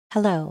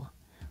Hello,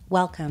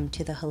 welcome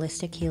to the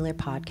Holistic Healer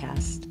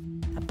Podcast,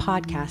 a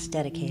podcast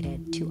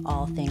dedicated to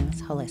all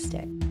things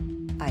holistic.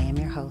 I am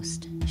your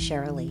host,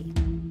 Cheryl Lee.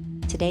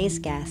 Today's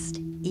guest,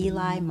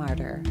 Eli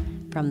Martyr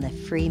from the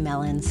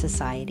Melon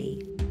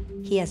Society.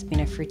 He has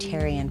been a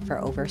fruitarian for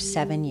over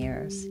 7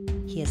 years.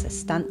 He is a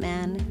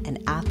stuntman, an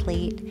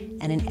athlete,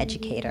 and an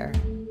educator.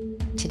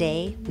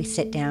 Today, we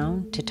sit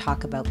down to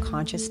talk about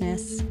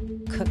consciousness,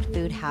 cooked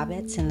food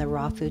habits in the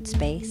raw food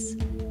space,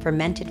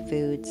 fermented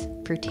foods,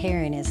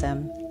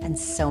 fruitarianism, and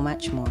so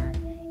much more.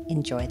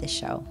 Enjoy the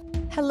show.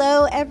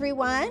 Hello,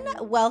 everyone.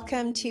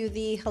 Welcome to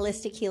the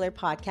Holistic Healer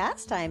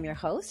Podcast. I am your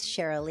host,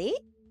 Cheryl Lee.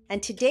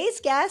 And today's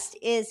guest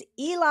is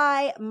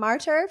Eli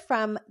Martyr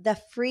from the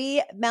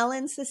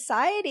Melon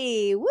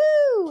Society.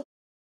 Woo!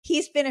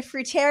 He's been a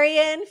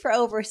fruitarian for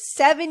over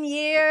 7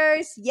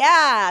 years.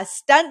 Yeah,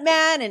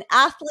 stuntman, an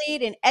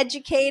athlete, an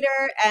educator.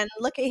 And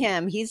look at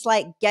him. He's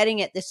like getting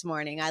it this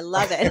morning. I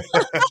love it.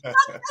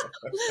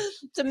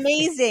 It's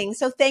amazing.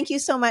 So thank you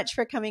so much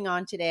for coming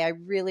on today. I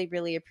really,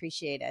 really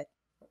appreciate it.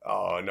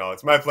 Oh, no,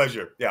 it's my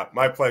pleasure. Yeah,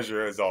 my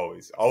pleasure as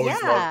always.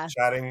 Always love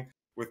chatting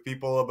with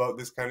people about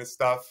this kind of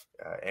stuff.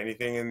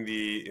 Anything in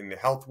the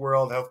health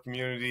world, health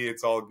community,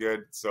 it's all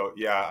good. So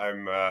yeah,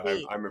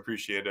 I'm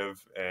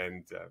appreciative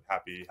and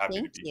happy to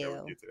be here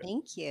with you today.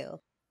 Thank you.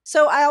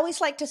 So I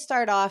always like to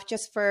start off,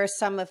 just for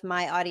some of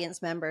my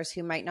audience members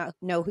who might not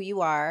know who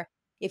you are,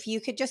 if you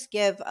could just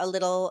give a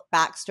little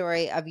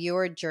backstory of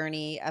your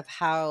journey of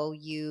how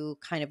you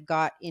kind of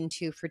got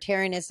into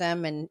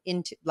fruitarianism and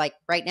into like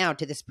right now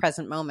to this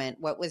present moment.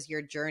 What was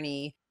your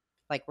journey?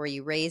 Like, were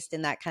you raised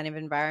in that kind of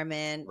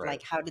environment? Right.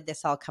 Like, how did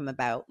this all come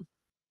about?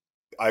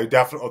 I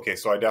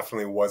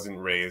definitely wasn't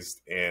raised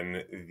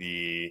in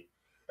the.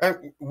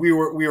 We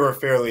were a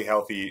fairly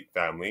healthy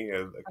family.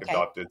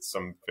 Adopted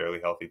some fairly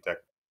healthy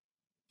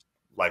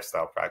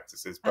lifestyle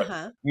practices,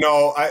 but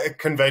no,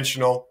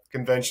 conventional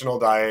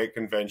diet,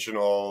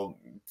 conventional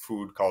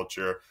food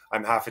culture.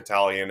 I'm half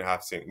Italian,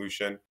 half St.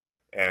 Lucian,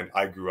 and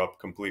I grew up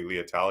completely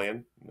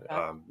Italian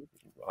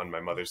on my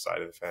mother's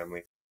side of the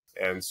family.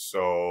 And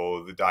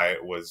so the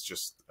was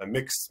just a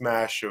mixed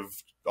smash of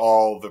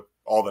all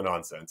the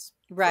nonsense,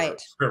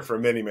 right? For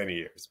many, many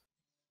years.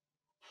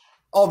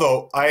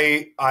 Although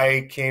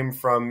I came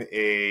from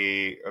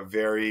a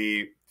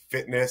very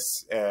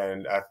fitness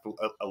and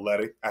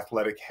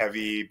athletic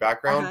heavy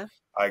background.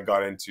 I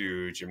got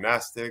into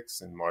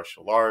gymnastics and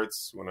martial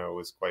arts when I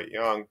was quite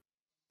young,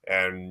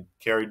 and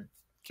carried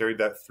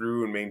that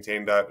through and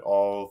maintained that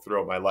all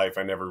throughout my life.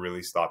 I never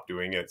really stopped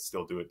doing it.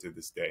 Still do it to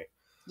this day.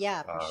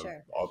 Yeah, for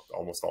sure.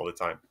 Almost all the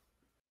time.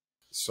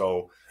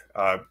 So,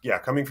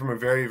 coming from a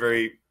very,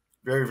 very,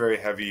 very, very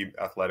heavy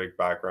athletic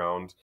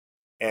background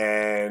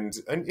and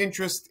an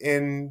interest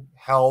in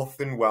health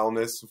and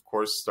wellness, of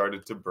course,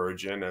 started to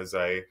burgeon as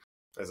I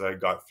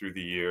got through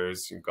the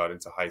years and got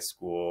into high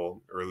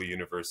school, early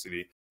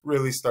university,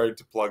 really started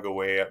to plug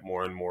away at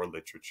more and more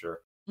literature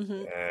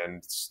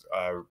and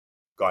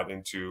got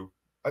into,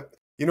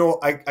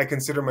 I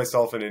consider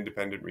myself an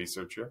independent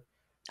researcher.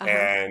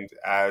 And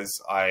as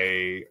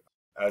I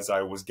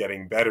was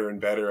getting better and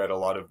better at a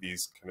lot of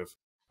these kind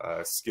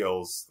of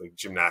skills like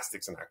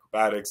gymnastics and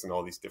acrobatics and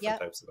all these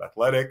different types of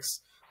athletics,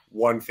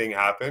 one thing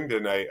happened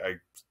and I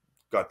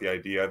got the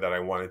idea that I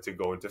wanted to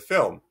go into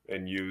film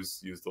and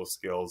use those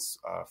skills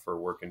for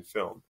work in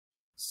film.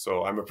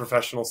 So I'm a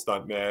professional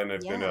stuntman.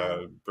 I've been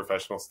a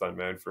professional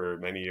stuntman for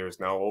many years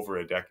now, over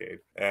a decade.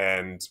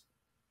 And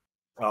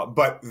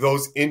but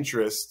those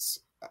interests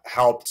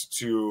helped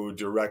to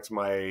direct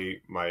my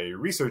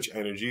research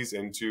energies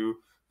into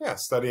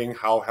studying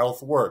how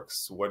health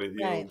works, what it,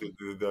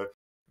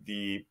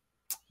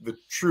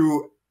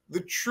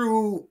 the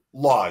true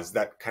laws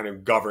that kind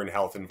of govern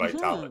health and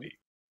vitality.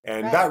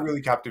 And that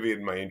really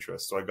captivated my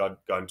interest. So I got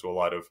into a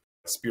lot of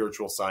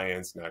spiritual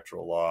science,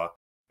 natural law,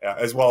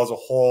 as well as a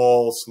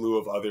whole slew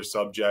of other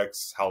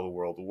subjects, how the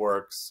world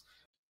works,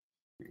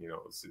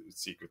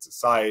 secret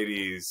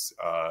societies,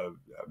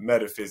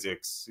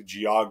 metaphysics,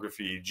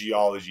 geography,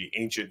 geology,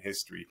 ancient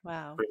history.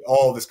 Wow.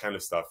 All this kind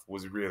of stuff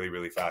was really,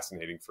 really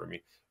fascinating for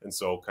me. And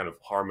so kind of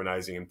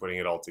harmonizing and putting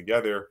it all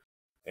together.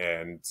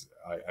 And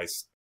I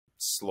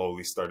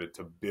slowly started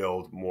to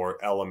build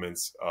more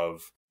elements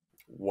of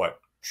what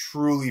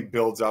truly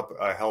builds up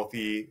a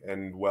healthy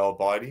and well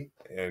body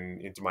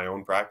and into my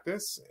own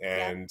practice.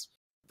 And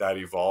that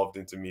evolved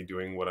into me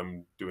doing what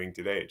I'm doing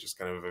today. Just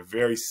kind of a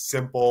very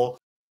simple,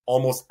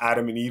 almost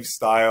Adam and Eve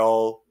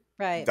style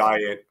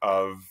diet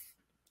of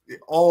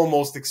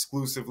almost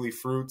exclusively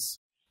fruits,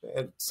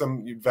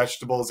 some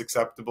vegetables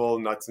acceptable,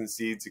 nuts and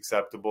seeds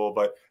acceptable,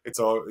 but it's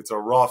a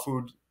raw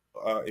food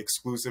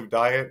exclusive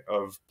diet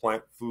of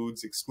plant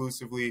foods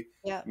exclusively,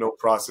 no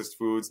processed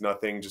foods,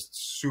 nothing, just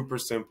super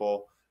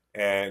simple.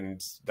 And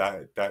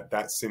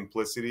that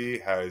simplicity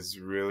has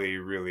really,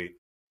 really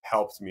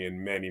helped me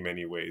in many,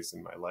 many ways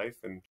in my life.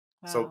 And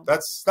so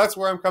that's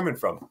where I'm coming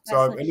from. So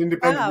I'm an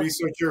independent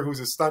researcher who's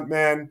a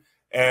stuntman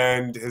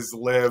and has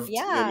lived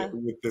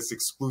with this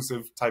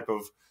exclusive type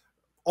of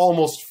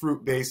almost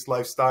fruit-based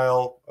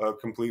lifestyle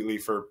completely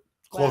for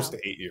close Wow.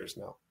 to 8 years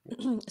now.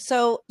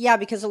 So, yeah,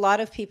 because a lot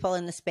of people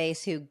in the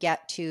space who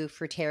get to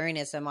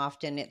fruitarianism,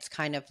 often it's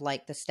kind of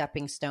like the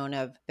stepping stone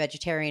of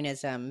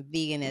vegetarianism,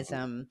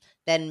 veganism,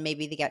 then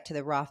maybe they get to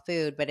the raw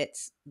food, but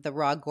it's the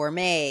raw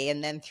gourmet.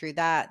 And then through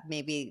that,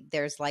 maybe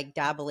there's like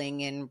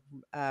dabbling in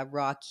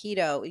raw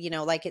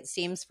keto, like it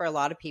seems for a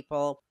lot of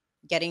people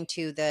getting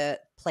to the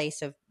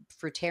place of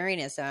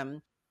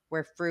fruitarianism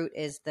where fruit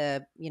is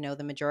the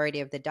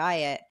majority of the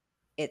diet.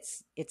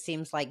 It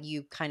seems like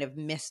you kind of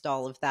missed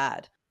all of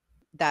that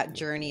Yeah.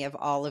 journey of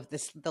all of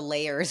the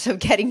layers of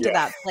getting to Yeah.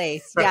 that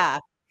place. Yeah.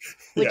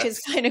 Which is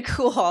Yes. kind of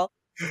cool.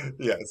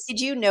 Yes. Did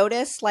you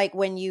notice, like,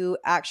 when you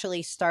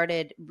actually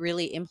started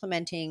really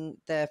implementing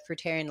the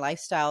fruitarian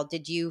lifestyle,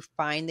 did you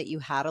find that you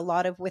had a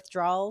lot of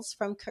withdrawals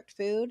from cooked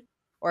food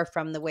or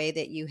from the way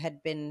that you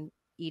had been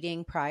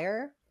eating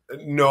prior?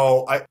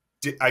 No, I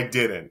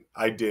didn't.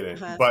 I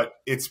didn't. Uh-huh. But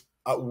it's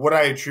what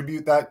I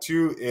attribute that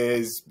to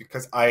is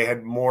because I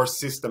had more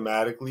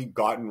systematically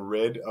gotten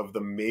rid of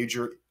the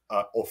major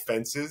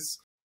offenses,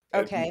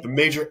 Okay. the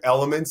major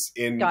elements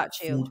in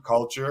Got you. food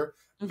culture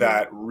Hmm.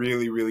 that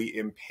really, really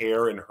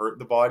impair and hurt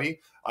the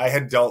body. I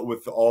had dealt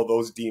with all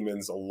those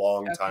demons a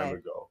long time Okay.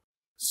 ago.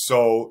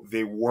 So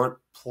they weren't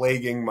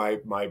plaguing my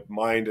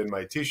mind and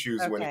my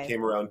tissues when it Okay.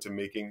 came around to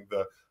making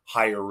the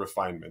higher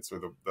refinements or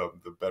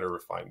the better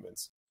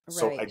refinements.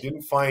 So I Right.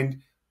 didn't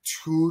find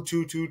too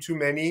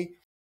many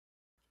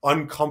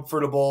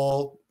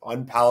uncomfortable,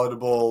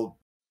 unpalatable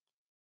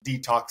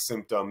detox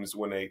symptoms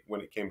when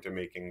it came to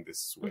making this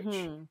switch.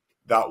 Hmm.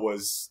 That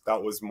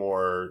was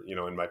more,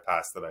 in my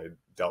past that I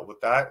dealt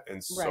with that.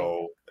 And Right.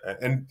 so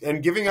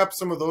and giving up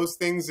some of those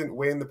things in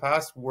the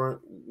past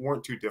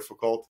weren't too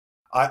difficult.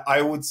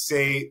 I would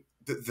say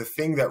the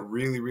thing that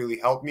really, really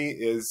helped me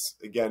is,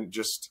 again,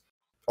 just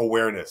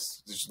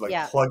awareness, just like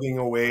Yeah. plugging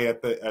away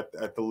at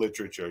the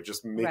literature,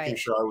 just making Right.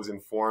 sure I was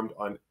informed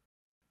on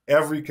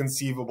every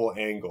conceivable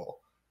angle,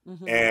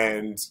 Hmm.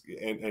 and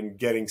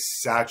getting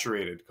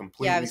saturated, Yeah, I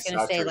completely was going to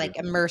say, saturated like, with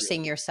the field.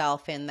 immersing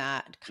yourself in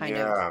that kind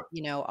of,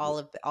 Yeah, all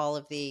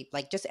of the,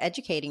 like, just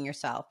educating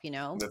yourself.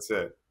 that's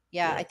it.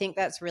 Yeah, Yeah. I think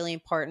that's really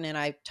important. And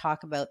I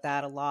talk about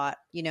that a lot.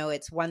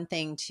 It's one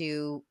thing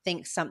to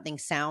think something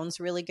sounds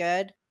really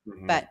good,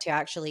 Hmm. but to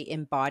actually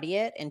embody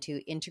it and to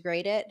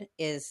integrate it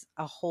is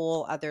a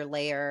whole other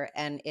layer.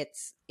 And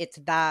it's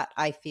that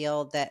I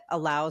feel that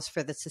allows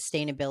for the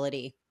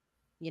sustainability.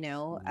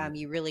 Hmm.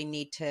 You really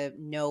need to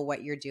know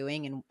what you're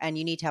doing, and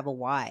you need to have a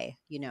why.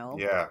 Yeah.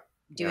 Yeah,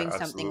 Doing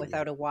something absolutely.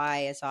 without a why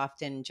is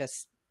often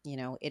just,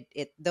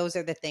 it those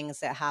are the things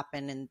that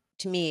happen. And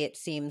to me, it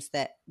seems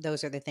that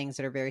those are the things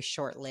that are very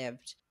short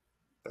lived,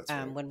 That's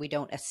right. when we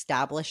don't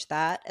establish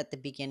that at the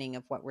beginning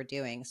of what we're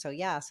doing. So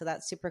yeah, so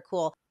that's super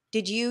cool.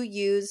 Did you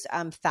use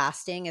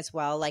fasting as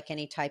well, like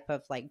any type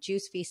of like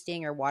juice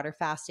feasting or water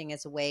fasting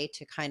as a way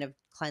to kind of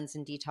cleanse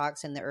and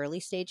detox in the early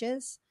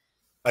stages?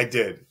 I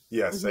did.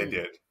 Yes, I Hmm.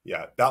 did.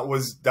 Yeah, that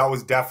was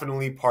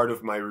definitely part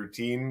of my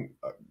routine,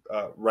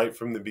 right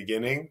from the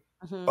beginning.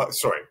 Hmm.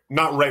 Sorry,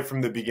 not right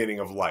from the beginning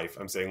of life.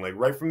 I'm saying like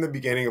right from the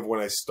beginning of when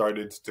I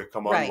started to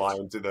come Right.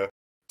 online to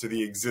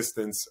the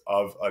existence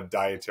of a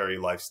dietary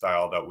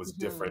lifestyle that was Hmm.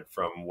 different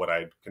from what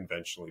I'd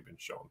conventionally been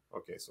shown.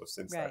 Okay, so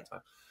since Right. that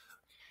time.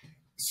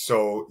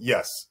 So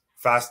yes,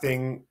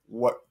 fasting.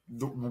 What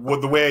the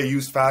way I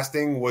used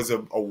fasting was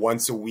a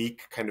once a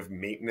week kind of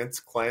maintenance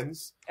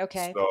cleanse.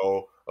 Okay.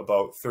 So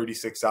about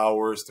 36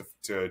 hours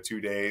to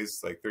 2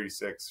 days, like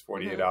 36,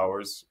 48 Hmm.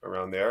 hours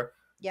around there.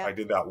 I Yep.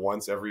 did that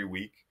once every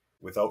week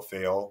without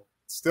fail.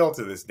 Still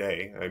to this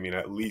day, I mean,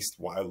 at least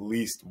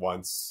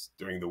once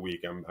during the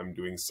week, I'm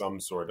doing some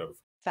sort of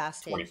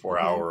Fasting.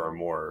 24-hour or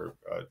more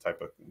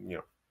type of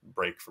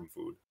break from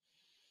food.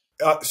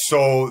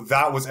 So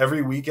that was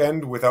every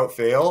weekend without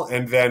fail,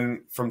 and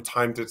then from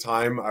time to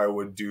time I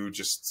would do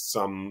just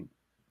some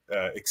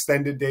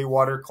extended day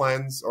water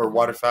cleanse or Hmm.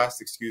 water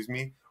fast, excuse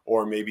me,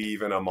 or maybe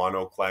even a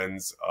mono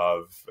cleanse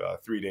of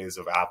 3 days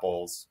of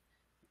apples,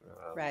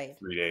 Right.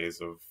 3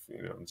 days of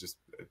just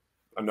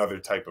another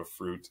type of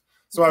fruit.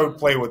 So I would Hmm.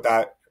 play with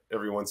that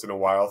every once in a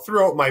while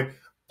throughout my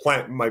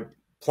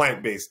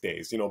plant based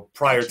days.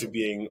 Prior Got to you.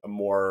 being a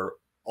more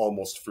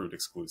almost fruit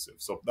exclusive.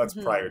 So that's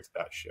Hmm. prior to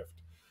that shift.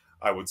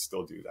 I would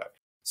still do that.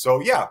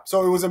 So yeah,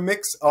 so it was a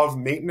mix of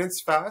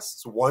maintenance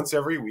fasts once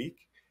every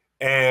week,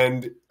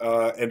 and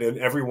then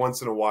every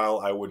once in a while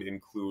I would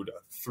include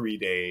a 3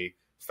 day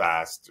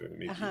fast,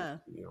 maybe Uh-huh.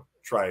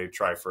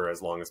 try for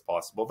as long as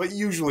possible, but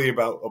usually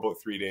about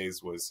 3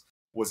 days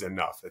was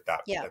enough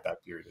Yeah. at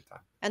that period of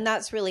time. And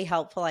that's really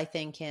helpful, I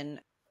think,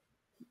 in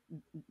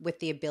with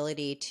the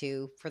ability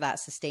for that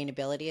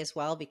sustainability as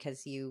well,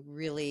 because you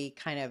really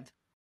kind of,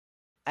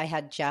 I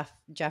had Jeff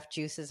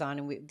Juices on,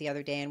 and the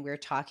other day, and we were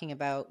talking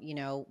about,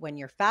 when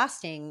you're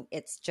fasting,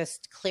 it's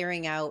just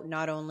clearing out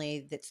not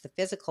only that's the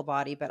physical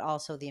body, but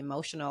also the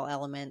emotional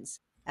elements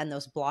and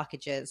those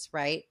blockages,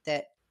 right?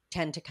 That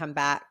tend to come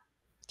back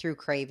through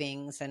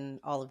cravings and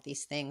all of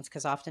these things,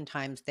 because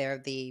oftentimes they're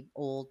the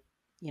old,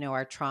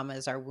 our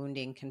traumas, our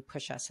wounding can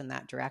push us in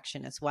that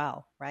direction as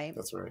well, right?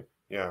 That's right.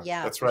 Yeah,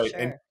 Yeah, that's for right.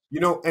 And sure.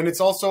 And it's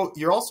also,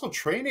 you're also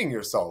training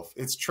yourself.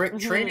 It's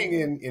training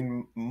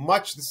in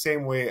much the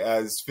same way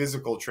as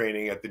physical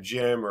training at the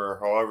gym or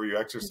however you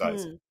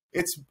exercise.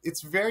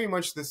 It's very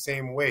much the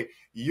same way.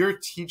 You're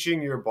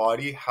teaching your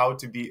body how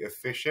to be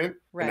efficient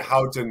and Right.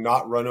 how to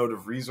not run out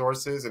of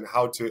resources and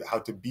how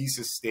to be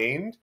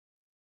sustained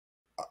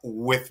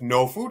with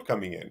no food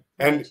coming in.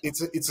 Right. And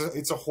it's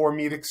a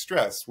hormetic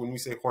stress. When we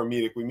say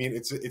hormetic, we mean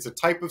it's a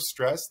type of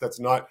stress that's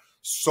not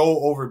so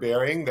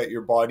overbearing that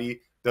your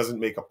body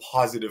doesn't make a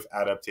positive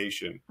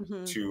adaptation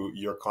to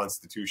your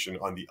constitution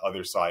on the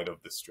other side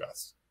of the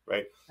stress,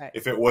 right?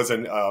 If it was a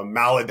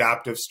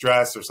maladaptive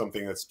stress or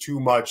something that's too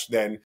much,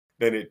 then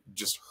it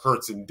just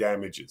hurts and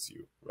damages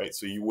you, right?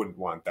 So you wouldn't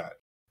want that.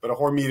 But a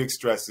hormetic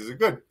stress is a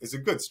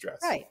good stress,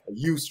 right? A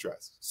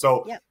eustress.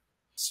 So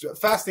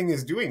fasting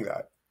is doing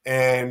that,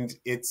 and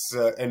it's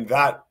and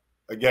that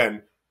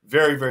again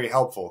very, very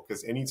helpful,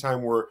 because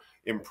anytime we're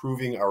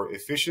improving our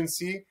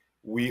efficiency,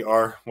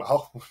 we're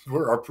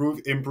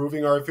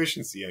improving our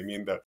efficiency. I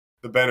mean,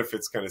 the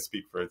benefits kind of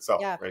speak for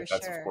itself, right?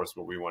 That's of course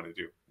what we want to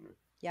do.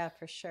 Yeah,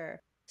 for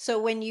sure. So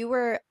when you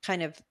were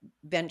kind of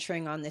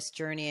venturing on this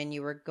journey and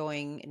you were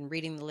going and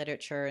reading the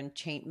literature and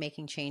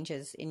making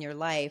changes in your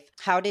life,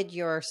 how did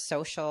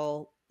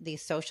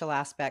these social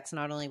aspects,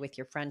 not only with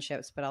your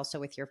friendships, but also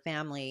with your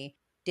family,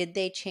 did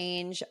they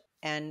change?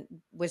 And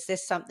was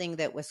this something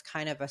that was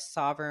kind of a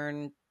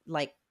sovereign,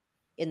 like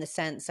in the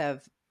sense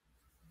of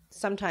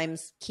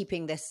sometimes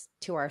keeping this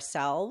to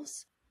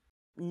ourselves,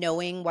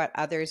 knowing what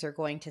others are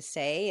going to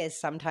say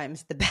is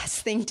sometimes the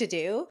best thing to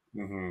do,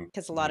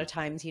 because a lot of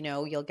times,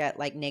 you'll get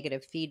like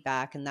negative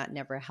feedback, and that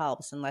never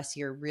helps unless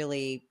you're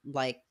really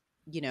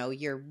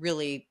you're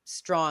really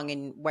strong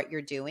in what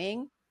you're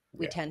doing.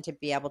 We tend to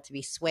be able to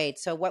be swayed.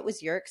 So what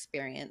was your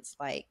experience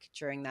like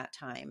during that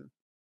time?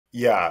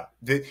 Yeah.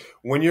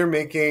 When you're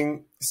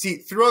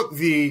throughout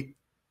the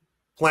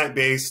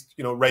plant-based,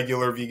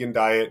 regular vegan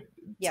diet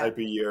type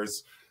of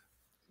years,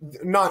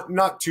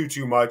 not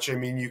too much. I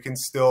mean, you can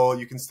still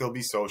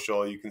be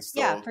social. You can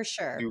still for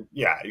sure.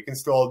 You can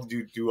still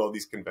do all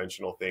these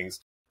conventional things.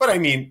 But I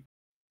mean,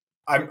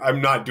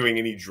 I'm not doing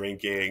any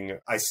drinking.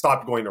 I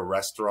stopped going to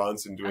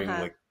restaurants and doing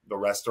like the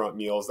restaurant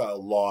meals a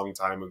long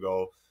time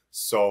ago.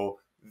 So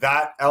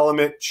that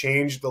element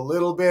changed a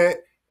little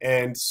bit,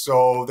 and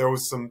so there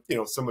was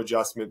some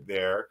adjustment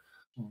there.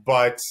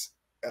 But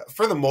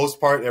for the most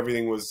part,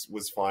 everything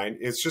was fine.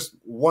 It's just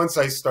once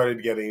I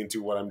started getting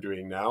into what I'm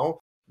doing now,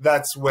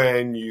 that's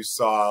when you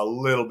saw a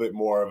little bit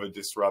more of a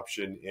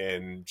disruption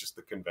in just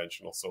the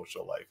conventional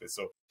social life. And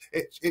so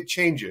it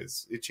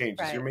changes. It changes.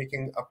 Right. You're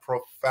making a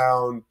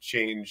profound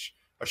change,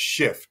 a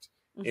shift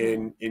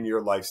in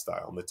your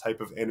lifestyle and the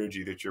type of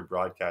energy that you're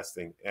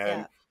broadcasting.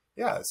 And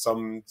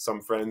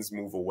some friends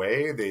move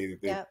away.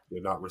 They're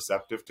not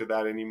receptive to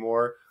that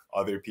anymore.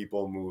 Other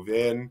people move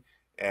in.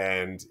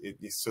 And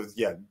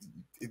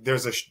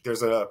there's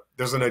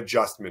an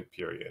adjustment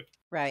period.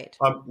 Right.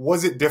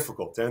 Was it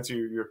difficult, to answer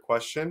your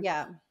question?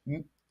 Yeah.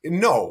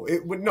 No,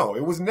 it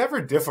was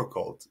never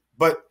difficult.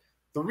 But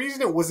the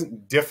reason it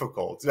wasn't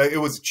difficult, it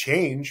was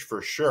change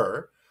for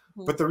sure.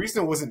 But the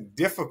reason it wasn't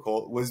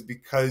difficult was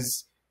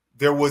because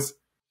there was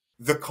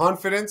the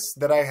confidence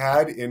that I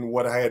had in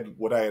what I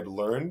had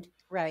learned.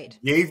 Right.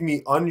 Gave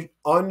me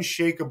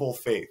unshakable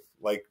faith,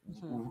 like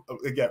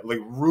again, like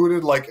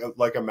rooted like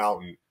a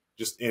mountain,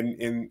 just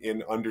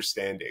in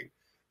understanding.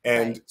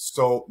 And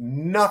so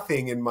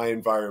nothing in my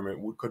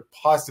environment could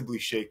possibly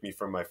shake me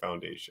from my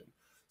foundation.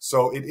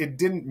 So it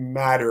didn't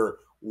matter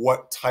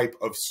what type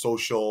of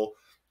social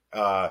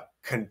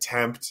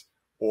contempt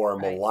or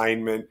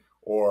malignment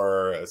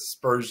or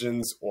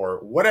aspersions or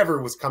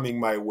whatever was coming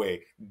my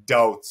way,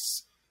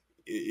 doubts,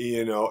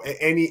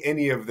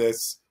 any of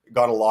this.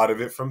 Got a lot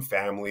of it from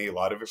family, a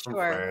lot of it from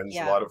friends,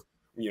 a lot of,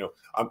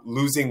 I'm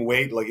losing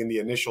weight, like in the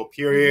initial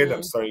period,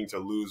 I'm starting to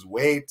lose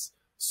weight.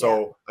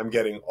 So I'm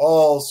getting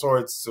all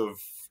sorts of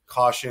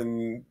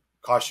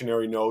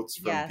cautionary notes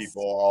from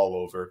people all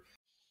over.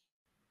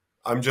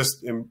 I'm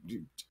just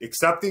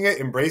accepting it,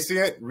 embracing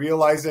it,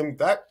 realizing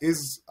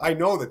I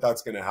know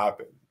that's going to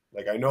happen.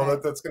 Like, I know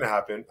that's going to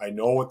happen. I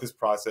know what this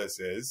process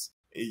is.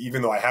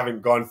 Even though I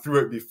haven't gone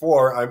through it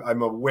before,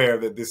 I'm aware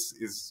that this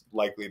is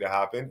likely to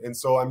happen. And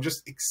so I'm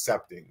just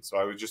accepting. So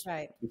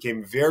I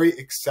became very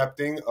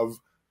accepting of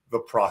the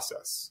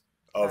process.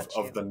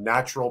 Of the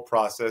natural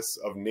process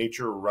of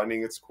nature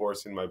running its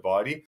course in my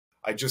body.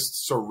 I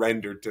just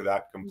surrendered to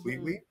that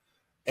completely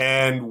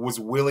and was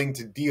willing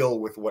to deal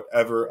with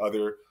whatever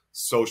other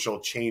social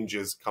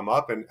changes come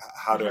up and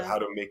how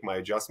to make my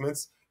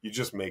adjustments. You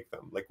just make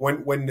them. Like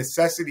when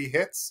necessity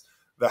hits,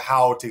 the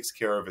how takes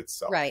care of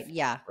itself. Right.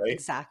 Yeah. Right?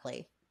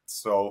 Exactly.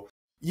 So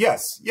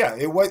yes. Yeah,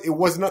 it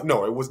was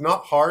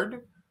not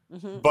hard,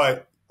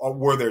 but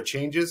were there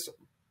changes?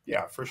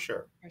 Yeah, for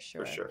sure.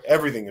 For sure.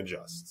 Everything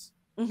adjusts.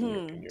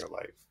 In your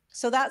life.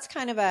 So that's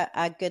kind of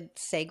a good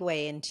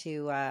segue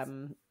into,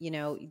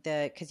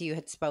 because you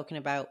had spoken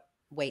about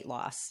weight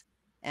loss.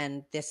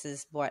 And this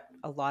is what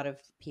a lot of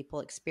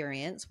people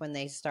experience when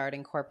they start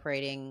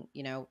incorporating,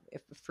 a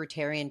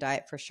fruitarian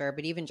diet for sure,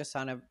 but even just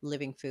on a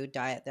living food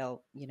diet,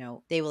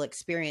 they will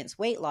experience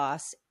weight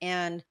loss.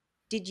 And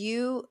did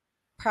you,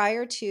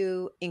 prior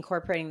to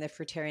incorporating the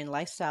fruitarian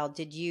lifestyle,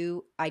 did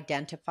you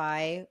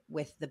identify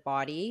with the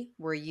body?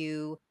 Were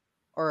you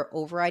or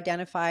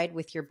over-identified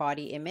with your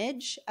body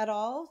image at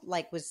all?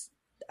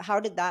 How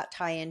did that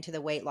tie into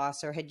the weight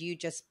loss? Or had you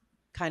just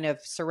kind of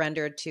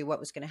surrendered to what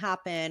was going to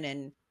happen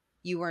and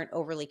you weren't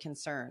overly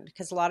concerned?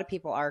 Because a lot of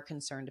people are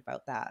concerned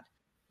about that.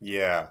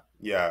 Yeah.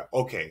 Yeah.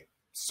 Okay.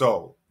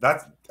 So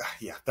that's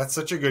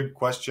such a good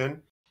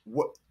question.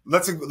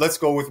 Let's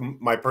go with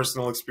my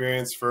personal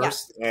experience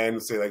first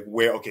and say like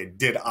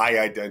did I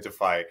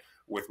identify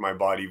with my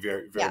body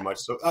very, very much?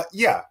 So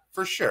yeah,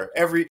 for sure.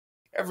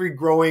 Every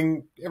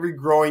growing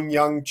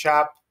young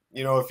chap,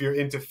 if you're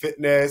into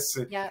fitness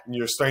and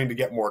you're starting to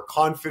get more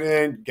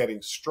confident,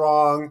 getting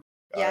strong,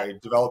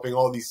 developing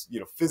all these,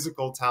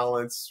 physical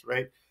talents,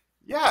 right?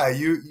 Yeah,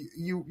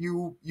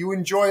 you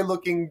enjoy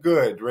looking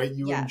good, right?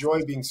 You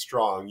enjoy being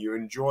strong. You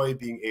enjoy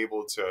being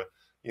able to,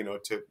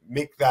 to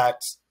make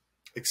that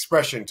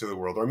expression to the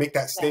world or make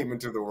that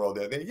statement to the world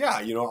that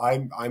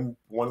I'm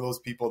one of those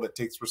people that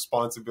takes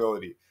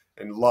responsibility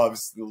and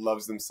loves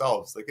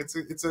themselves. Like it's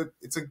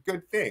a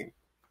good thing.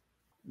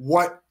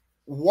 What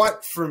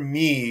for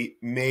me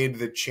made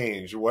the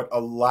change? What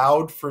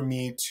allowed for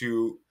me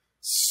to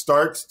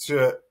start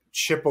to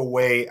chip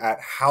away at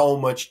how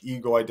much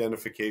ego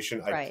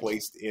identification I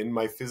placed in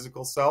my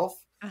physical self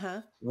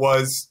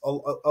was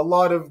a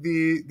lot of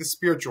the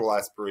spiritual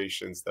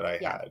aspirations that I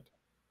had.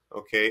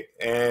 Okay.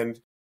 And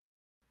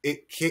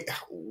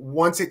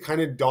once it kind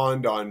of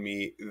dawned on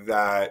me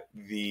that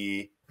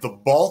the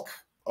bulk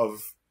of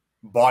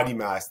body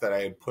mass that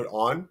I had put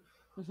on,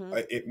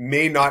 it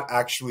may not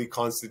actually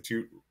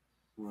constitute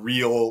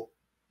real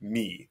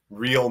me,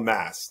 real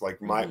mass, like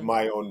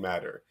my own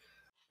matter.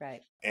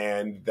 Right.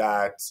 And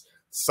that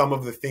some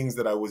of the things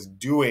that I was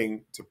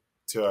doing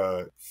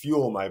to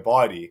fuel my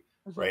body,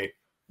 right,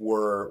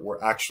 were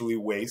actually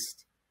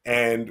waste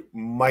and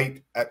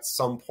might at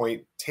some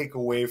point take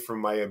away from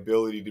my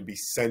ability to be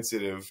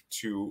sensitive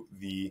to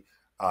the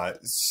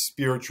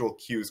spiritual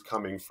cues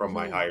coming from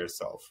my higher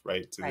self,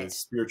 right? To the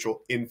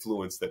spiritual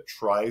influence that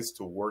tries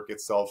to work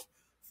itself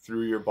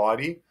through your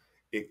body.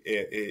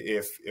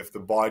 If the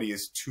body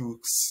is too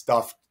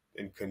stuffed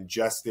and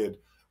congested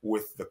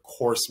with the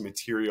coarse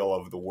material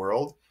of the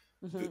world,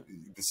 the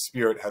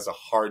spirit has a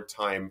hard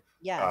time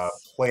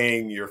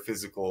playing your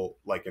physical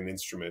like an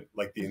instrument,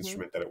 like the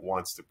instrument that it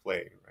wants to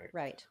play, right?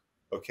 Right.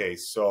 Okay,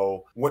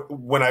 so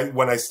when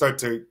I start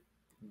to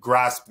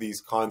grasp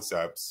these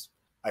concepts,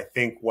 I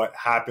think what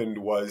happened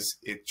was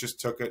it just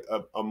took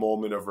a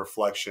moment of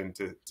reflection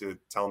to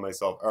tell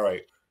myself, all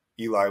right,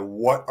 Eli,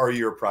 what are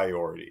your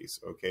priorities?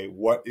 Okay,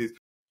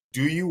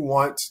 do you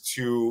want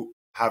to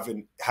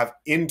have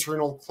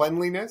internal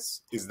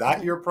cleanliness? Is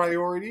that your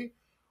priority?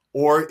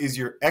 Or is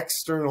your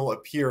external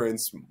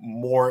appearance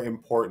more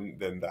important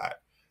than that?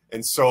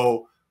 And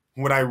so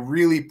when I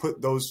really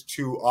put those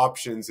two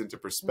options into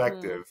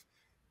perspective,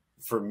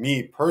 for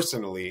me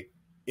personally,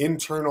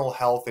 internal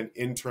health and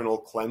internal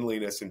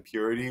cleanliness and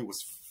purity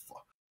was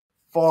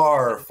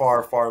far,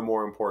 far, far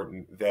more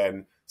important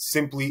than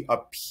simply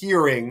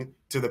appearing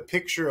to the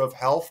picture of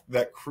health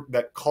that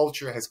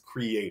culture has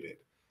created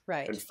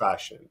and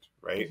fashioned,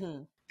 right?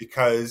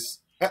 Because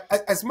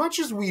as much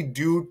as we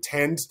do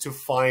tend to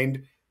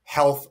find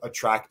health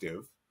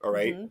attractive, all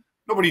right,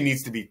 nobody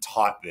needs to be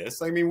taught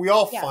this. I mean, we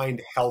all find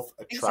health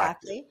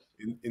attractive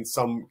in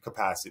some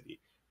capacity,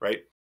 right?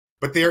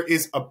 But there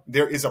is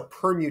a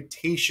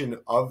permutation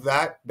of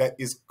that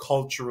is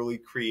culturally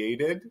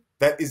created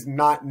that is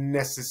not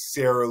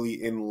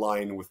necessarily in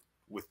line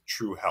with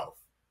true health.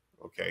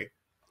 Okay.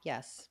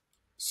 Yes.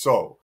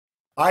 So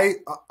I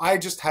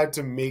just had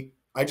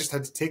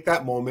to take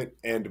that moment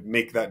and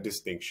make that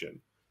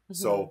distinction.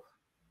 So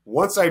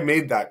once I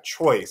made that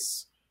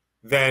choice,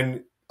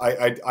 then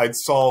I'd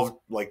solved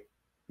like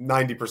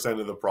 90%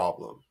 of the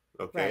problem.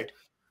 Okay. Right.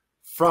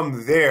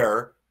 From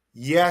there,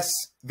 yes,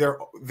 there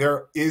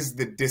is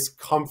the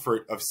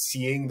discomfort of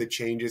seeing the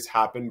changes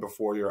happen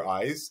before your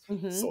eyes.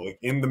 So like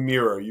in the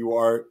mirror, you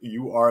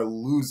are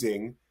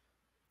losing,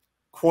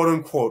 quote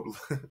unquote,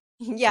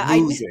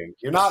 losing.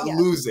 You're not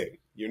losing.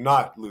 You're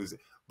not losing.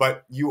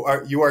 But you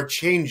are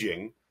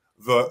changing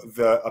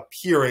the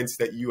appearance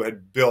that you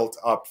had built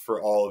up for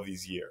all of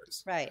these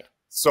years. Right.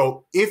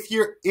 So if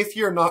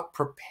you're not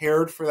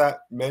prepared for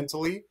that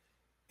mentally,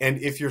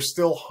 and if you're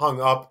still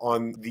hung up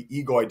on the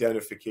ego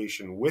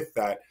identification with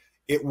that,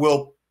 it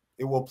will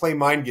play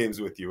mind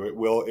games with you. It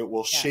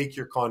will shake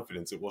your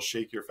confidence. It will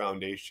shake your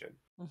foundation.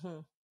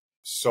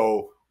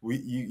 So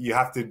you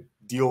have to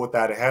deal with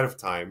that ahead of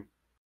time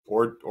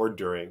or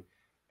during,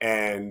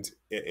 and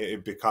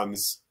it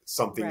becomes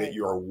something that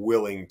you are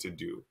willing to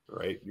do,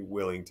 right? You're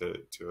willing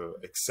to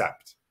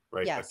accept,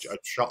 right? Yes.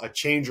 A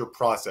change or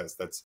process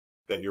that's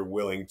that you're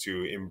willing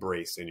to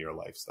embrace in your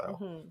lifestyle.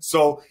 Mm-hmm.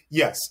 So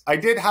yes,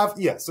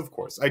 yes, of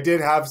course, I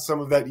did have some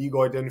of that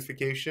ego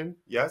identification.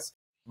 Yes.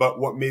 But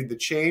what made the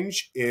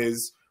change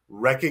is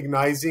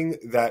recognizing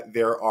that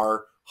there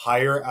are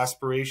higher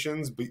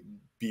aspirations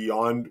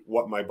beyond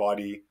what my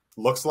body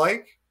looks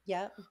like.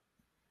 Yeah.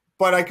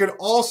 But I could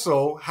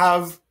also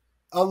have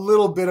a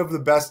little bit of the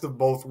best of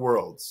both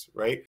worlds,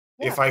 right?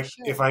 Yeah,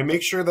 If I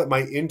make sure that my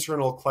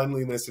internal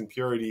cleanliness and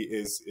purity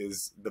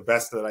is the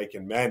best that I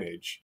can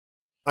manage,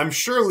 I'm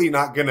surely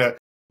not going to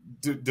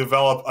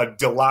develop a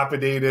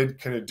dilapidated,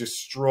 kind of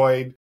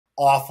destroyed,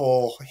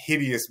 awful,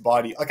 hideous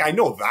body. Like, I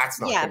know that's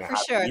not going to happen. Yeah,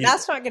 for sure. Either.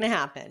 That's not going to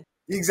happen.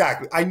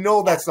 Exactly. I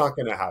know that's not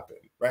going to happen,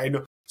 right? I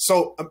know.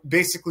 So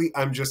basically,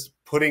 I'm just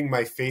putting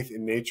my faith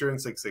in nature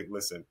and say,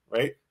 listen,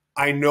 right?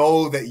 I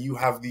know that you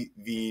have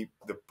the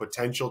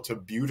potential to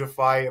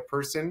beautify a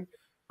person,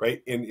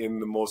 right, in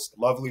the most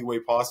lovely way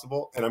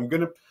possible, and I'm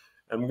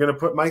gonna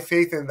put my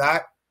faith in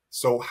that.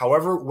 So,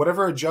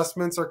 whatever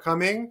adjustments are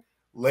coming,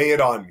 lay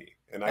it on me,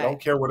 and I don't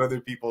care what other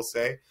people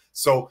say.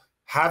 So,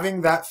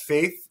 having that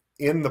faith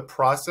in the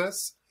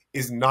process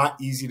is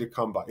not easy to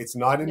come by. It's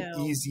not an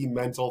easy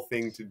mental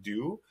thing to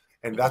do,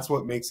 and that's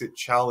what makes it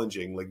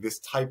challenging. Like this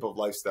type of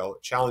lifestyle,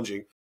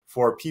 challenging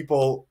for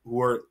people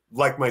who are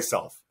like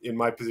myself in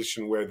my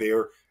position where they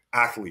are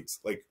athletes,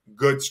 like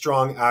good,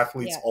 strong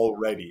athletes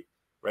already,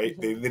 right?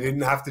 Mm-hmm. They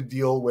didn't have to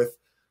deal with,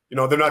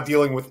 they're not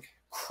dealing with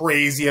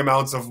crazy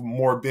amounts of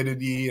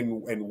morbidity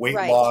and weight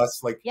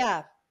loss. Like,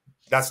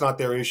 that's not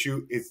their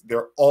issue.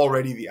 They're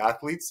already the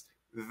athletes.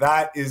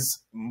 That is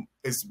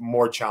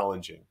more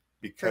challenging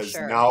because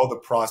now the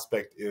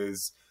prospect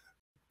is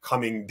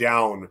coming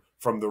down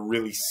from the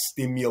really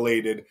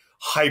stimulated,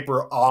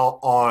 hyper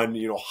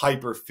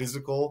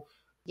physical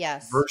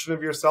version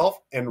of yourself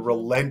and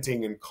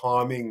relenting and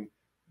calming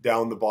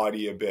down the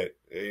body a bit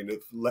and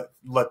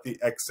let the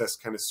excess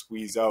kind of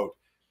squeeze out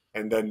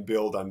and then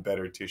build on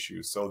better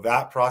tissue. So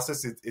that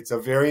process, it's a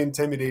very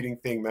intimidating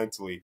thing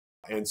mentally.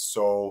 And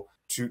so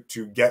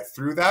to get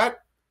through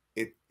that,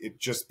 it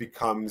just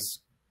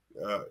becomes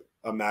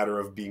a matter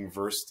of being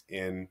versed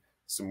in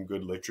some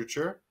good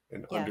literature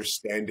and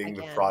understanding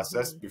the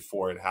process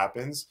before it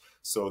happens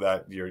so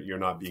that you're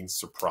not being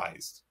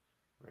surprised.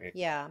 Right.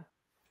 Yeah.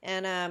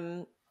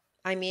 And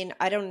I mean,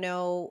 I don't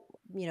know,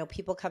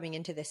 people coming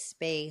into this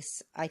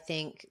space, I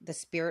think the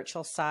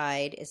spiritual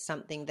side is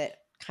something that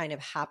kind of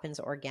happens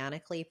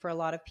organically for a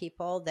lot of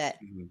people that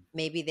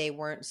maybe they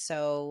weren't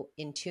so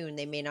in tune.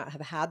 They may not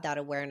have had that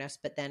awareness,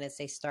 but then as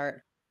they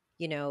start,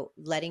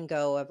 letting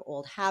go of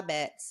old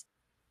habits,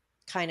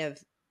 kind of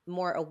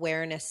more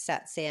awareness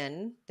sets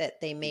in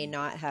that they may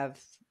not have,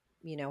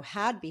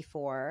 had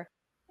before.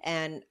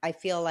 And I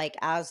feel like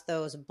as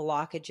those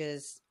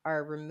blockages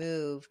are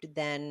removed,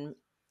 then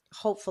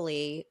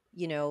hopefully,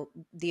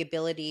 the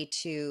ability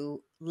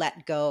to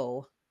let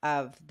go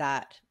of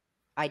that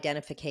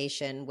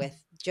identification with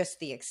just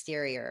the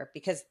exterior.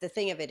 Because the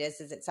thing of it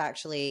is it's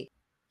actually,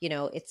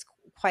 it's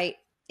quite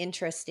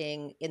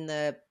interesting in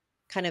the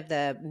kind of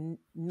the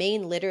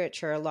main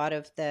literature. A lot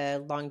of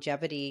the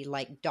longevity,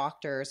 like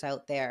doctors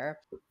out there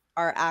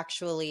are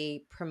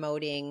actually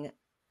promoting,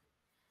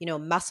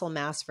 muscle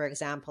mass, for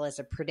example, as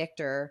a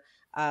predictor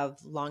of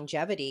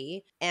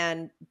longevity.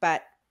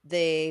 But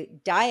the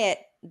diet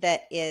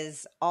that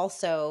is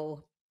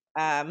also,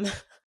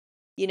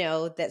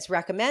 that's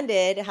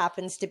recommended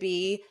happens to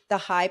be the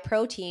high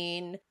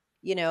protein,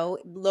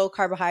 low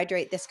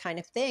carbohydrate, this kind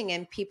of thing.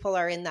 And people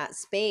are in that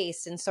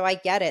space. And so I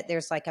get it.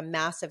 There's like a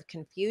massive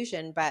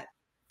confusion, but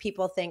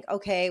people think,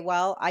 okay,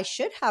 well, I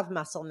should have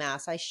muscle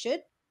mass. I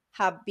should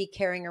be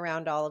carrying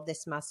around all of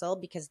this muscle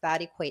because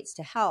that equates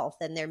to health.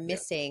 And they're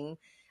missing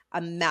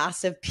a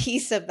massive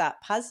piece of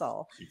that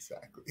puzzle.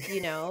 Exactly.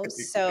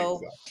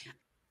 So,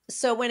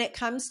 so when it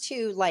comes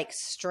to like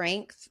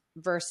strength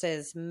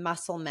versus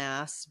muscle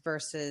mass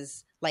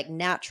versus like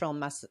natural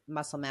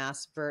muscle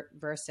mass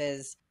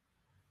versus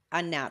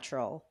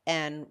unnatural,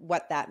 and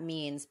what that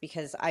means,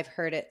 because I've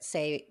heard it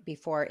say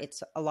before,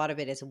 a lot of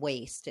it is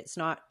waste. It's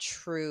not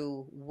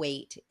true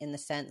weight in the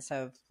sense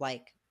of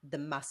like the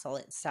muscle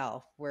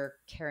itself. We're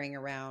carrying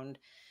around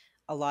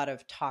a lot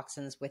of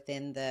toxins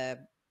within the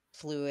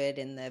fluid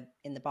in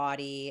the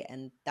body,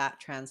 and that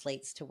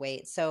translates to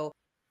weight. So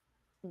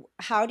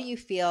how do you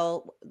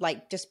feel,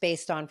 like, just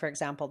based on, for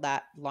example,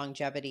 that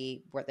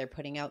longevity, what they're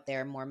putting out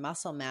there, more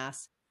muscle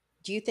mass,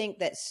 do you think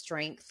that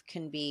strength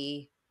can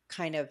be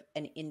kind of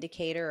an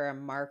indicator or a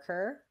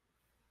marker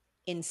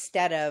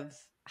instead of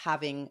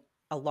having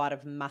a lot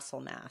of muscle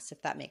mass,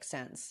 if that makes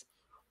sense?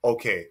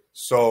 Okay.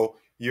 So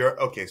you're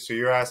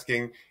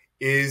asking,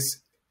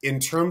 is in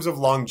terms of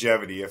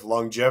longevity, if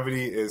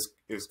longevity is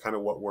kind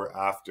of what we're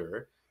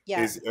after,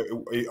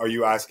 are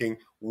you asking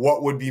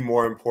what would be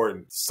more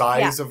important,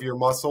 size of your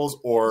muscles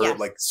or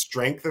like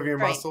strength of your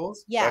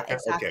muscles? Yeah,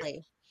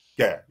 exactly.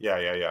 Okay.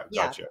 Yeah.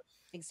 Gotcha.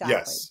 Exactly.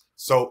 Yes.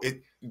 So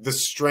the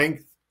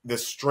strength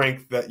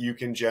that you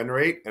can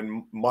generate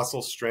and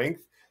muscle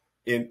strength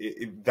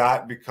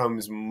that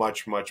becomes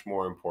much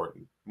more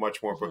important,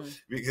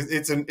 because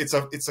it's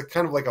a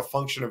kind of like a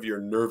function of your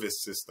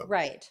nervous system,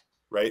 Right.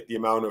 right? The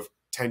amount of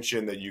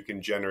tension that you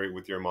can generate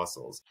with your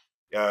muscles,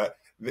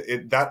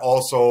 that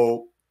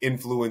also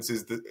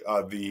influences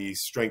the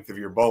strength of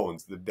your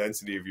bones, the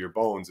density of your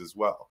bones as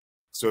well.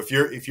 So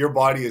if your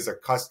body is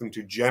accustomed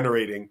to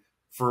generating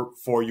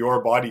for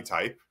your body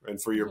type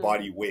and for your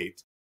body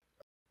weight,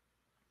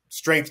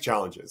 strength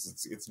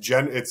challenges,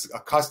 it's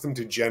accustomed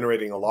to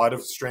generating a lot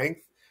of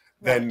strength,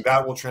 then Right.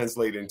 that will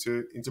translate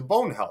into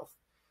bone health.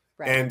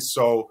 Right. And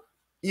so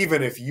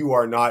even if you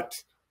are not,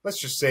 let's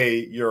just say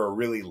you're a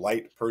really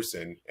light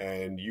person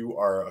and you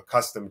are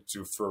accustomed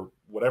to, for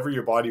whatever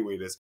your body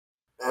weight is,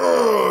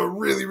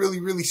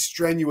 really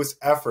strenuous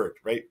effort,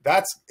 right?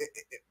 The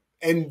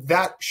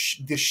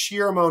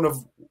sheer amount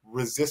of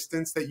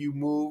resistance that you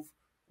move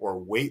or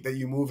weight that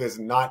you move is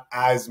not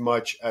as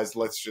much as,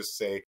 let's just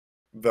say,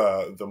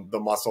 the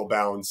muscle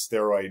bound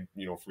steroid,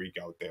 freak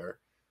out there.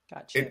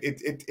 Gotcha.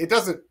 It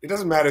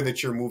doesn't matter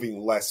that you're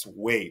moving less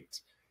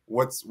weight.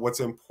 What's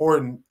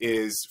important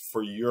is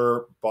for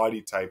your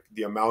body type,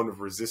 the amount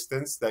of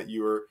resistance that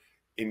you're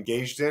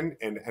engaged in,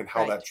 and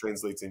how that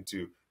translates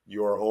into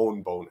your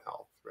own bone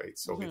health, right?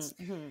 So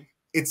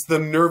it's the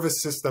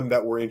nervous system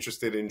that we're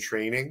interested in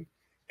training,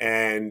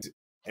 and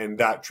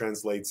that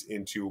translates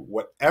into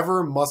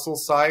whatever muscle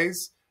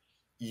size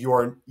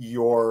your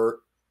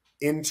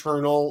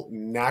internal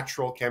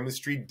natural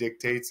chemistry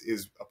dictates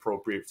is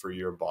appropriate for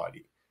your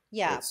body.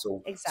 Yeah, right?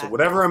 So exactly.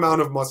 whatever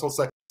amount of muscle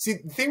size. See,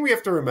 the thing we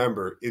have to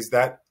remember is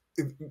that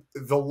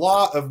the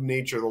law of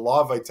nature, the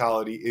law of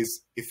vitality,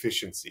 is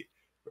efficiency.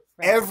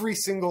 Right. Every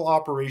single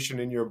operation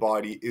in your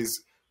body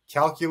is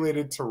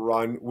calculated to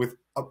run with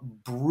a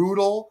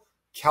brutal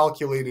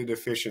calculated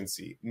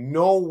efficiency.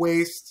 No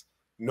waste,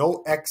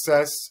 no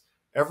excess.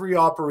 Every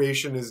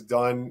operation is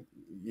done,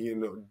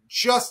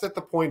 just at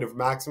the point of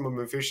maximum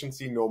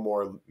efficiency, no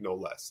more, no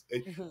less.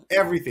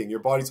 Everything,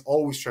 your body's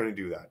always trying to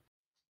do that.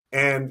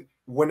 And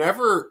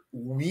whenever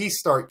we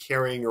start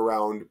carrying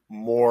around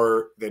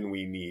more than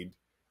we need,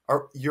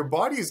 your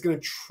body is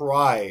going to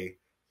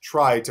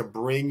try to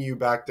bring you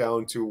back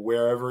down to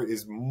wherever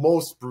is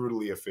most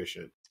brutally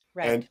efficient.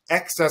 Right. And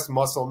excess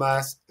muscle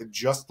mass,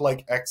 just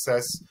like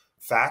excess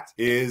fat,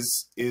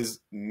 is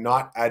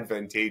not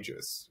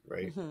advantageous,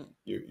 right?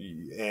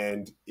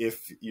 And if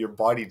your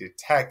body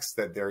detects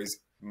that there is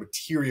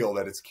material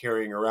that it's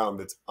carrying around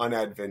that's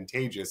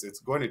unadvantageous, it's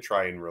going to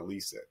try and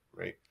release it,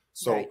 right?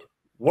 So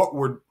what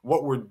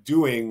we're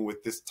doing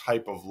with this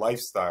type of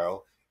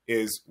lifestyle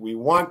is we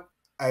want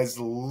as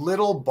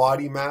little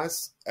body mass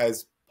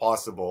as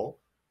possible.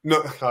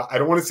 No, I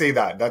don't want to say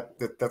that.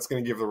 That's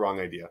going to give the wrong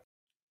idea.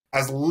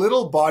 As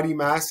little body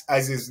mass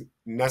as is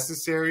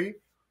necessary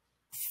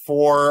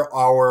for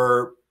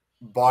our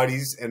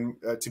bodies and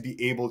to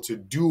be able to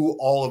do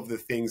all of the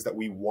things that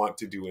we want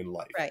to do in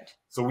life. Right.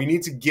 So we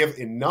need to give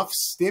enough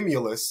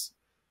stimulus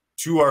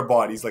to our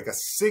bodies, like a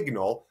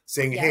signal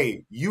saying,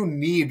 hey, you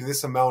need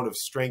this amount of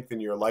strength in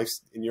your life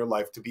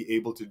to be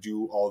able to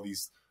do all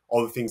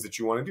the things that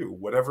you want to do,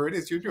 whatever it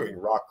is you're doing,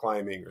 rock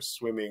climbing or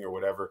swimming or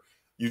whatever.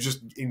 You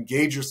just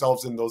engage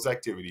yourselves in those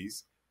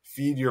activities,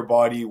 feed your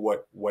body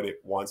what it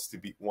wants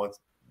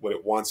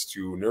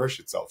to nourish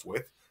itself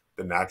with,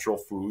 the natural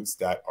foods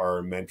that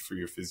are meant for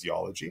your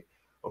physiology.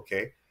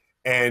 Okay.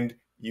 And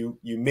you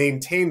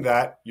maintain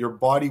that, your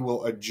body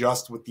will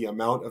adjust with the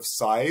amount of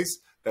size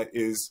that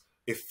is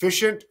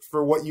efficient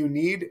for what you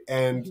need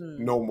and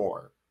no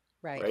more.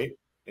 Right.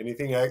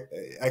 Anything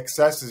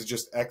excess is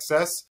just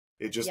excess.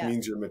 It just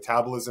means your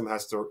metabolism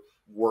has to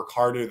work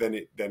harder than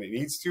it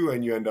needs to,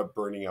 and you end up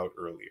burning out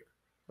earlier.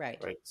 Right.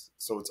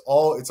 So it's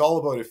all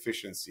about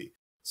efficiency.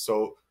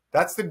 So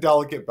that's the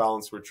delicate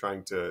balance we're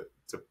trying to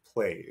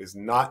play, is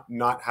not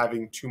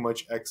having too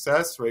much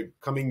excess, right?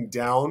 Coming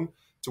down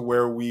to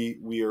where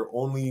we are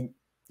only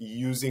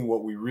using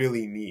what we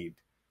really need,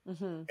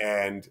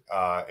 and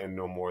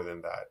no more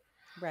than that.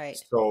 Right.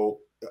 So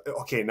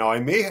okay, now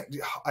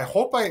I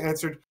hope I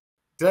answered.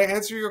 Did I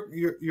answer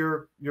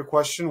your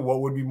question?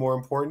 What would be more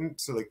important?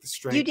 So like the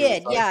strength. You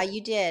did, yeah,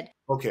 you did.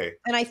 Okay.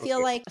 And I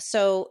feel like,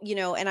 so,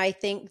 and I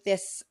think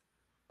this,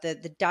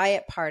 the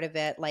diet part of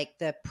it, like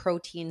the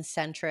protein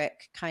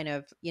centric kind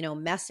of,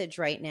 message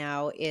right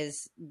now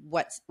is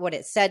what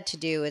it's said to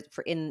do is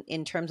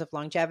in terms of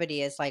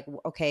longevity is like,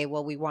 okay,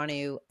 well, we want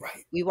to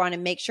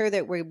make sure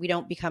that we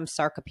don't become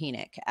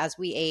sarcopenic as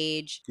we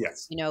age.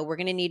 Yes. We're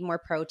going to need more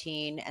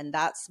protein, and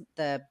that's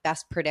the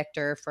best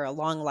predictor for a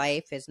long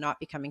life is not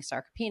becoming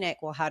sarcopenic.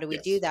 Well, how do we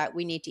do that?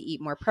 We need to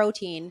eat more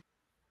protein.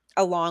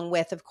 Along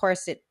with, of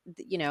course, it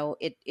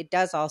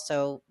does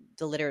also,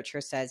 the literature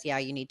says,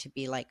 you need to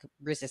be like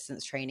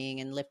resistance training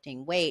and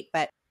lifting weight,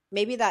 but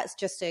maybe that's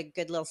just a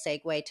good little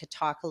segue to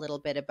talk a little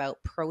bit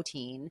about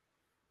protein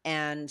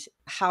and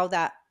how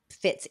that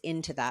fits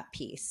into that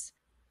piece.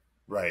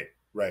 Right.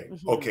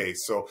 Okay.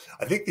 So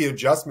I think the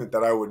adjustment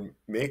that I would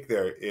make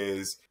there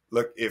is,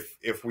 look,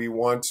 if we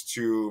want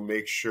to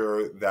make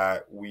sure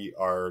that we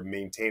are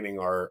maintaining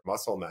our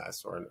muscle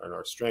mass or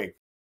our strength,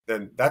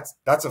 then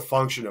that's a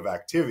function of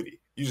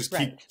activity. You just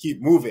Right.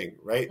 keep moving,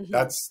 right? Mm-hmm.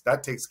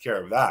 That takes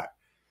care of that.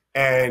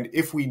 And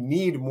if we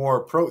need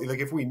more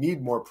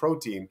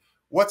protein,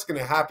 what's going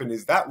to happen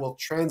is that will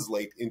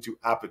translate into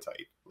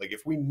appetite. Like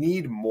if we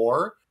need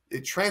more,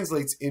 it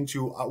translates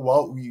into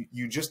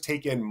you just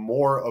take in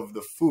more of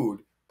the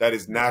food that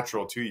is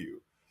natural to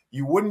you.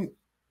 You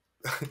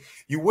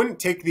wouldn't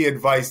take the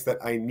advice that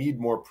I need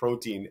more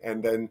protein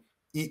and then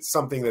eat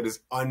something that is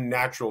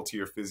unnatural to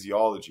your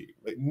physiology.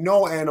 Like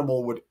no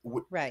animal would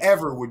Right.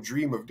 ever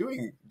dream of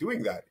doing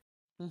that.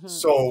 Mm-hmm.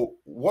 So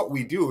what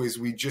we do is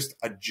we just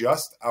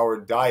adjust our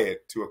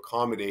diet to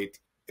accommodate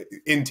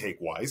intake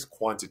wise,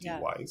 quantity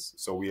wise.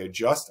 So we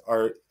adjust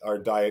our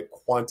diet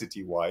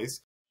quantity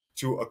wise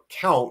to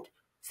account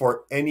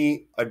for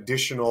any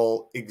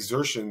additional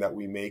exertion that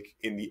we make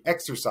in the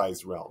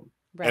exercise realm.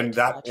 Right.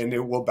 And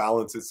it will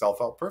balance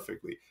itself out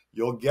perfectly.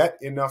 You'll get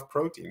enough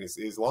protein.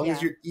 As long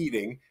as you're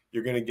eating,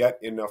 you're going to get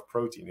enough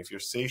protein. If you're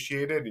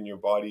satiated and your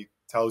body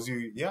tells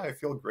you, yeah, I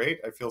feel great,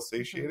 I feel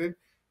satiated,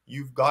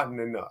 you've gotten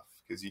enough,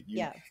 because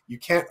you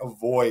can't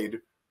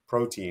avoid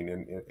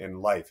protein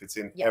in life. It's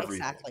in everything.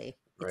 Exactly.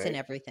 Right? It's in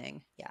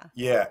everything. Yeah.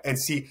 Yeah. And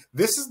see,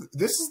 this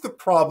is the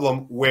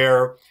problem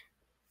where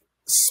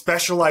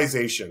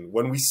specialization,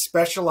 when we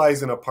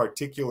specialize in a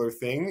particular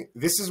thing,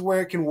 this is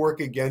where it can work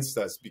against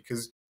us,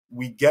 because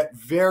we get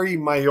very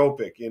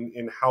myopic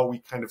in how we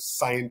kind of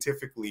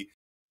scientifically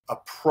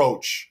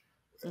approach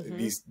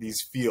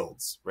these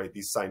fields, right?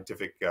 These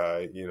scientific,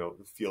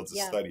 fields of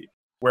study,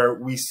 where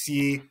we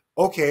see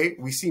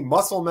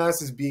muscle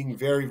mass as being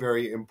very,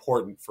 very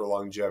important for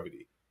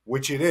longevity,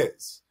 which it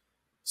is.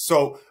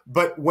 So,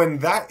 but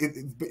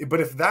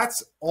if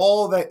that's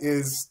all that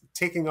is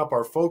taking up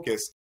our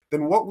focus,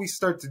 then what we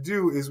start to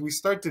do is we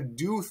start to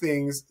do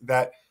things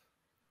that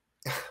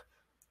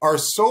are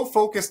so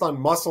focused on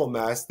muscle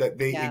mass that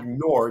they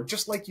ignore,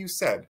 just like you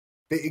said,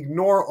 they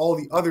ignore all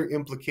the other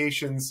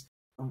implications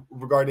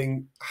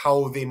regarding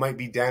how they might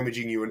be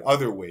damaging you in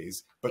other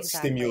ways, but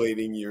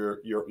stimulating your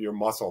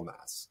muscle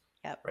mass,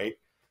 right?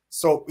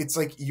 So it's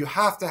like you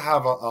have to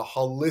have a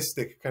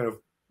holistic kind of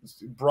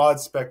broad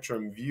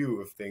spectrum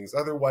view of things.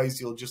 Otherwise,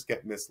 you'll just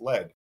get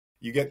misled.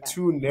 You get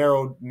too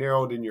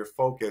narrowed in your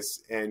focus,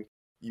 and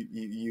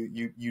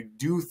you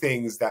do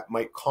things that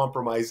might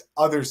compromise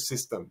other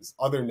systems,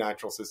 other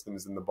natural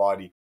systems in the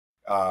body,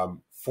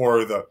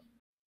 for the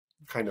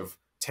kind of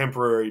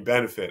temporary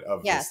benefit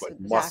of this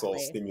muscle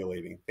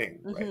stimulating thing,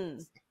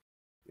 right?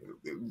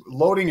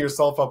 Loading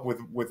yourself up with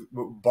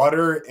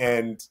butter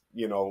and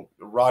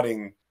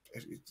rotting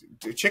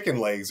chicken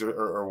legs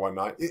or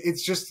whatnot.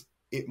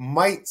 It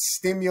might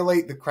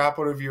stimulate the crap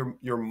out of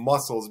your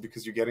muscles,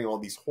 because you're getting all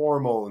these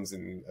hormones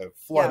and a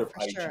flood of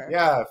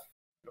IGF,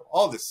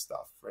 all this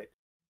stuff, right?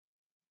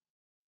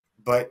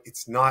 But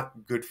it's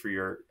not good for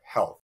your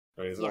health,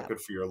 right? It's not good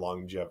for your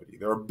longevity.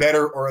 There are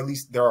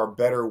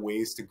better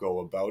ways to go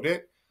about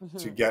it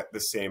to get the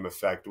same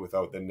effect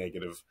without the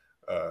negative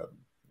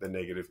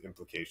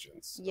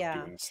implications of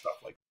doing stuff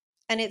like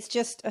that. And it's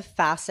just a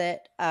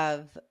facet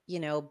of,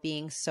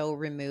 being so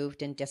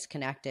removed and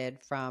disconnected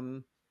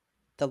from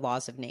the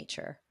laws of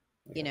nature.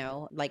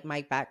 Like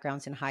my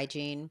background's in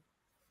hygiene,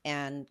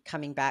 and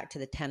coming back to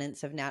the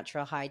tenets of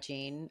natural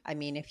hygiene. I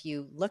mean, if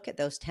you look at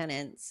those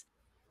tenets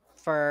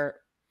for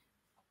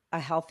a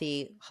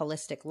healthy,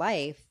 holistic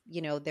life,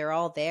 they're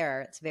all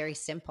there. It's very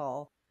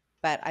simple.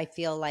 But I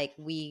feel like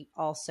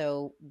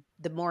the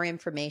more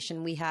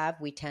information we have,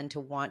 we tend to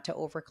want to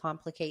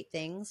overcomplicate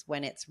things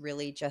when it's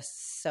really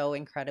just so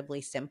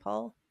incredibly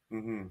simple.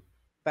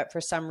 But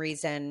for some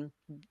reason,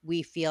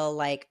 we feel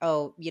like,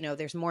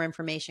 there's more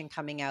information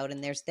coming out,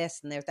 and there's this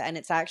and there's that. And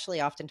it's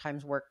actually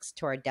oftentimes works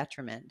to our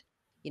detriment.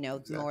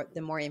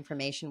 The more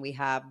information we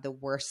have, the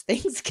worse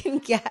things can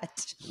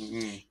get,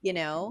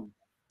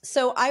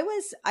 So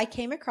I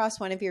came across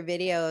one of your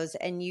videos,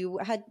 and you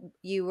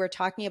were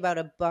talking about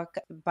a book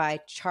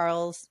by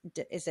Charles,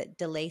 is it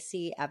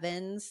DeLacy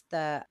Evans,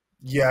 How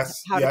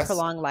to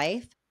Prolong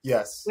Life?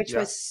 Yes. Which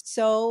was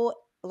so,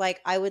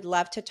 like, I would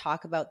love to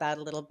talk about that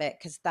a little bit,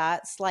 because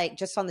that's like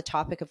just on the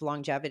topic of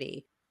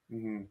longevity,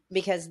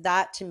 because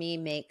that to me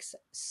makes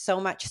so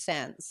much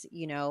sense,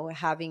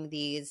 having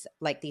these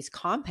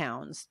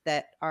compounds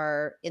that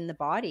are in the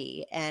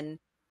body. And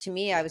to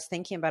me, I was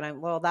thinking about it,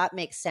 well, that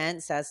makes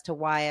sense as to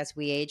why as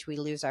we age, we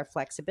lose our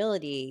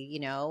flexibility.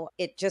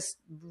 It just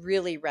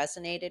really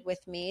resonated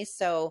with me.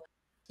 So,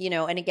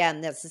 and again,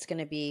 this is going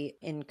to be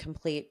in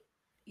complete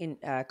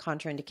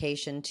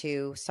contraindication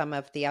to some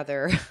of the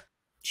other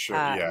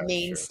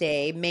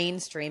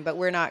mainstream, but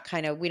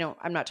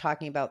I'm not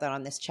talking about that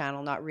on this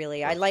channel. Not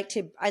really. I like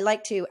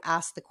to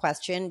ask the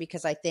question,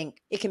 because I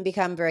think it can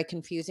become very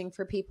confusing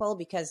for people,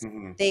 because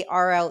they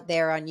are out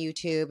there on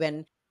YouTube,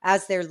 and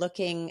as they're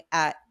looking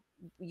at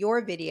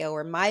your video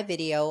or my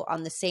video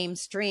on the same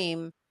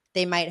stream,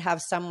 they might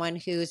have someone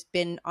who's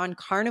been on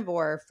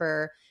carnivore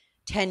for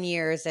 10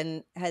 years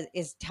and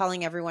is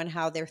telling everyone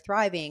how they're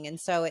thriving. And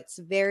so it's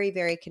very,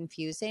 very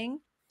confusing.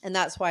 And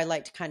that's why I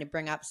like to kind of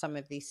bring up some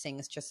of these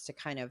things, just to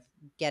kind of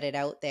get it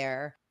out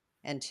there.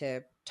 and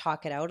to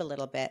talk it out a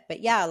little bit. But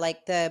yeah,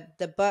 like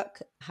the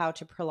book, How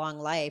to Prolong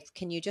Life,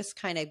 can you just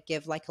kind of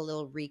give like a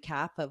little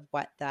recap of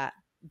what that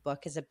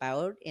book is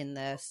about in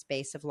the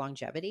space of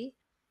longevity?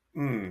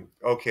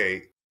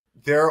 Okay.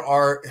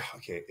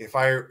 Okay, if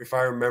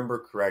I remember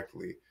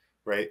correctly,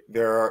 right,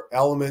 there are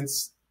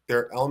elements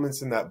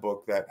in that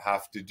book that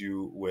have to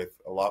do with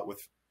a lot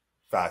with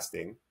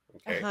fasting.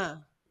 Okay. Uh-huh.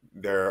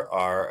 There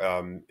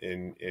are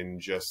in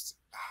just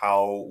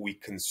how we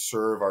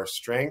conserve our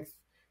strength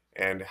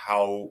and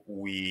how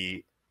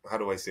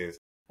do I say this?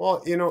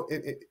 Well,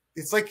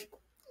 it's like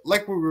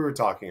what we were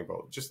talking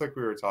about, just like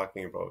we were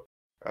talking about.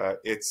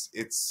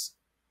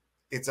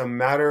 It's a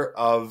matter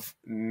of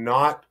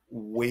not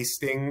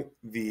wasting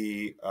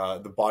the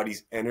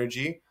body's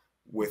energy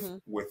with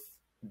Mm-hmm.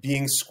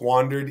 being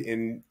squandered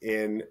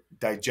in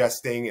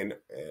digesting and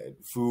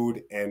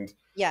food and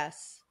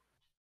Yes.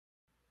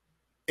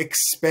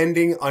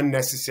 expending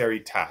unnecessary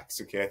tax.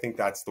 Okay, I think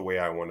that's the way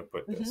I want to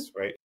put Mm-hmm. this,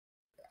 right?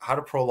 How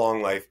to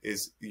prolong life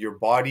is your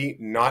body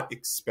not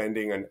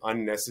expending an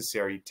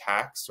unnecessary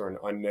tax or an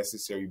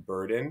unnecessary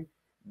burden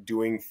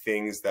doing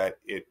things that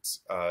it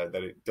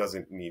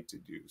doesn't need to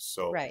do.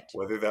 So Right.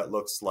 whether that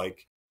looks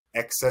like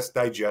excess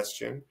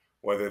digestion,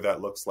 whether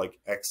that looks like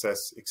excess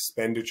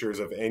expenditures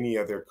of any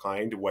other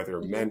kind, whether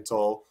Mm-hmm.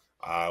 mental,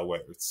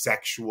 whether it's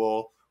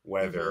sexual, Mm-hmm.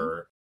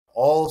 whether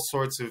all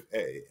sorts of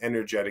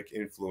energetic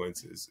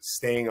influences,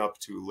 staying up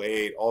too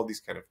late, all these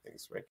kind of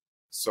things, right?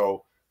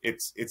 So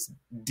it's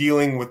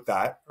dealing with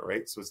that,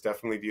 right? So it's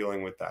definitely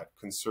dealing with that,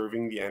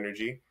 conserving the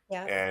energy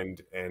Yeah.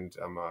 and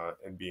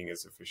being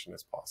as efficient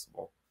as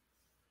possible.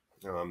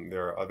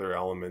 There are other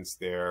elements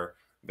there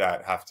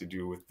that have to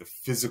do with the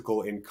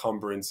physical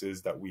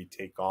encumbrances that we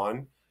take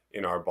on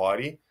in our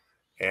body,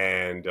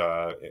 and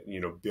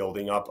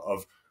building up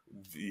of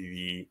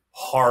the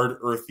hard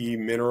earthy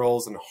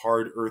minerals and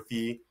hard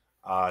earthy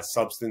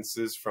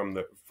substances from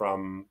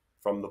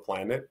the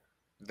planet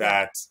Yeah.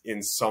 that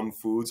in some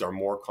foods are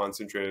more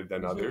concentrated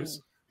than Mm-hmm.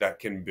 others, that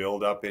can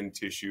build up in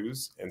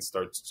tissues and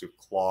starts to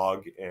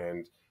clog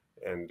and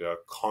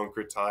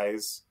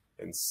concretize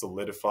and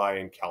solidify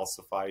and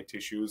calcify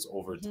tissues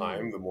over Mm-hmm.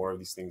 time, the more of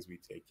these things we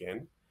take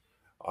in.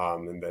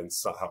 And then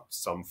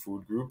some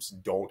food groups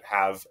don't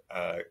have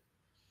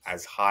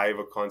as high of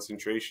a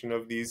concentration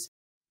of these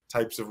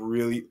types of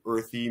really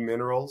earthy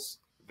minerals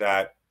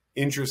that,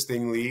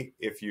 interestingly,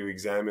 if you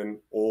examine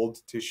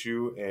old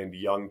tissue and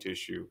young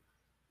tissue,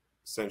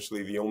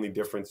 essentially the only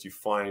difference you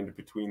find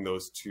between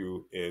those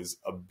two is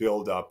a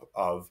buildup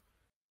of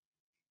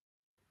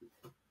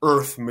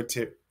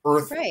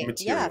Right.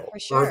 Yeah, for earth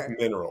sure.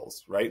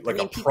 minerals, right? I Like a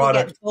mean, people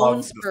product get bone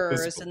of the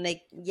spurs physical.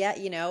 and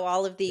yeah,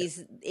 all of Yeah,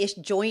 these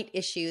joint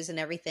issues and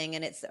everything,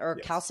 and or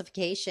yes.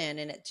 calcification.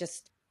 And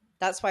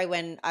that's why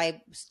when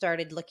I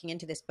started looking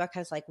into this book, I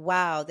was like,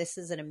 wow, this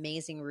is an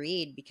amazing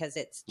read because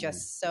it's Mhm.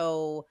 just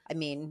so, I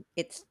mean,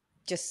 it's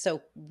just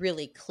so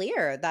really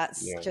clear.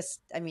 That's Yeah. just,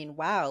 I mean,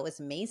 wow, it was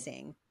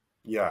amazing.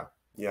 Yeah,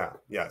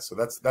 yeah. So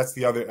that's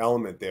the other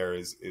element there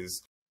is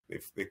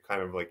they've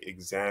kind of like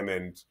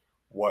examined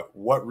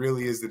what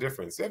really is the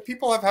difference. Yeah,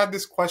 people have had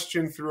this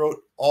question throughout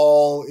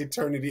all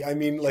eternity. I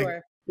mean, like,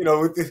 Sure.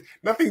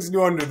 nothing's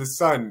new under the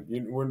sun.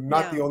 We're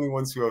not the No. only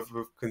ones who have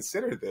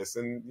considered this,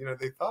 and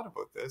they thought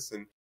about this,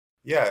 and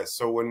yeah.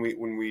 So when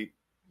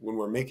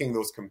we're making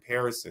those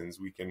comparisons,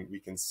 we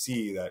can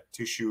see that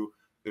tissue.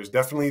 There's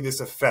definitely this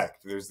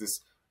effect. There's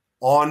this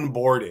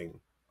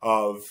onboarding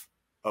of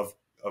of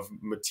of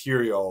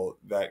material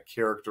that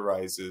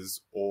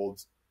characterizes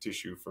old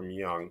tissue from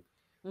young,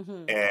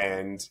 Hmm.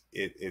 and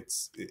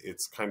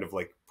it's kind of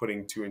like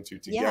putting two and two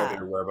Yeah.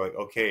 together, where like,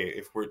 okay,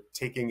 if we're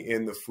taking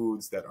in the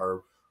foods that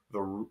are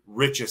the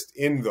richest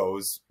in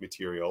those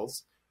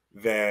materials,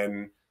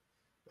 then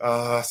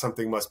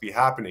something must be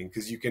happening,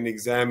 because you can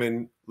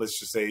examine, let's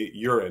just say,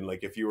 urine.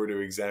 Like if you were to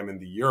examine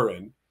the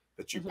urine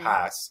that you Hmm.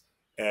 pass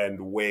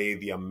and weigh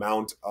the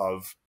amount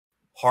of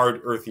hard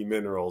earthy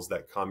minerals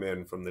that come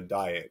in from the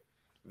diet,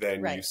 then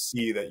you Right.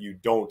 see that you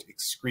don't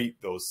excrete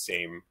those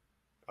same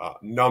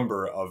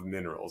number of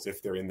minerals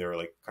if they're in their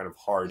like kind of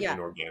hard Yeah.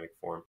 inorganic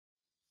form.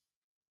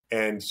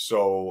 And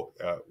so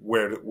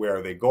where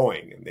are they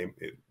going? And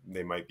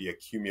they might be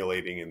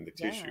accumulating in the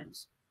Yeah,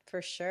 tissues.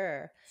 for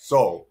sure.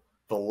 So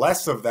the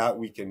less of that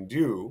we can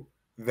do,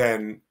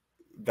 then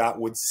that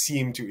would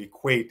seem to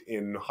equate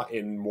in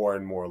more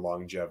and more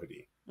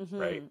longevity,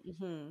 right? Hmm.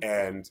 Hmm.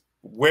 And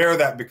where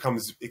that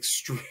becomes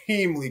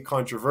extremely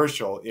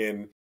controversial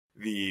in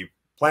the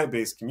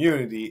plant-based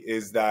community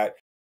is that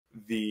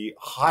the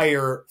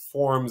higher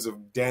forms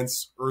of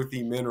dense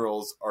earthy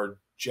minerals are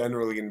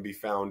generally going to be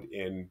found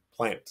in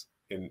plant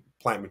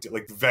material,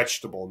 like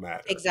vegetable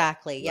matter.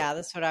 Exactly. Right? Yeah,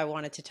 that's what I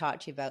wanted to talk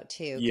to you about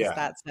too, because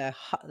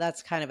Yeah,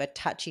 that's kind of a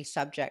touchy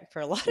subject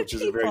for a lot of which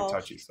is a very people.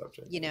 touchy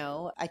subject.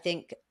 I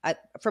think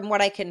from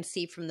what I can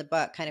see from the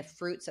book, kind of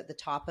fruits at the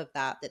top of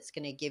that's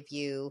going to give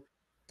you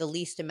the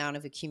least amount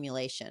of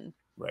accumulation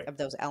Right, of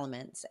those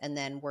elements, and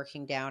then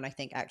working down, I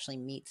think actually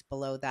meats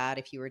below that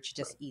if you were to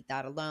just right, eat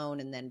that alone,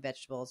 and then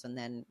vegetables, and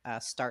then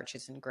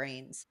starches and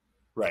grains.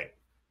 right.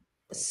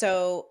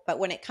 So, but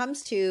when it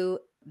comes to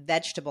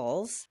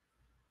vegetables,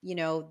 you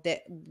know,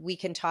 that we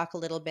can talk a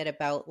little bit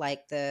about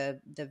like the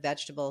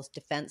vegetable's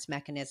defense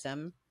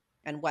mechanism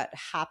and what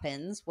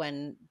happens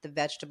when the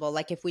vegetable,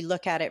 like if we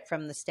look at it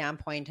from the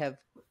standpoint of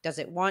does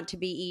it want to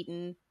be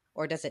eaten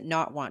or does it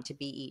not want to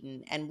be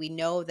eaten? And we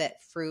know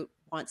that fruit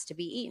wants to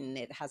be eaten.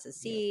 It has a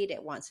seed,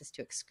 it wants us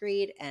to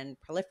excrete and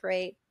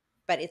proliferate,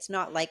 but it's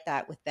not like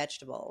that with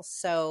vegetables.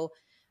 So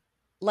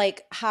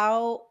like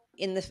how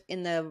in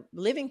the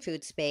living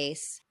food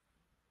space,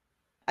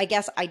 I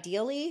guess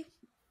ideally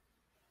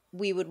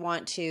we would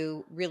want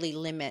to really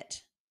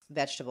limit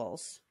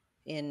vegetables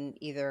in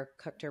either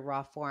cooked or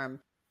raw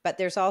form. But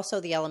there's also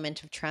the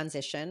element of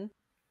transition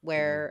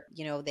where,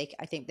 you know,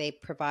 I think they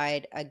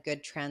provide a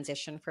good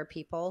transition for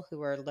people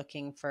who are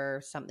looking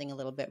for something a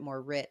little bit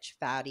more rich,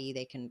 fatty.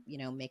 They can, you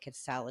know, make a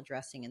salad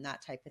dressing and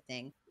that type of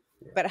thing.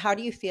 But how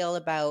do you feel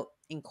about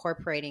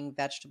incorporating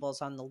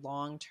vegetables on the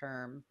long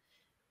term,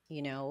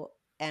 you know,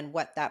 and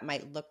what that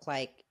might look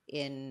like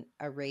in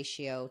a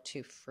ratio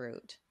to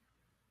fruit?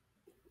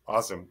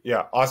 Awesome.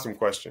 Yeah. Awesome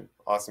question.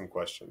 Awesome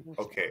question.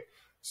 Okay.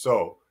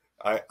 So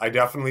I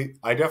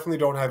definitely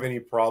don't have any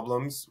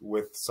problems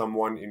with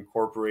someone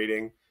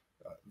incorporating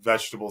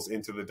vegetables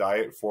into the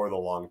diet for the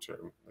long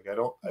term. Like I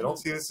don't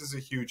see this as a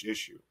huge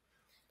issue.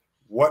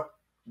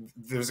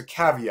 There's a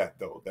caveat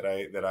though that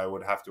I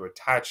would have to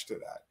attach to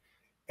that.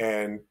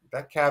 And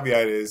that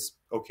caveat is,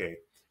 okay,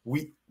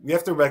 we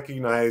have to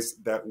recognize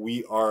that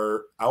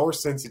our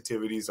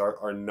sensitivities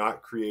are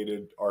not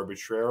created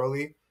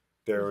arbitrarily.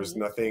 There is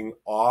nothing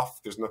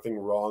off. There's nothing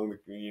wrong.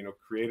 The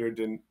creator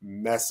didn't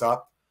mess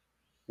up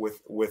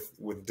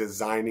with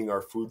designing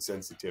our food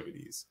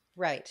sensitivities.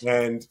 Right.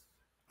 And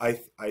I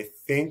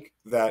think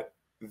that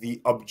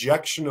the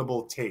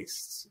objectionable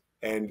tastes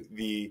and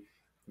the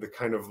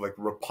kind of like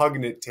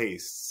repugnant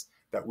tastes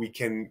that we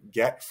can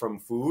get from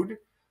food,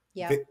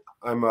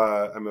 I'm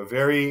a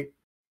very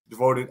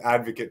devoted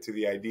advocate to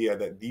the idea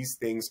that these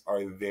things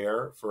are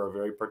there for a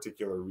very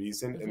particular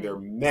reason, and they're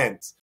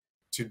meant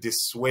to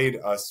dissuade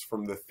us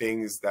from the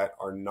things that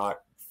are not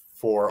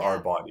for our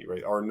body,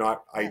 right? Are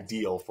not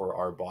ideal for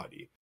our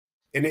body.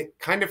 And it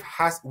kind of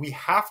we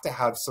have to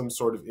have some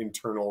sort of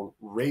internal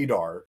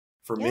radar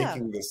for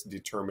making this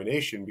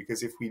determination,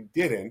 because if we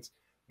didn't,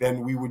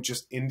 then we would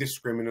just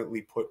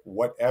indiscriminately put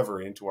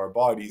whatever into our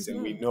bodies.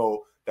 And we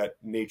know that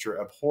nature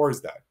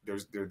abhors that.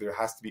 There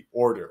has to be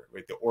order,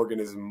 right? The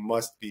organism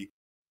must be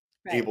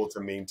able to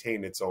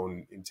maintain its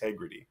own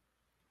integrity.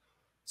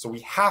 So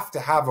we have to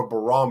have a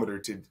barometer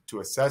to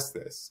assess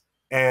this.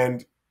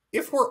 And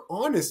if we're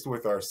honest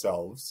with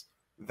ourselves,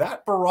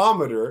 that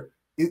barometer,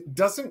 it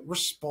doesn't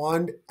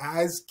respond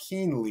as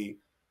keenly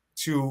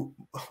to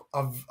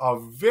a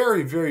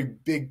very, very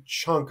big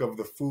chunk of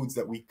the foods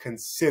that we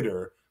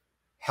consider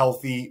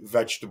healthy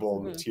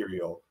vegetable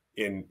material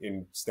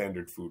in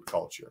standard food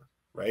culture,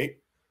 right?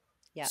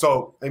 Yeah.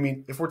 So, I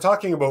mean, if we're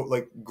talking about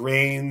like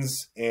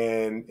grains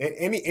and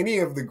any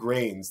of the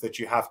grains that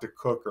you have to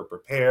cook or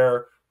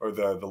prepare, or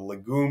the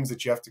legumes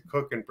that you have to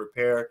cook and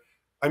prepare,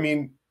 I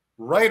mean,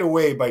 right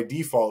away by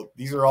default,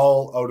 these are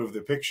all out of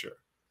the picture,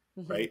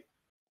 right?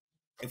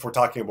 If we're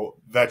talking about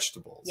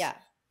vegetables,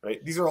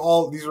 right? These are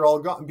all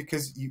gone,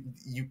 because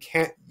you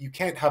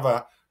can't have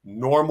a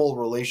normal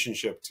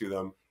relationship to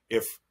them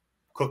if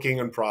cooking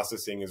and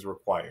processing is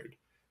required.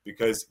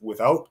 Because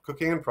without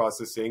cooking and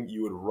processing,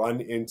 you would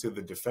run into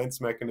the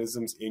defense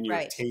mechanisms in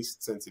your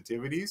taste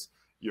sensitivities.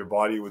 Your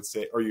body would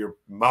say, or your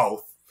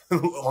mouth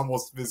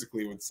almost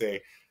physically would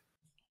say,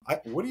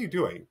 what are you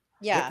doing?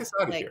 Get this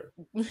out of here.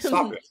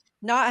 Stop it.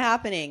 Not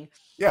happening.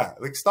 Yeah,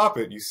 like stop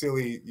it, you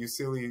silly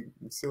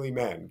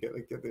man.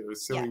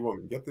 Silly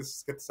woman. Get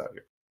this out of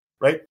here.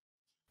 Right?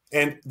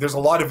 And there's a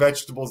lot of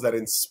vegetables that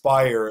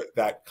inspire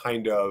that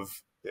kind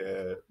of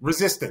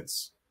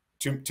resistance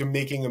to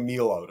making a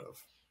meal out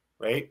of.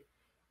 Right?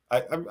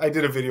 I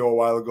did a video a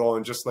while ago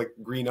on just like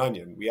green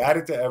onion. We add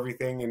it to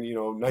everything, and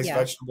nice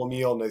vegetable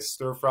meal, nice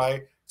stir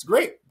fry. It's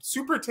great,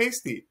 super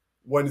tasty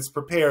when it's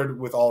prepared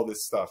with all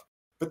this stuff.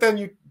 But then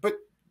you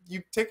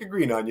take a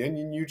green onion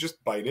and you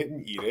just bite it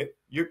and eat it.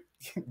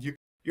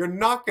 You're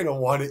not going to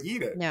want to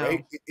eat it,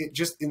 right? It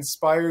just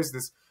inspires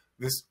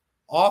this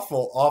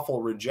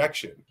awful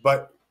rejection.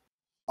 But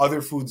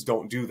other foods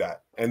don't do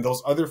that, and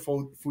those other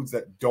foods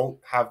that don't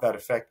have that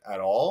effect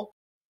at all,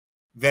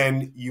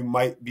 then you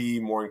might be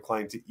more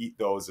inclined to eat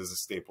those as a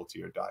staple to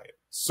your diet.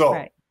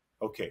 So,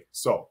 okay,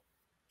 so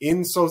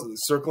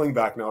circling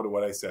back now to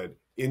what I said,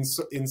 in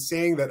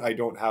saying that I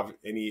don't have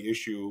any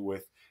issue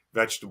with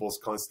vegetables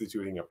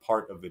constituting a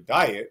part of the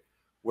diet,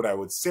 what I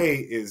would say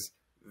is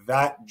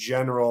that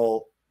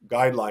general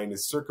guideline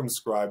is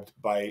circumscribed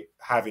by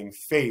having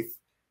faith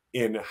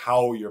in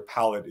how your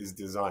palate is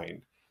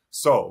designed.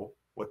 So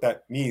what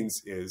that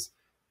means is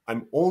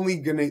I'm only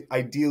going to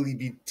ideally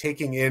be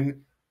taking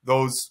in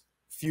those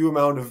few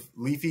amount of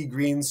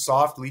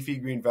soft leafy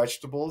green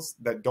vegetables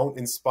that don't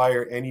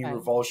inspire any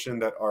revulsion,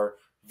 that are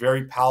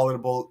very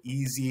palatable,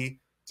 easy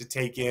to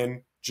take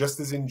in, just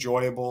as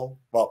enjoyable.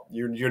 Well,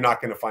 you're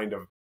not going to find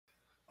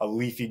a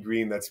leafy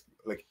green that's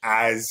like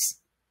as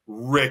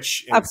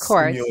rich and Of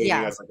course. stimulating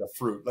Yeah. as like a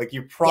fruit. Like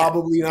you're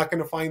probably not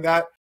going to find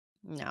that.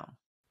 No.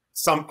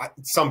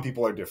 Some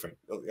people are different.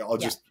 I'll Yeah.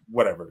 just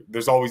whatever.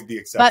 There's always the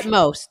But exception.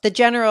 most, the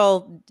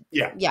general,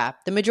 Yeah.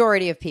 the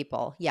majority of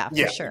people,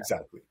 for sure.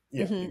 Exactly.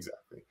 Yeah,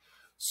 exactly.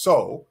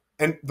 So,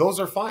 and those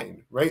are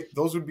fine, right?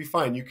 Those would be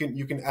fine. You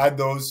can add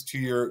those to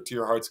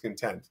your heart's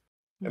content.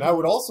 And I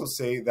would also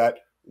say that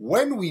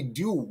when we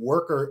do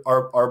work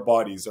our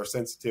bodies, our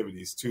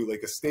sensitivities to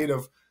like a state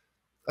of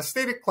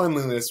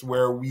cleanliness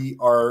where we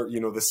are,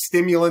 the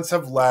stimulants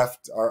have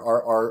left,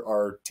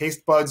 our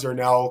taste buds are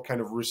now kind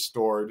of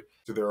restored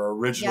to their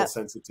original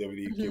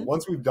sensitivity. Okay,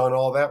 once we've done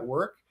all that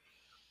work,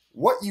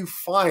 what you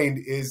find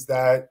is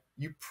that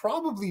you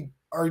probably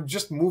are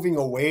just moving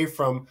away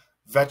from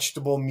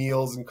vegetable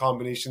meals and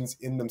combinations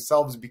in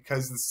themselves,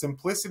 because the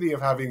simplicity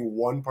of having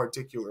one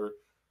particular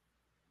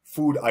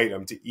food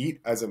item to eat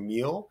as a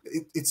meal,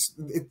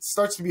 it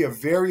starts to be a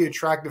very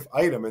attractive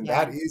item. And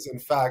that is, in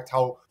fact,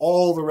 how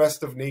all the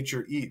rest of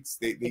nature eats.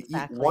 They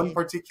eat one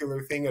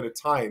particular thing at a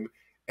time,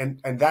 and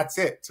that's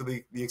it, to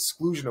the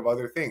exclusion of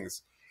other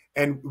things.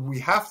 And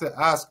we have to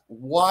ask,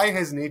 why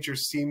has nature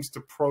seems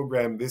to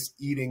program this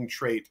eating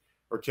trait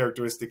or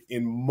characteristic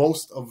in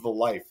most of the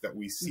life that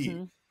we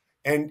see?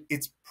 And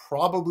it's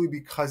probably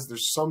because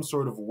there's some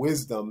sort of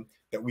wisdom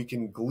that we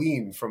can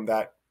glean from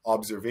that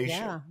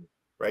observation,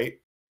 right?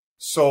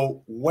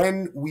 So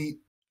when we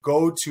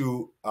go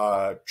to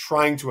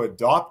trying to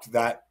adopt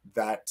that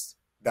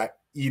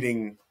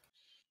eating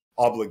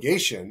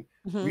obligation,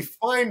 we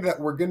find that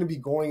we're going to be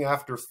going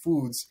after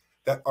foods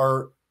that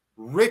are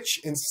rich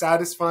and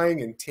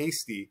satisfying and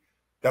tasty,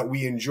 that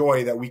we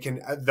enjoy,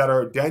 that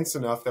are dense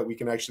enough that we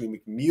can actually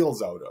make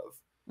meals out of.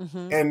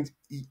 And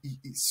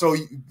so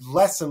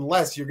less and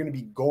less you're going to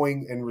be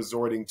going and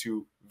resorting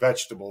to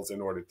vegetables in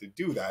order to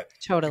do that.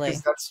 Totally.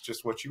 Because that's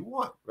just what you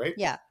want, right?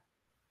 Yeah.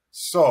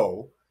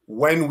 So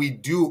when we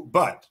do,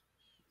 but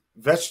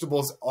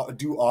vegetables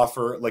do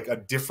offer like a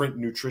different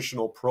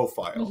nutritional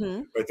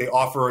profile, right? They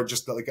offer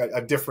just like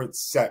a different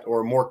set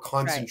or more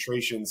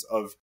concentrations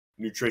of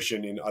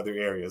nutrition in other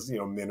areas,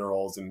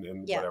 minerals and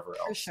whatever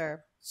else. For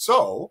sure.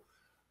 So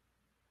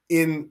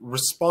in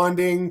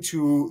responding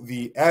to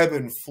the ebb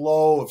and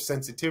flow of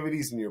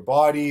sensitivities in your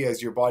body,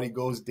 as your body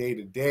goes day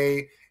to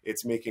day,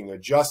 it's making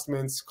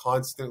adjustments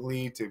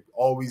constantly to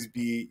always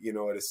be,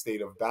 at a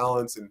state of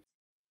balance. And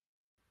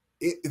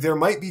there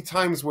might be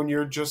times when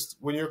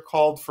you're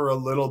called for a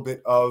little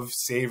bit of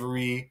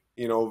savory,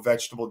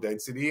 vegetable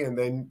density. And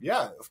then,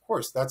 of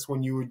course, that's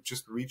when you would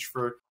just reach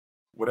for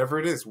whatever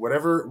it is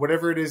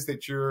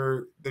that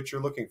you're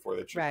looking for,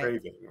 that you're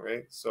craving,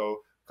 right? So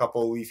a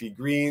couple of leafy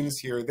greens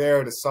here or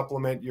there to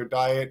supplement your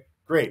diet,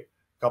 great.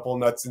 A couple of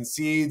nuts and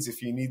seeds,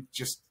 if you need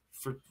just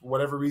for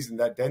whatever reason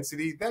that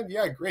density, then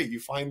great.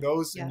 You find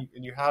those and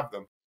you have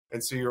them.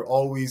 And so you're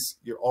always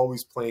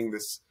playing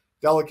this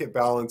delicate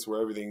balance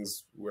where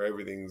everything's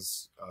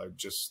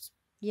just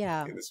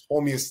in this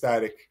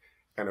homeostatic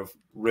kind of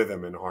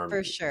rhythm and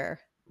harmony. For sure.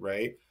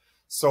 Right.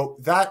 So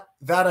that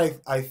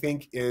I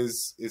think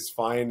is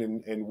fine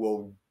and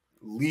will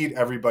lead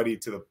everybody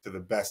to the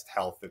best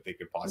health that they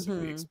could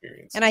possibly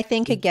experience. And I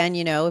think, again,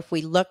 if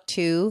we look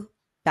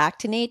back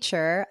to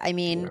nature, I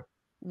mean,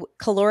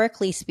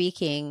 calorically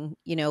speaking,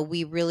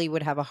 we really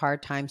would have a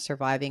hard time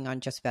surviving on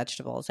just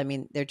vegetables. I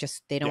mean,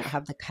 they don't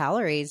have the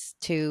calories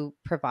to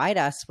provide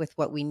us with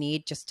what we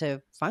need just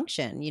to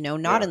function,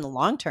 not in the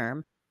long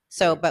term.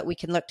 So, but we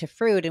can look to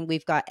fruit and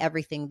we've got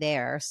everything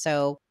there.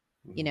 So,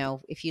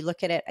 if you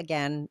look at it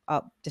again,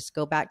 just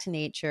go back to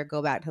nature,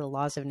 go back to the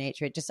laws of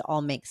nature. It just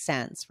all makes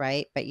sense,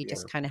 right? But you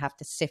just kind of have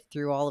to sift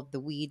through all of the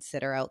weeds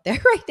that are out there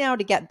right now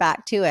to get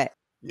back to it.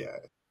 Yeah.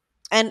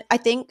 And I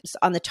think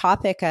on the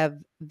topic of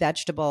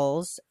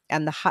vegetables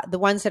and the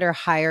ones that are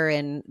higher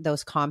in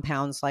those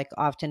compounds, like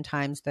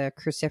oftentimes the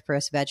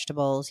cruciferous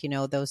vegetables,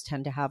 those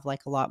tend to have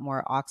like a lot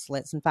more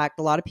oxalates. In fact,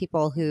 a lot of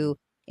people who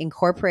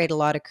incorporate a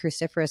lot of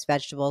cruciferous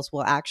vegetables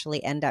will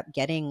actually end up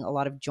getting a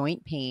lot of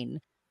joint pain,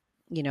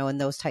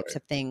 and those types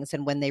of things.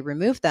 And when they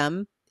remove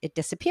them, it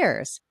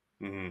disappears.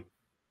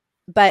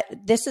 But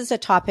this is a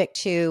topic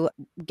to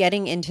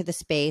getting into the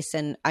space.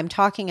 And I'm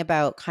talking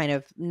about kind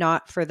of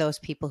not for those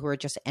people who are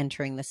just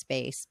entering the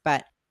space,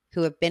 but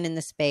who have been in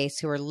the space,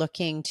 who are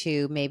looking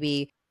to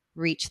maybe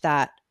reach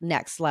that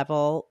next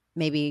level,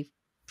 maybe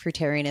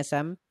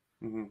fruitarianism,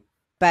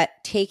 but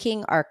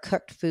taking our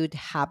cooked food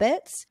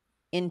habits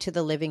into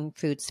the living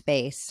food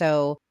space.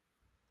 So,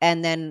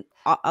 and then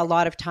a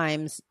lot of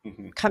times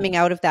coming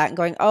out of that and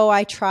going, oh,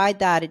 I tried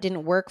that. It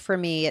didn't work for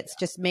me. It's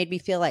just made me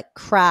feel like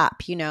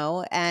crap,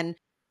 and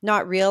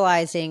not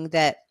realizing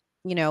that,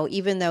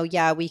 even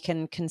though, we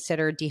can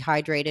consider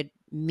dehydrated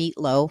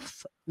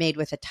meatloaf made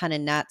with a ton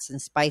of nuts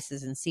and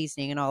spices and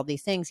seasoning and all of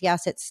these things.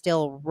 Yes, it's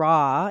still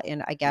raw.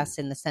 And I guess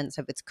in the sense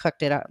of it's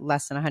cooked at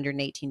less than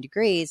 118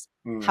 degrees.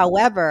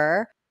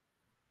 However,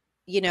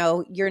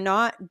 you're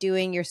not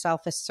doing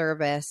yourself a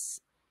service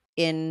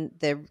in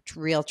the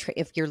real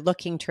if you're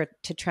looking to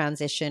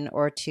transition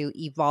or to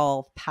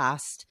evolve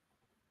past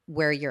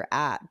where you're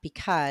at,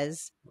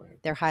 because Right.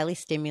 they're highly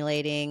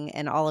stimulating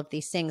and all of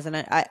these things. And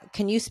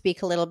can you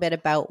speak a little bit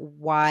about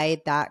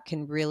why that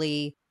can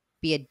really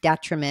be a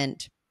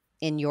detriment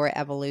in your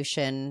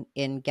evolution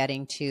in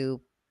getting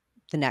to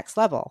the next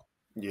level?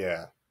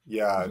 Yeah.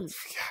 Yeah. Mhm.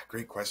 Yeah.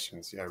 Great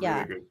questions. Yeah. Really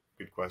Yeah.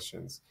 good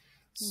questions.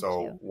 Thank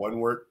So you. when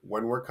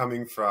we're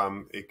coming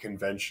from a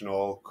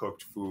conventional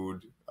cooked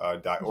food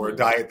diet, or a Mhm.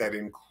 diet that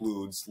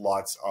includes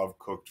lots of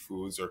cooked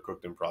foods or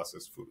cooked and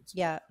processed foods,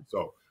 Yeah.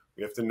 so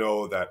we have to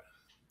know that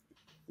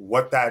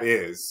what that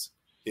is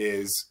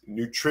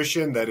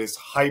nutrition that is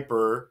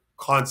hyper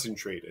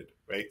concentrated,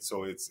 right?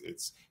 So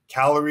it's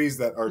calories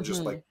that are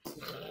just Mhm. like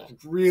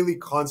really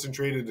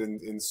concentrated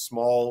in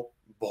small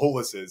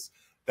boluses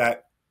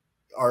that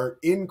are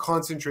in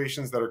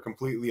concentrations that are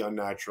completely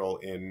unnatural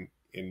in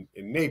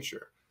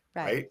nature,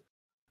 Right. right?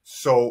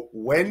 So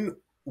when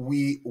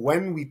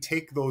we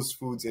take those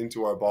foods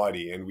into our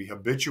body and we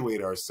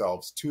habituate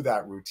ourselves to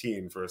that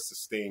routine for a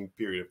sustained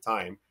period of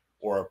time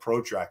or a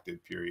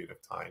protracted period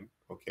of time,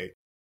 okay,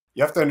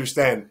 you have to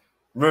understand.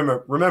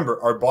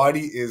 Remember, our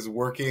body is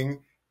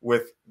working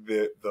with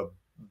the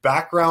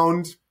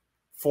background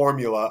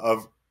formula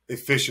of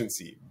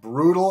efficiency,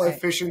 brutal Right.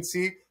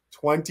 efficiency,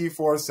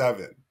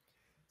 24/7.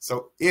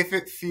 So if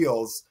it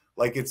feels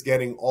like it's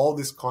getting all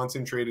this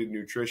concentrated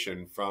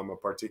nutrition from a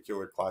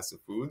particular class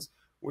of foods,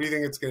 what do you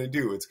think it's going to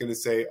do? It's going to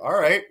say, all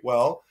right,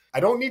 well, I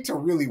don't need to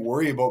really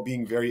worry about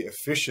being very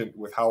efficient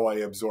with how I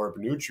absorb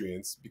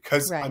nutrients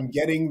because Right. I'm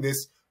getting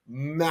this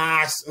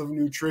mass of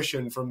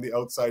nutrition from the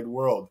outside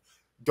world.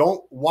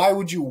 Why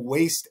would you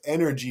waste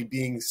energy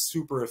being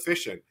super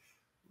efficient?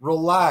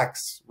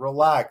 Relax,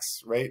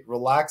 right?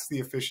 Relax the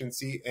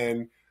efficiency,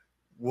 and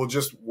we'll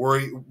just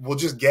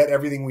get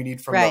everything we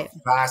need from the Right.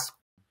 vast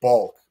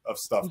bulk of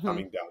stuff Mhm.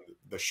 coming down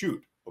the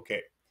chute.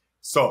 Okay.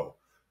 So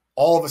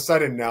all of a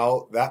sudden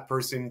now that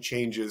person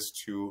changes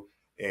to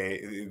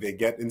they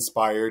get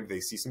inspired, they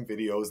see some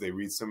videos, they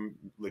read some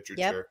Yep.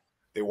 literature,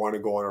 they want to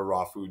go on a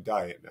raw food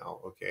diet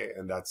now. Okay.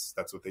 And that's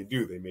what they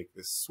do. They make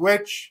this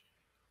switch,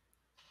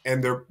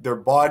 and their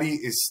body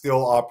is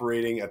still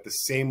operating at the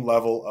same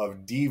level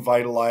of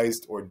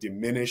devitalized or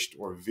diminished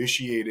or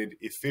vitiated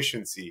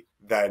efficiency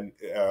than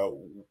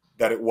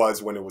that it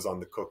was when it was on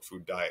the cooked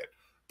food diet.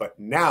 But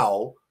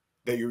now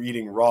that you're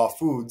eating raw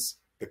foods,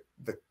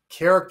 the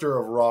character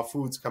of raw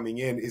foods coming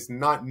in is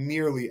not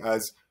nearly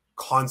as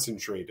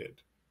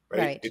concentrated, right?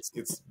 Right.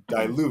 It's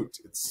dilute,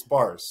 it's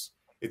sparse,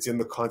 it's in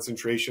the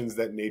concentrations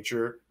that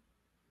nature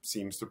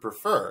seems to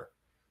prefer.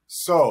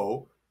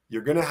 So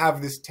you're going to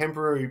have this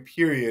temporary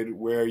period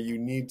where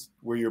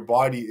where your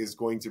body is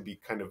going to be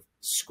kind of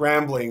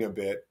scrambling a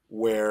bit,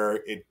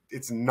 where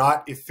it's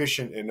not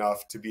efficient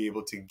enough to be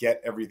able to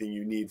get everything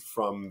you need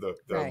from the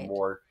Right.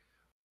 more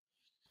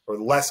or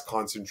less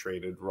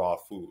concentrated raw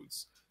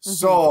foods. Mhm.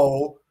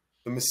 So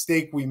the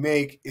mistake we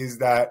make is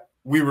that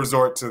we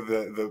resort to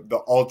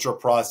the ultra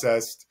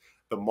processed,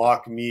 the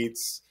mock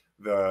meats,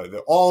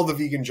 the all the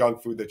vegan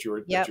junk food that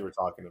Yep. you were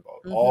talking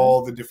about, Mhm.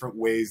 all the different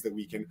ways that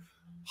we can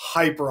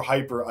hyper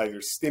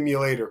either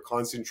stimulate or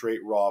concentrate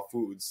raw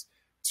foods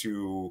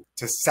to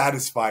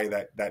satisfy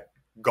that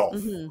gulf,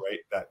 Mhm. right?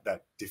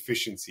 That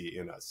deficiency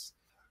in us.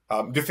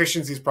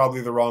 Deficiency is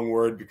probably the wrong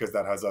word because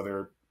that has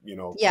other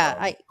Yeah,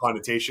 I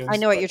connotations,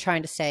 know what but you're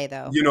trying to say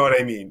though. you know what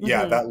I mean.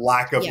 Yeah, Mhm. that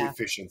lack of Yeah.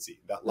 efficiency,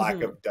 that lack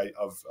Mhm.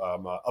 of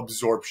Right.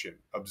 absorptive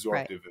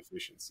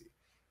efficiency,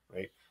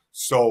 right?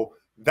 So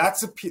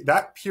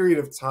that period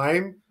of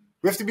time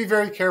we have to be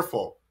very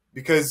careful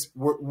because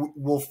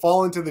we'll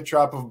fall into the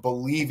trap of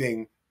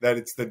believing that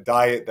it's the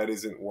diet that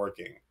isn't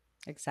working,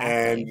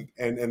 Exactly.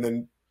 and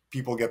then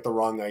people get the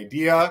wrong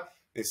idea.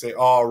 They say,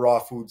 "Oh, raw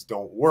foods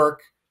don't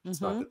work."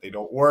 It's not Mhm. that they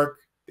don't work;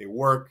 they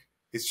work.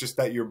 It's just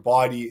that your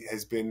body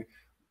has been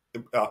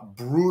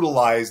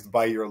brutalized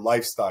by your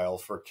lifestyle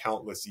for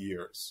countless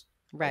years,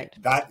 right?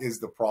 Right. That is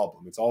the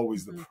problem. It's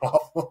always the Mhm.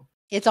 problem,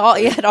 It's all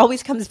right? yeah, it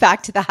always comes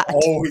back to that.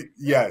 Always,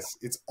 yes,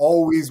 it's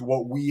always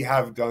what we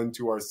have done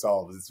to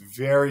ourselves. It's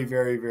very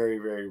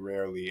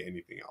rarely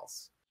anything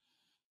else.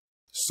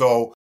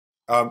 So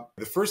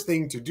the first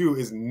thing to do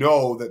is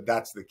know that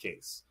that's the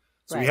case.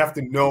 So we Right. have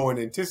to know and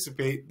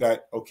anticipate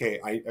that. Okay,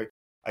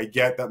 I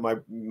get that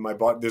my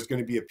body, there's going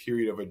to be a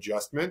period of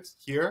adjustment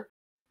here,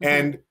 Mhm.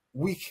 and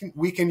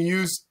we can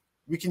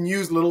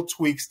use little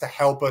tweaks to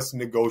help us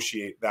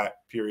negotiate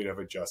that period of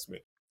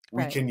adjustment.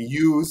 We Right. can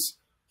use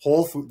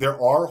whole food.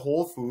 There are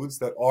whole foods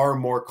that are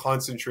more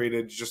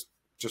concentrated just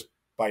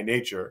by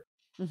nature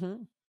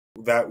Mhm.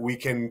 that we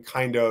can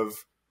kind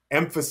of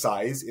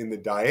emphasize in the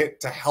diet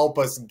to help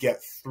us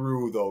get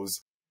through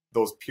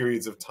those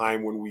periods of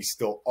time when we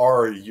still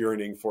are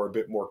yearning for a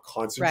bit more Right.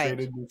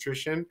 concentrated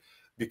nutrition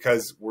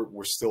because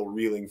we're still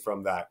reeling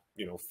from that,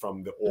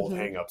 from the old Mhm.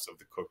 hangups of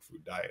the cooked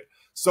food diet.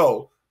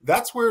 So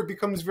that's where it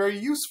becomes very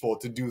useful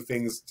to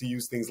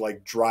use things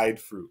like dried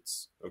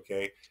fruits,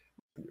 okay,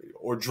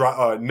 or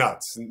dry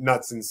nuts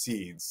and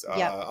seeds,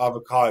 Yep.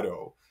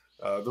 avocado,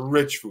 the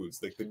rich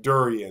foods like the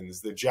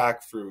durians, the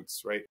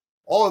jackfruits, right?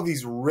 All of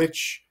these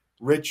rich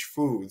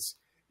foods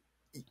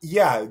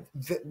yeah,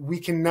 we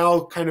can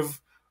now kind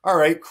of, all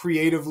right,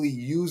 creatively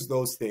use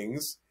those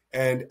things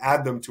and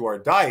add them to our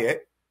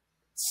diet,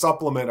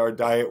 supplement our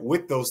diet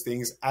with those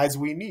things as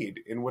we need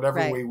in whatever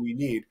Right. way we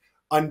need,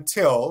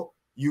 until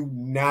you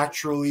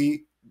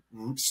naturally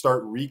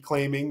start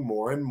reclaiming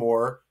more and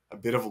more a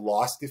bit of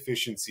lost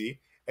efficiency,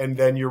 and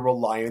then your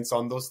reliance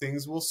on those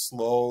things will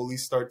slowly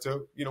start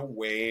to,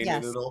 wane,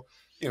 and Yes.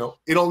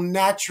 it'll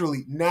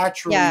naturally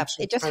Yeah. just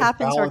It just kind of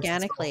happens balance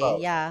itself organically.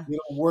 out, Yeah.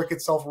 work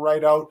itself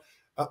right out.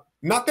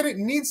 Not that it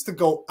needs to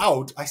go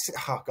out. I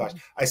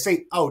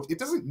say out. It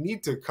doesn't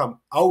need to come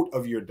out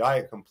of your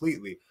diet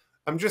completely.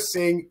 I'm just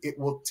saying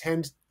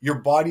your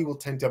body will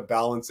tend to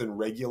balance and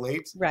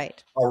regulate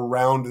Right.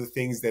 around the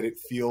things that it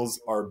feels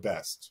are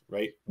best,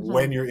 right?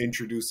 When you're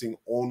introducing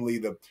only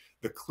the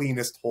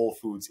cleanest whole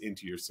foods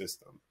into your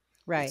system.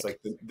 It's Right. like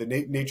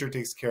nature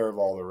takes care of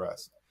all the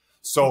rest.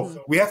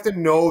 So we have to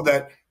know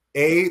that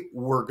if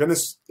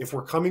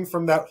we're coming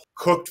from that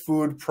cooked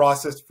food,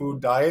 processed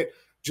food diet,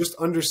 just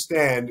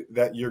understand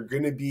that you're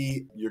going to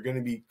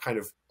be kind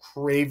of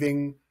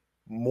craving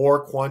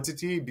more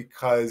quantity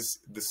because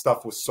the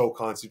stuff was so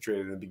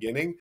concentrated in the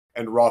beginning,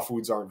 and raw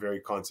foods aren't very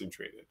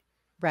concentrated.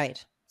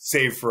 Right.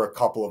 Save for a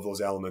couple of those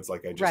elements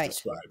like I just Right.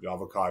 described,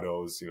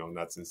 avocados,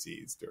 nuts and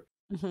seeds.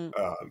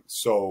 Mm-hmm.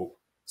 So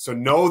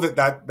know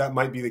that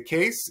might be the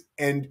case,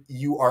 and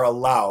you are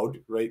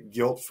allowed, right,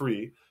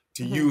 guilt-free,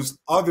 to use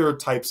other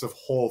types of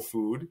whole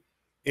food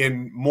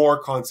in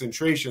more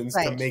concentrations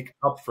to Right. make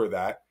up for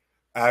that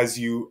as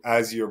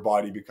your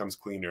body becomes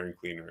cleaner and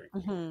cleaner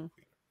and cleaner. And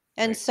cleaner,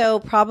 And right? so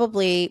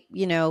probably,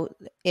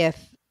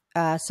 if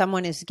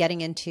someone is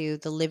getting into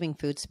the living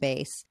food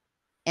space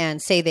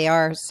and say they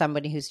are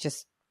somebody who's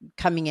just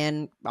coming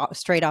in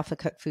straight off a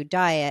cooked food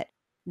diet,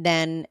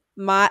 then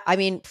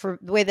for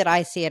the way that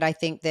I see it, I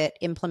think that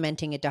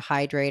implementing a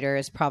dehydrator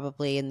is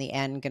probably in the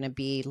end going to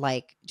be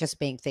like just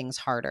making things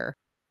harder.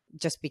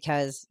 Just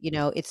because,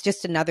 it's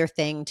just another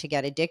thing to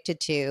get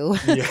addicted to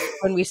Yeah.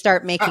 when we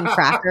start making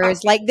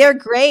crackers. Like, they're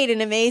great and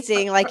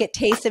amazing. Like, it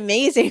tastes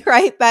amazing,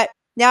 right? But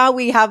now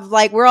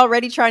we're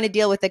already trying to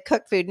deal with the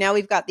cooked food. Now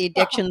we've got the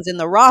addictions in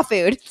the raw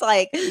food. It's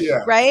like,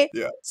 Yeah. right?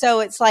 Yeah. So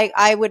it's like,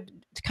 I would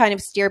kind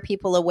of steer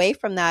people away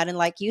from that. And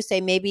like you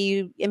say, maybe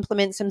you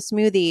implement some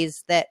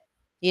smoothies that,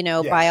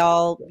 buy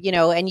all,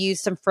 and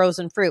use some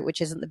frozen fruit,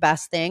 which isn't the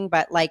best thing,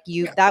 but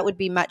that would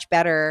be much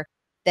better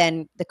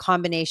than the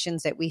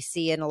combinations that we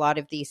see in a lot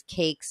of these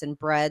cakes and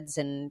breads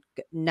and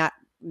nut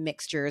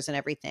mixtures and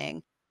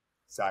everything.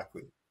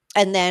 Exactly.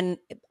 And then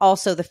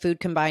also the food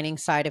combining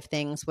side of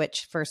things,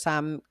 which for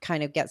some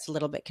kind of gets a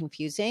little bit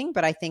confusing,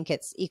 but I think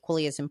it's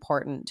equally as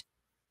important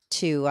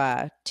to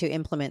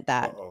implement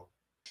that. Uh-oh.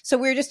 So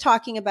we were just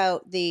talking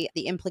about the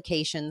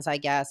implications, I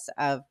guess,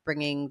 of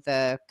bringing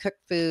the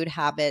cooked food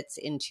habits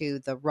into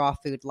the raw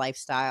food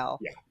lifestyle.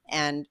 Yeah.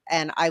 And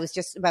I was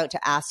just about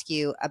to ask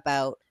you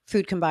about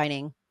food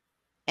combining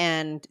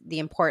and the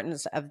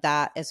importance of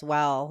that as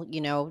well.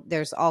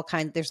 There's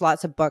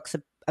lots of books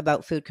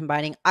about food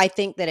combining. I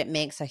think that it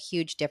makes a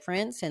huge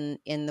difference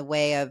in the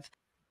way of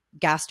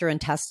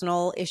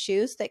gastrointestinal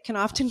issues that can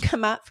often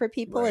come up for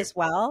people as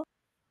well.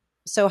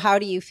 So how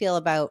do you feel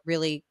about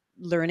really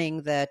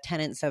learning the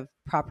tenets of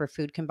proper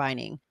food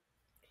combining?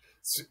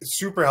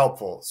 Super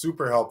helpful.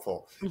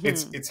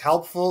 It's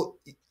helpful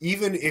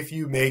even if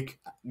you make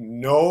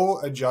no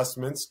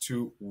adjustments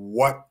to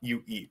what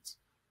you eat.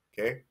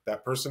 Okay,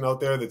 that person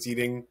out there that's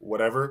eating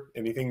whatever,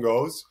 anything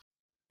goes.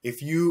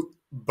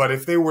 But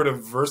if they were to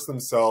verse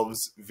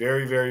themselves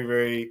very, very,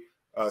 very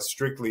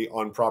strictly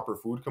on proper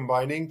food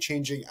combining,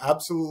 changing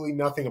absolutely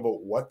nothing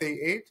about what they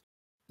ate,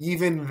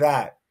 even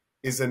that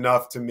is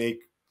enough to make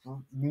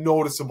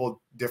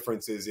noticeable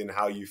differences in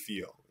how you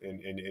feel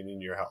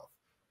in your health.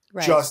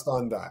 Right. Just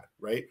on that,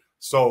 right?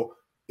 So,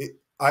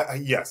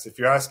 yes, if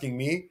you're asking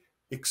me,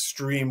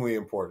 extremely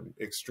important.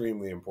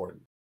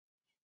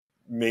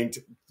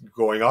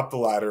 Going up the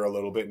ladder a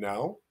little bit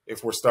now,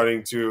 if we're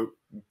starting to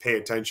pay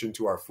attention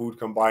to our food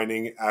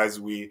combining as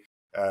we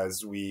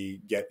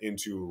get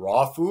into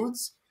raw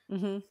foods,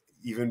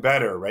 even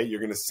better, right? You're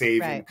going to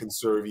save and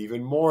conserve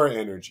even more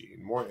energy.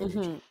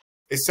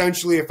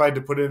 Essentially, if I had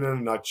to put it in a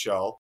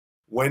nutshell,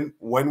 when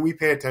we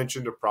pay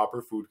attention to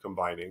proper food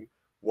combining,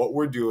 what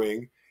we're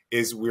doing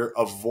is we're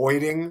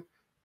avoiding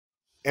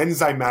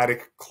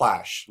enzymatic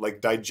clash, like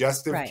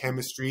digestive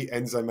chemistry,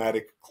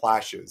 enzymatic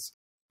clashes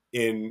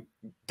in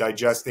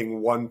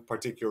digesting one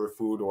particular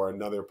food or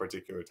another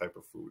particular type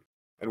of food.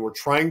 And we're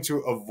trying to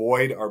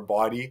avoid our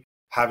body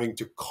having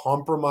to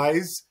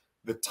compromise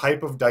the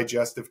type of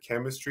digestive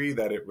chemistry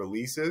that it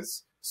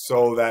releases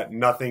so that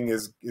nothing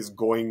is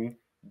going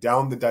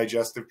down the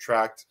digestive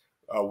tract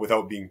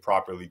without being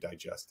properly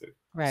digested.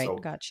 Right, so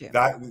got you.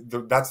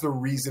 That's the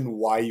reason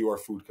why you are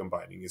food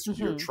combining, is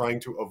you're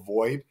trying to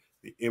avoid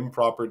the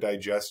improper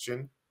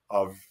digestion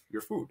of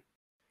your food.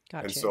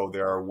 Got and you. So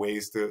there are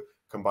ways to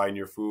combine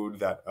your food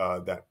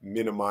that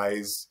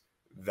minimize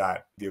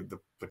the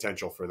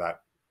potential for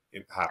that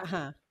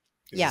happening.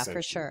 Yeah,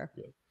 for sure.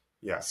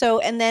 Yeah. So,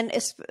 and then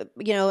it's,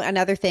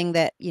 another thing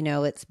that,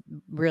 it's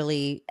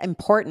really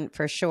important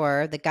for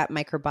sure, the gut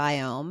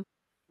microbiome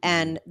Hmm.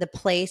 and the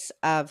place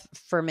of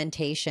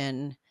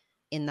fermentation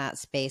in that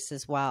space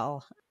as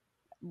well.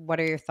 What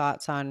are your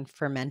thoughts on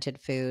fermented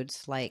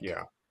foods like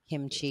Yeah.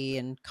 kimchi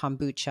and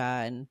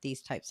kombucha and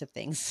these types of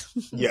things?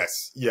 Yes,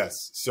 yes.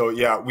 So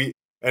yeah,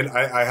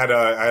 I had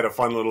a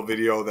fun little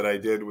video that I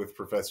did with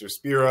Professor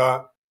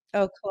Spira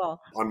Oh,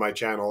 cool. on my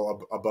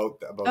channel about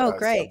Oh, that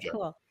great. subject.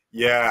 Cool.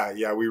 Yeah,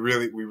 yeah, we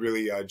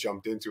really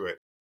jumped into it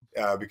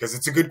because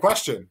it's a good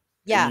question, and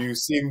Yeah. you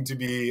seem to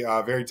be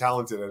very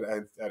talented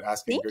at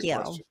asking Thank good you.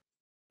 questions.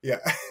 Yeah,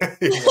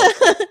 you're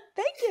welcome.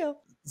 Thank you.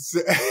 So,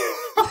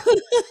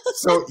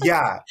 so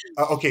yeah,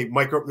 okay,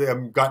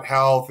 gut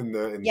health and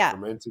the Yeah.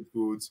 fermented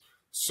foods.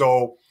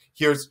 So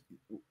here's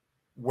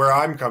where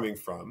I'm coming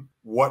from.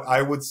 What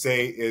I would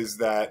say is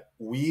that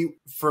we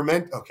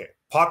ferment, okay,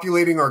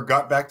 populating our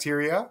gut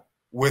bacteria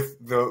with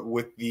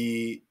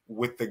the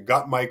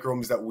gut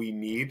microbes that we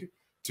need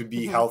to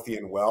be Hmm. healthy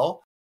and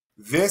well.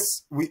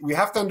 This we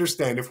have to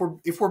understand if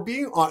we're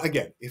being on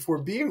again, if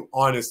we're being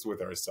honest with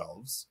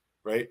ourselves,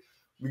 right?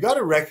 We got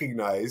to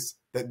recognize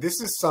that this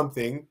is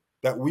something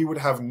that we would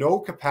have no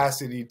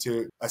capacity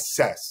to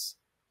assess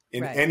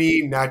in Right.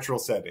 any natural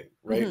setting,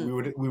 right? Hmm.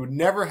 We would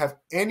never have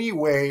any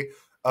way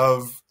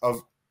of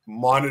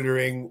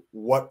monitoring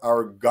what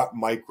our gut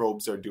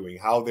microbes are doing,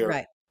 how they're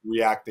Right.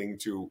 reacting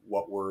to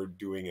what we're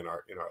doing in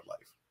our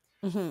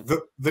life. Hmm.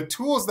 The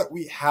tools that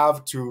we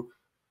have to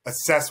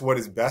assess what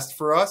is best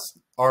for us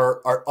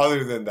are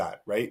other than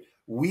that, right?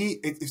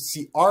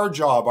 See, our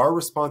job, our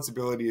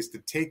responsibility is to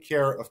take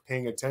care of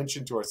paying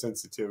attention to our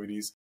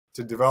sensitivities,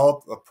 to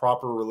develop a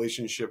proper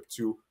relationship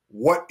to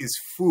what is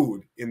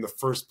food in the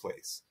first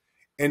place.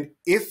 And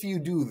if you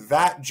do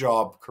that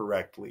job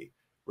correctly,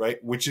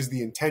 right, which is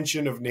the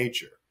intention of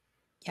nature,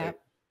 right? Yep.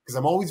 Because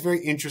I'm always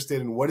very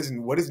interested in what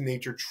is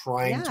nature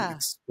trying to Yeah.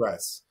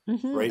 express,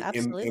 Hmm. right,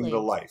 in the Absolutely.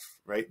 life,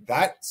 right?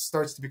 That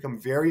starts to become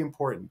very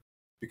important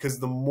because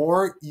the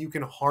more you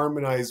can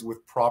harmonize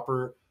with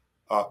proper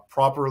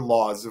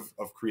laws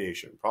of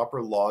creation,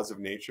 proper laws of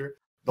nature,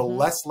 the Hmm.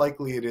 less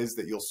likely it is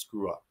that you'll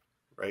screw up,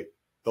 right?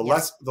 The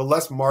Yep.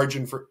 less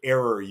margin for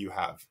error you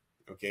have,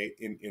 okay,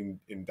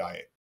 in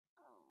diet.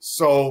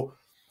 So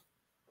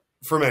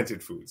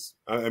fermented foods.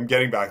 I'm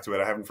getting back to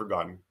it. I haven't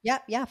forgotten.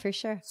 Yep. Yeah, for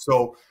sure.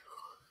 So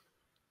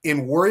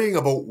in worrying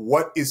about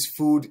what is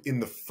food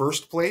in the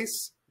first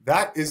place,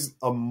 that is,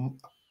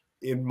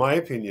 in my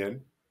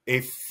opinion,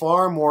 a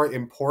far more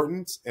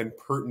important and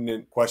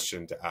pertinent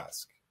question to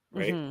ask,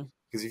 right? Hmm.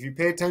 Because if you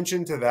pay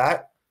attention to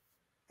that,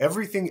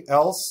 everything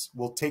else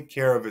will take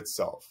care of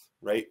itself,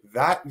 right?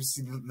 That you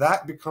see,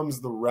 that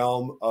becomes the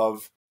realm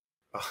of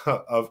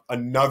of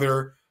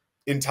another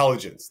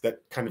intelligence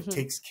that kind of Hmm.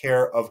 takes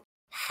care of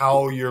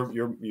how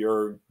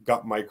your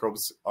gut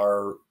microbes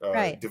are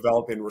Right.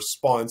 develop in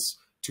response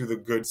to the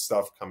good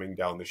stuff coming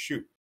down the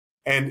chute.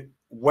 And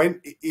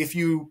if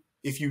you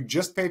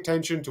just pay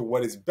attention to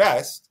what is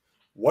best,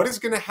 what is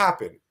going to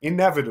happen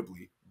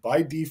inevitably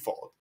by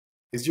default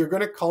is you're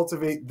going to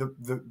cultivate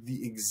the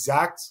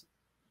exact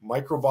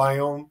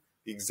microbiome,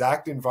 the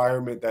exact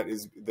environment that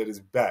is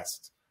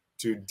best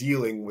to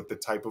dealing with the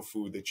type of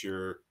food that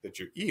you're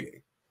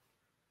eating.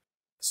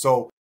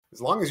 So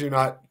as long as you're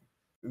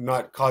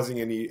not causing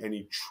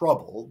any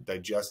trouble,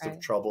 digestive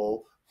Right.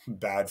 trouble,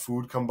 bad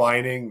food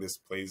combining, this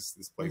plays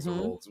a Hmm.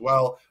 role as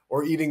well,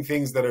 or eating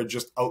things that are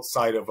just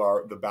outside of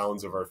the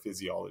bounds of our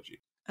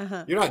physiology.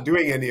 Uh-huh. You're not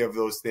doing any of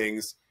those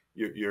things.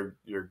 Your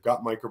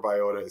gut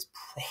microbiota is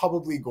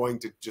probably going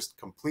to just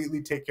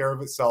completely take care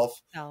of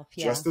itself, Self.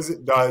 Yeah. just as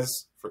it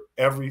does for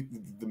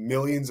the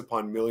millions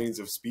upon millions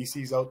of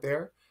species out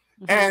there,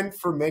 Hmm. and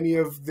for many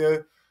of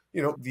the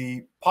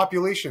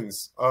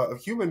populations of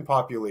human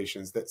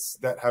populations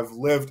that have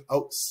lived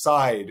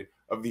outside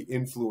of the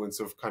influence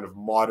of kind of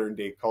modern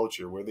day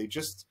culture, where they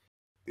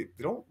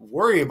don't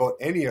worry about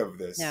any of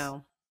this.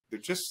 No, They're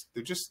just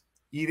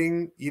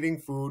eating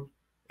food,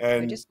 they're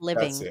and just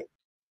that's living. it,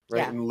 right?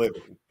 Yeah. And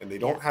living, and they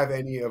Yeah. don't have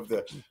any of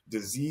the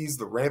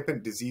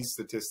rampant disease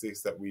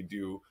statistics that we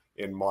do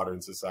in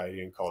modern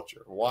society and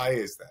culture. Why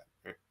is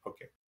that?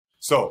 Okay,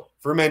 so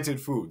fermented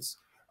foods.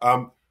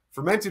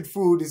 Fermented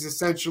food is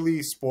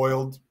essentially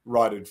spoiled,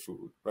 rotted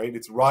food, right?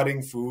 It's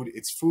rotting food.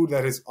 It's food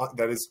that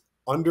is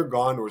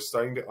undergone or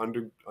starting to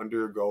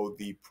undergo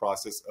the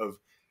process of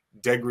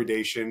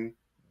degradation,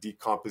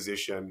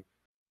 decomposition,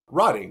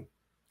 rotting,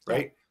 Yeah.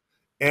 right?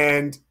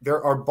 And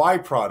there are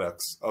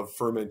byproducts of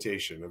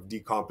fermentation, of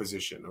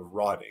decomposition, of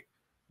rotting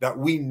that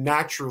we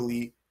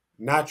naturally,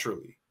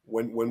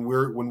 when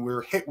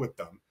we're hit with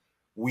them,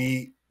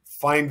 we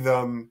find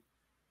them.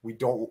 We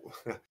don't.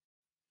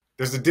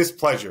 There's a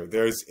displeasure.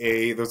 There's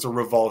a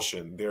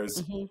revulsion. There's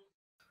Hmm.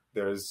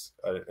 there's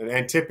an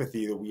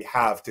antipathy that we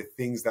have to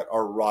things that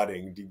are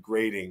rotting,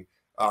 degrading,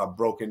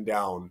 broken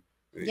down.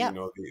 Yep.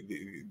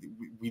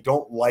 We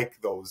don't like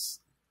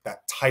that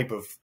type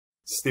of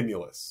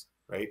stimulus,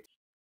 right?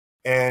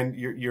 And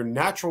your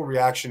natural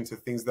reaction to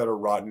things that are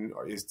rotten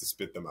is to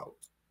spit them out,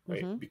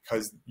 right? Hmm.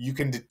 Because you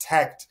can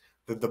detect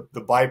the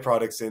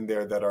byproducts in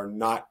there that are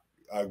not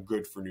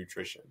good for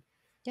nutrition.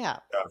 Yeah.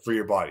 For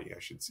your body, I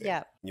should say.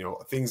 Yeah. You know,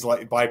 things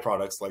like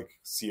byproducts like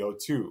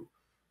CO2,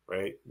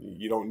 right?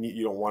 You don't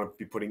want to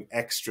be putting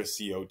extra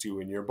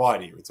CO2 in your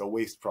body. It's a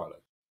waste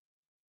product.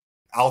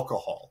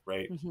 Alcohol,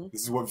 right?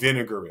 This is what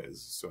vinegar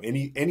is. So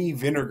any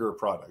vinegar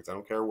product, I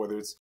don't care whether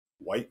it's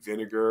white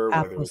vinegar,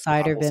 whether it's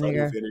cider apple cider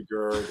vinegar.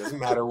 vinegar, it doesn't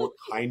matter what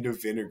kind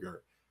of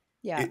vinegar.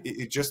 Yeah.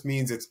 It just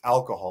means it's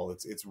alcohol.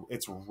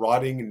 It's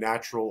rotting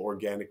natural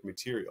organic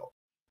material.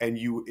 And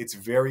it's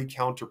very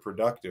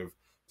counterproductive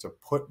to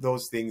put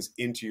those things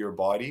into your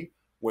body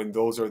when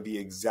those are the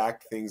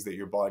exact things that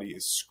your body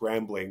is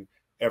scrambling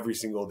every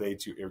single day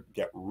to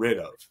get rid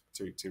of,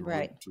 to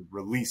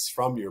release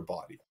from your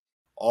body.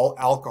 All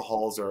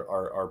alcohols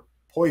are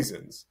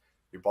poisons.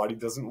 Your body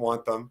doesn't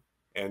want them.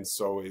 And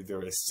so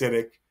they're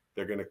acidic.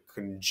 They're going to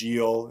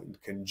congeal and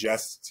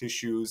congest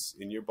tissues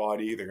in your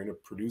body. They're going to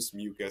produce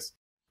mucus.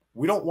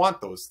 We don't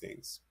want those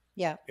things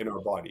in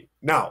our body.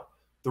 Now,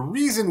 the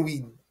reason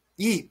we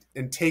eat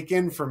and take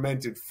in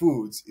fermented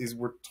foods is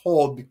we're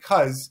told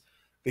because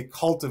they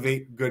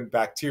cultivate good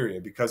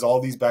bacteria, because all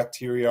these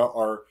bacteria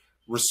are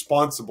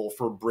responsible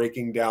for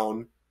breaking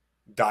down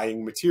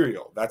dying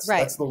material. That's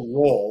the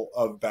role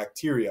of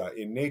bacteria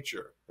in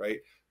nature, right?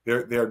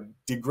 They're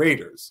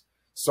degraders.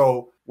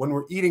 So when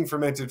we're eating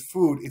fermented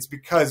food, it's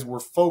because we're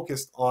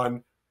focused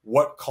on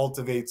what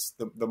cultivates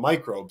the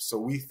microbes. So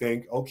we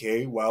think,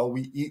 okay, well,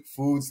 we eat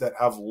foods that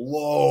have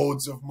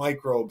loads of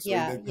microbes.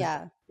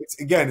 Yeah.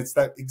 It's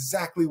that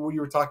exactly what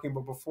you were talking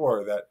about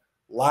before, that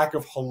lack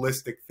of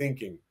holistic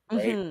thinking,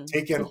 right?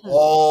 Take in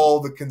all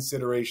the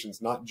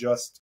considerations, not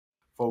just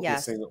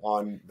focusing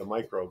on the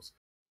microbes.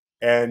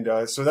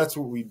 And so that's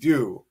what we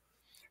do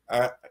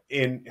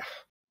in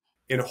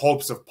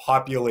hopes of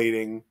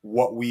populating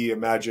what we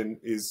imagine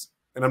is,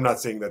 and I'm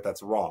not saying that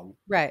that's wrong,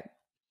 right?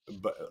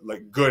 But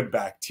like good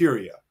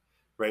bacteria,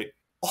 right?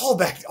 All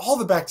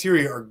the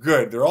bacteria are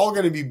good. They're all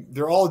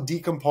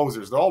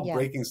decomposers. They're all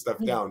breaking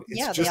stuff down.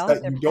 It's just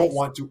that you don't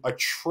want to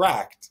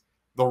attract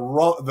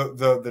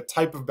the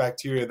type of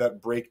bacteria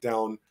that break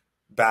down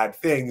bad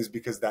things,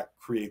 because that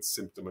creates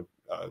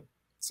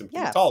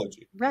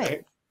symptomatology,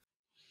 right?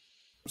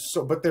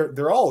 So, but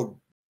they're all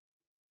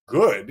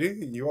good.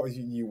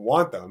 You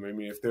want them. I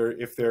mean, if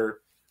they're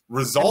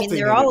resulting,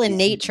 they're all in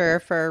nature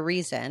for a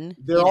reason.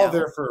 They're all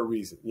there for a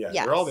reason. Yeah,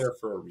 they're all there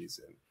for a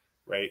reason,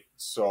 right?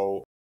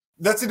 So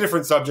that's a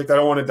different subject. I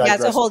don't want to digress. Yeah,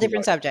 it's a whole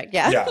different subject.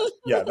 Yeah,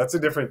 that's a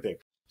different thing.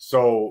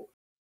 So,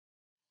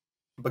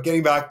 but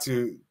getting back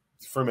to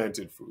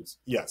fermented foods,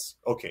 yes,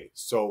 okay.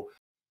 So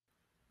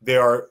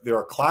there are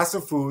a class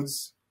of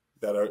foods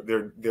that are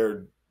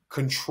they're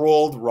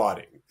controlled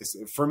rotting.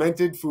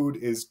 Fermented food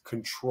is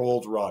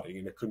controlled rotting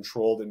in a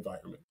controlled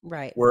environment.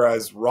 Right.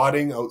 Whereas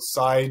rotting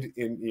outside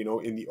in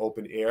the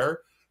open air,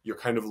 you're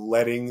kind of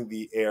letting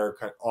the air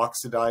kind of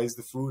oxidize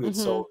the food. And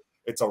so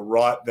it's a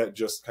rot that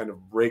just kind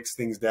of breaks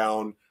things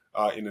down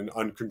in an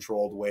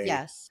uncontrolled way.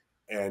 Yes.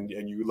 And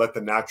you let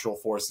the natural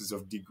forces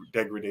of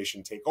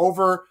degradation take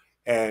over.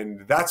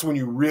 And that's when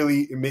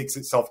it makes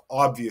itself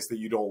obvious that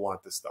you don't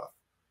want this stuff.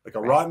 Like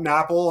a rotten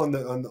apple on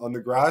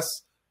the grass,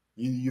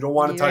 you don't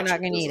want to touch it. You're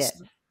not going to eat it.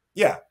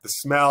 Yeah, the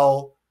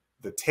smell,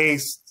 the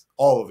taste,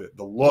 all of it,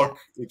 the look,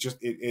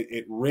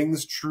 it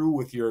rings true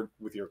with your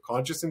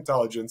conscious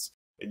intelligence,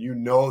 and you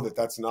know that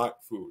that's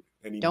not food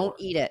anymore. Don't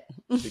eat it.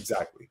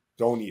 Exactly.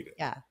 Don't eat it.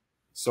 Yeah.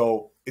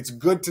 So it's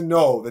good to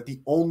know that the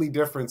only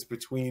difference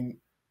between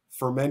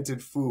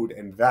fermented food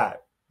and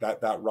that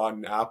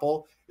rotten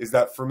apple is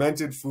that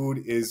fermented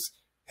food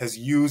has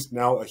used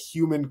now a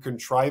human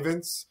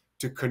contrivance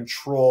to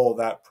control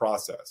that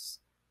process.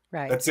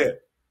 Right. That's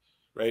it.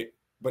 Right.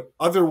 But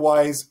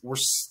otherwise, we're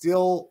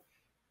still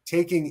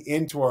taking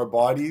into our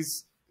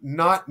bodies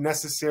not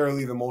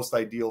necessarily the most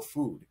ideal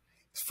food.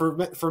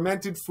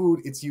 Fermented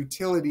food, its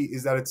utility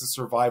is that it's a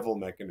survival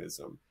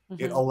mechanism.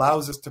 It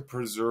allows us to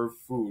preserve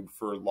food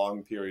for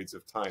long periods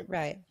of time.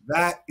 Right.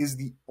 That is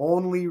the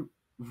only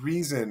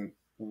reason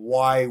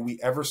why we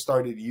ever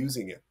started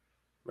using it.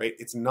 Right.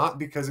 It's not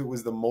because it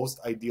was the most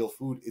ideal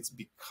food. It's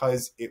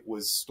because it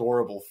was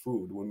storable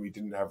food when we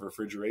didn't have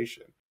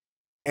refrigeration.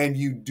 And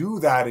you do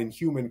that in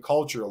human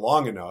culture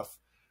long enough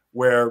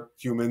where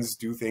humans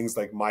do things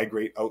like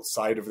migrate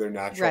outside of their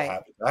natural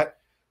habitat,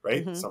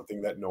 right?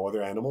 Something that no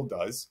other animal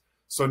does.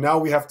 So now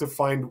we have to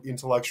find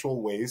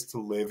intellectual ways to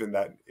live in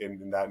that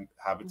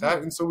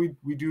habitat. And so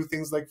we do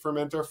things like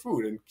ferment our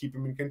food and keep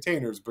them in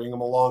containers, bring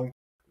them along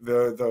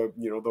the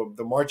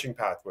marching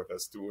path with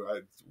us.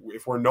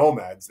 If we're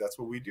nomads, that's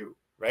what we do,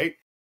 right?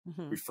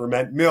 We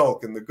ferment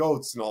milk and the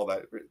goats and all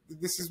that.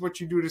 This is what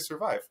you do to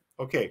survive.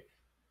 Okay.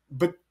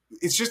 But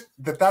it's just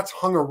that's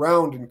hung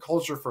around in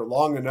culture for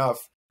long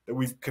enough that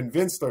we've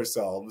convinced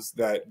ourselves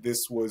that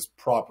this was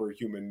proper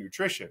human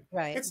nutrition.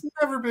 Right. It's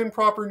never been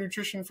proper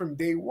nutrition from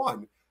day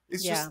one.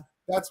 It's just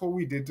that's what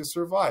we did to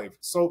survive.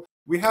 So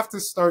we have to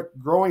start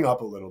growing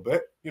up a little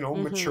bit,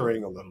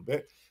 maturing a little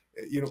bit,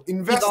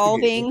 investigating.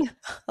 Evolving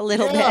a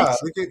little bit.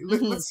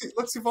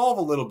 Let's evolve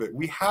a little bit.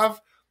 We have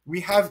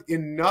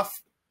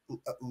enough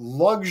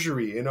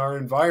luxury in our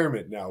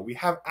environment now. We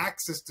have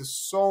access to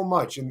so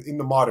much in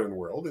the modern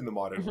world. In the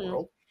modern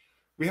world,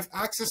 we have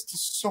access to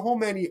so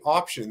many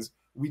options.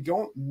 We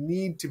don't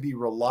need to be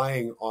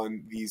relying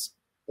on these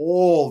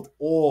old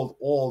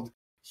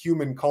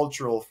human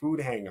cultural food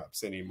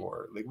hangups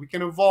anymore. Like, we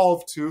can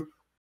evolve to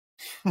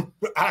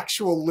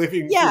actual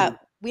living food.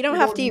 We don't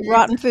have to eat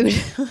rotten food.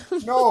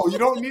 No, you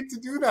don't need to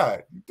do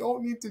that. You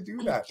don't need to do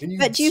that. And you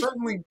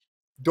certainly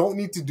don't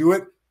need to do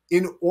it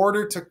in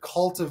order to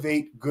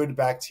cultivate good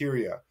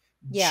bacteria.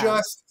 Yeah.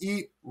 Just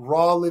eat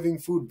raw living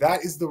food.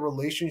 That is the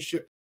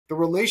relationship. The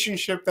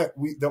relationship that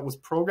was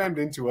programmed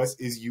into us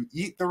is you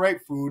eat the right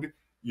food,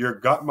 your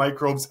gut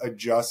microbes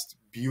adjust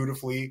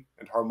beautifully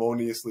and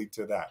harmoniously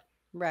to that.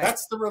 Right.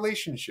 That's the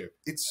relationship.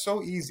 It's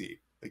so easy.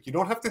 Like, you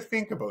don't have to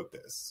think about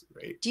this,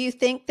 right? Do you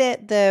think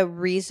that the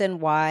reason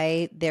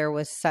why there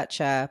was such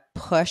a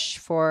push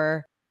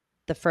for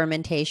the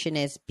fermentation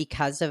is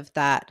because of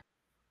that,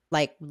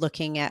 like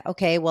looking at,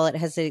 okay, well, it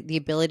has the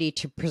ability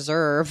to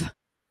preserve,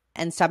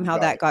 and somehow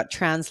that got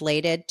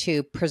translated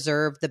to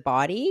preserve the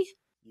body?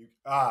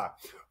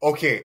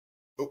 Okay.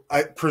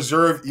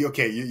 Preserve.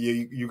 Okay,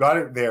 you got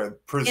it there.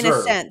 Preserve. In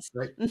a sense.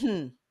 Right?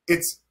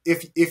 It's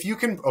if you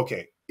can,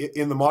 okay,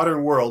 in the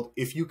modern world,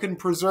 if you can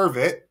preserve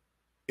it,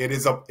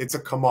 it's a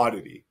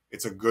commodity.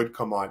 It's a good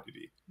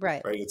commodity.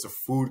 Right. Right. It's a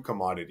food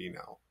commodity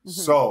now.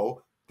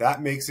 So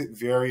that makes it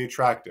very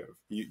attractive.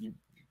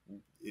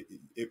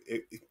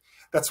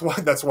 That's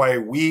why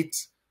wheat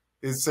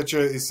is such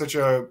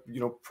a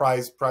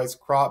prized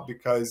crop,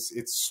 because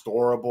it's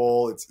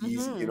storable. It's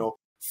easy.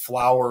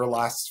 Flour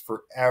lasts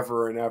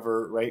forever and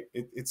ever. Right.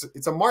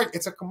 It's a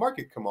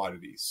market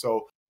commodity.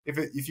 So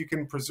if you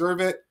can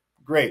preserve it,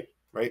 great.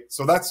 Right.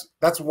 So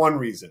that's one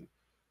reason.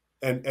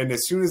 And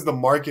as soon as the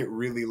market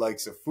really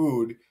likes a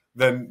food,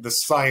 then the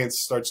science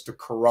starts to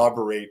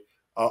corroborate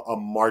a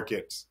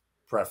market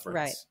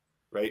preference,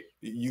 right?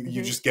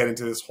 You just get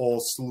into this whole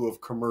slew of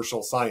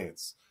commercial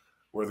science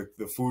where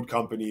the food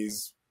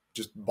companies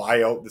just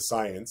buy out the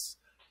science,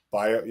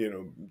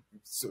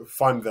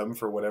 fund them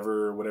for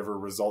whatever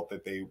result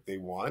that they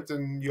want.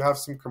 And you have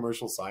some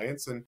commercial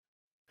science, and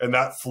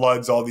that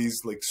floods all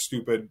these like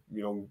stupid,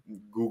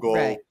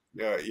 Google,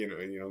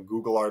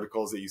 Google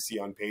articles that you see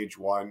on page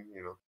one,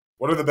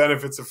 What are the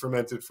benefits of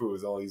fermented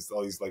foods? All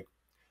these like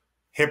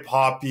hip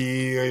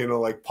hoppy,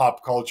 like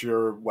pop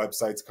culture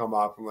websites come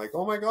up. I'm like,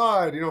 oh my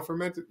God,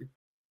 fermented.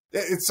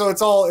 It's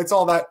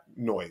all that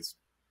noise.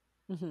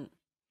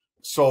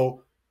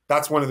 So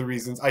that's one of the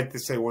reasons I'd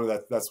say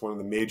that's one of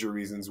the major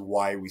reasons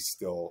why we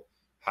still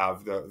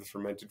have the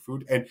fermented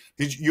food. And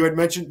you had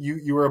mentioned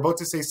you were about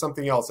to say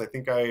something else. I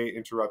think I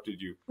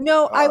interrupted you.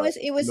 No, I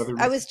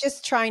was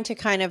just trying to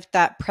kind of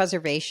that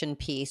preservation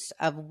piece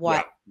of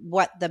what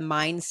the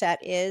mindset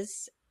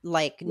is,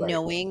 like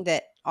knowing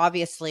that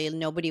obviously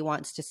nobody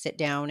wants to sit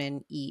down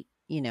and eat,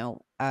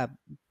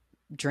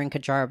 drink a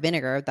jar of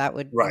vinegar. That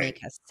would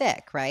make us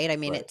sick, right? I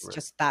mean, it's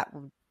just that,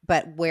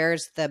 but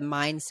where's the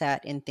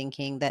mindset in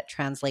thinking that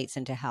translates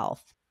into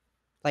health?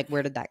 Like,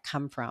 where did that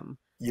come from?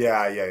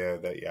 Yeah.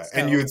 So,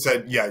 and you had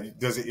said,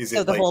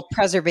 the whole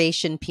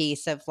preservation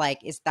piece of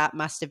like, that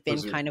must have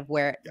been kind of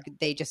where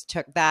they just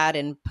took that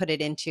and put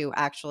it into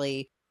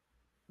actually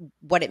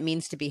what it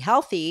means to be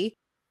healthy.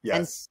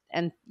 Yes.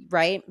 And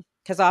right.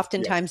 Because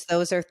oftentimes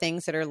those are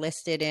things that are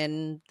listed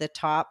in the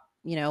top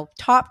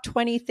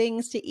 20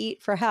 things to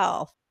eat for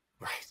health,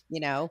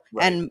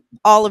 and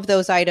all of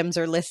those items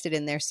are listed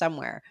in there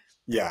somewhere.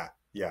 Yeah.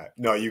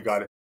 No, you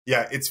got it.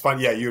 Yeah. It's fun.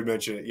 Yeah. You had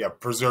mentioned it. Yeah.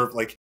 Preserve,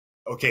 like,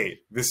 okay,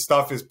 this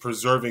stuff is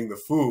preserving the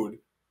food,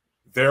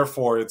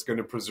 therefore it's going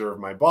to preserve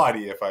my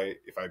body if I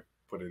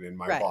put it in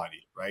my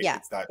body, right? Yeah,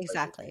 it's that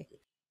exactly.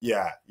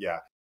 Yeah.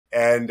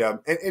 And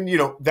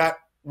that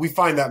we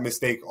find that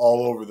mistake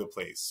all over the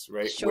place,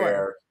 right? Sure.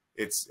 Where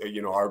it's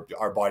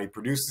our body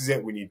produces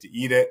it, we need to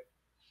eat it.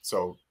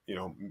 So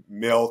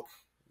milk,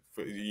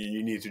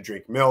 you need to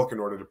drink milk in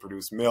order to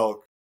produce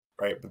milk,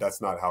 right? But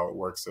that's not how it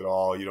works at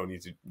all. You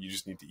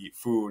just need to eat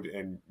food,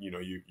 and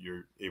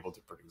you're able to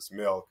produce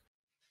milk.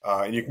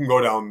 And you can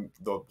go down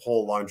the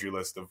whole laundry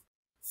list of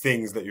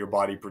things that your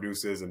body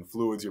produces and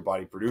fluids your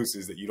body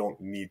produces that you don't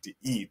need to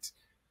eat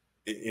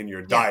in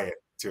your diet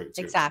to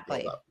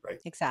build up, right?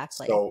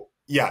 Exactly. So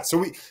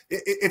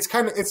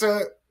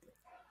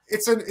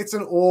it's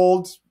an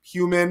old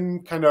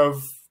human kind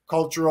of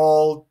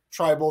cultural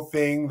tribal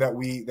thing that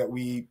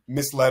we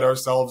misled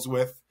ourselves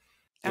with.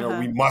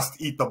 We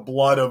must eat the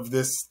blood of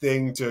this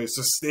thing to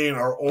sustain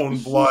our own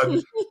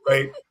blood,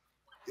 right?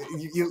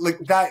 Like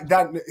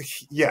that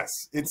yes,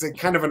 it's a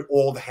kind of an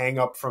old hang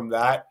up from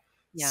that.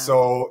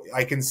 So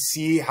I can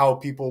see how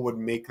people would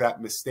make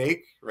that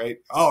mistake, right?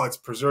 Oh, it's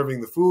preserving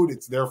the food,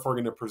 it's therefore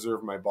going to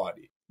preserve my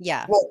body.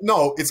 Well,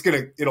 no,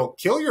 it'll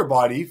kill your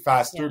body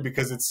faster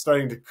because it's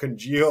starting to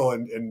congeal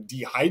and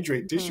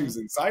dehydrate tissues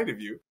inside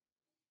of you.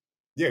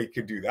 Yeah, you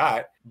could do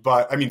that,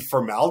 but I mean,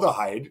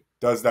 formaldehyde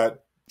does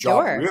that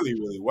job really,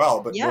 really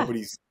well, but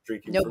nobody's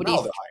drinking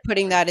formaldehyde.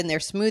 Putting that in their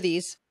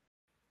smoothies.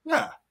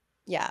 Yeah.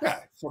 Yeah.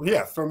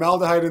 Yeah,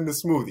 formaldehyde in the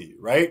smoothie,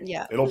 right?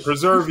 Yeah. It'll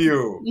preserve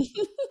you.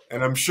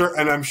 And I'm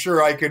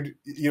sure I could,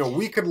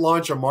 we could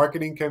launch a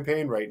marketing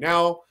campaign right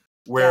now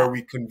where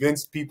we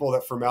convinced people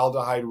that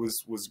formaldehyde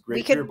was We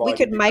great for your could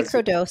body because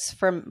microdose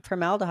from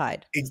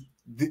formaldehyde.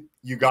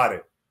 you got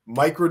it.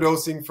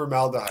 Microdosing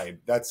formaldehyde.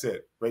 That's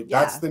it, right?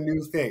 Yeah. That's the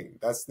new thing.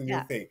 That's the new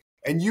thing.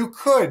 And you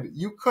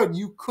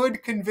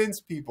could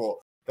convince people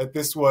that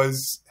this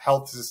was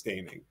health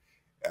sustaining.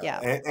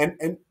 Yeah.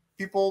 And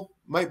people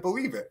might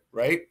believe it,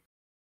 right?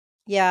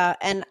 Yeah.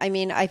 And I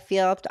mean, I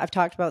feel I've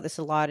talked about this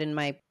a lot in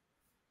my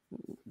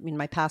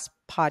past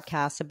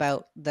podcasts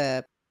about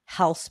the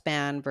health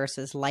span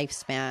versus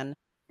lifespan.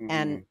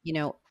 And,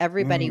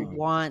 everybody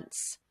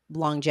wants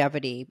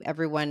longevity.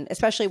 Everyone,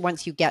 especially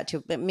once you get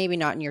to, maybe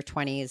not in your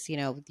 20s,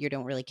 you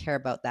don't really care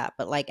about that.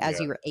 But like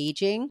as you're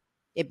aging,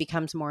 it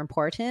becomes more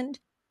important.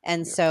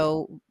 And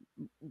so,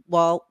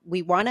 well,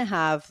 we want to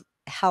have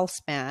health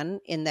span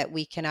in that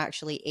we can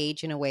actually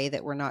age in a way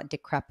that we're not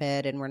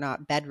decrepit and we're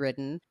not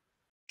bedridden,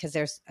 because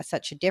there's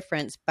such a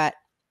difference. But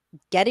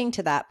getting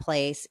to that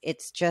place,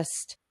 it's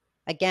just,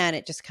 again,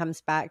 it just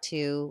comes back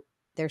to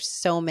there's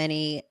so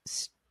many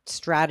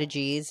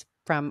strategies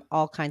from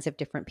all kinds of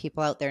different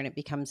people out there, and it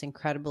becomes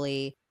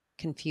incredibly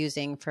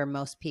confusing for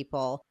most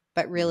people.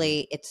 But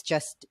really, it's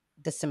just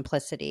the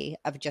simplicity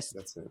of just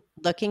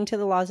looking to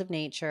the laws of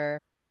nature,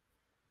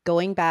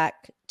 going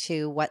back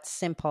to what's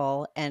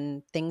simple,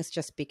 and things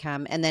just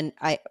become. And then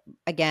I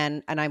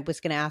was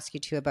going to ask you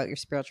too about your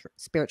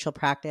spiritual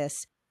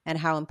practice and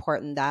how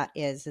important that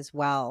is as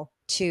well,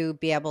 to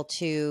be able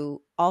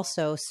to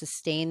also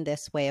sustain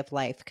this way of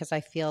life. Because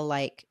I feel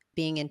like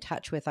being in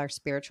touch with our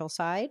spiritual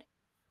side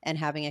and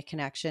having a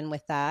connection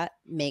with that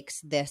makes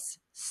this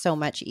so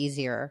much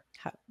easier.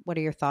 What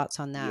are your thoughts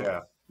on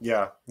that?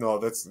 Yeah. No,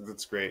 that's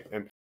great.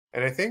 And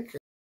I think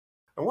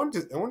I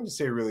wanted to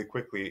say really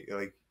quickly,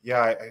 like,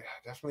 I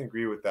definitely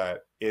agree with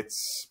that.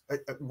 It's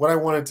what I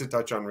wanted to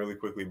touch on really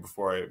quickly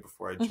before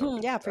I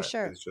jump into for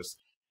sure. is just,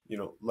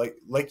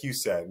 like you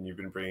said, and you've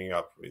been bringing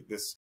up, right,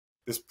 this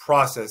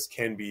process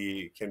can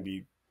be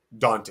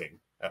daunting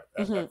at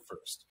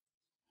first.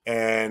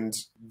 And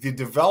the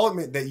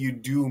development that you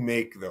do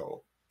make,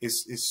 though,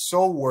 is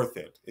so worth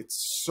it.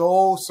 It's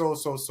so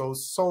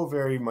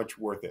very much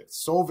worth it.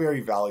 So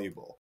very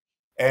valuable.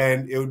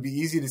 And it would be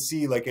easy to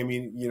see, like, I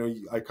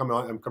mean,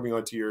 I'm coming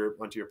onto your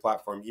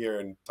platform here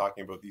and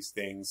talking about these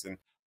things. And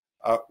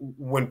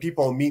when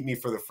people meet me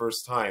for the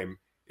first time,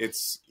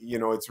 it's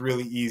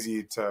really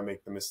easy to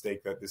make the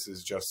mistake that this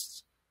is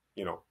just,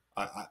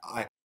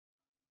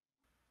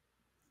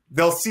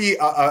 they'll see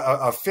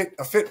a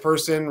fit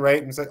person,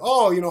 right, and say,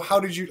 oh,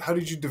 how did you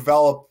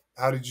develop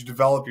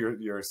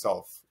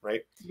yourself,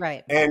 right?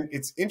 Right. And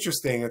it's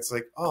interesting. It's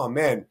like, oh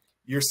man,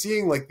 you're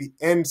seeing like the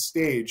end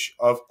stage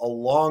of a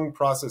long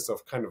process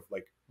of kind of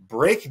like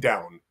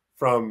breakdown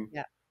from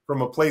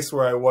a place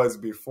where I was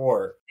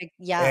before.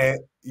 Yeah.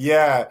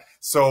 And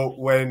so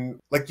when,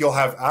 like, you'll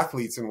have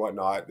athletes and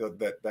whatnot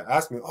that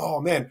ask me,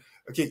 oh man,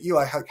 okay,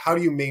 Eli, how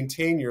do you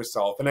maintain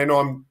yourself? And I know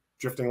I'm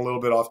drifting a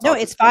little bit off topic. No,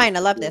 it's fine.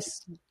 I love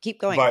this. Keep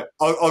going. But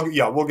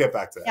we'll get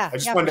back to that. I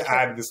just wanted to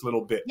add this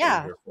little bit.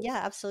 Yeah.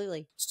 Yeah,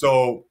 absolutely.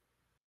 So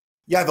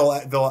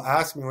they'll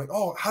ask me like,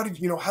 oh, how did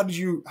you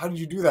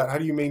do that? How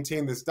do you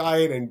maintain this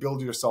diet and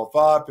build yourself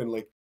up? And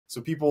like, so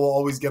people will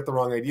always get the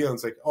wrong idea. And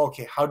it's like,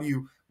 okay, how do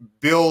you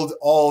build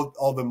all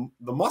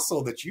the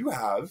muscle that you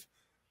have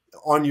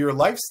on your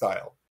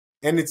lifestyle?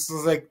 And it's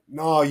like,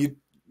 no,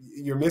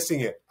 you're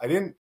missing it.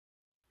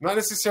 Not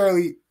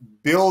necessarily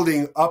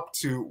building up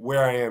to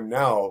where I am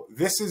now.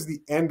 This is the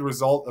end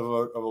result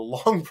of a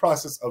long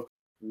process of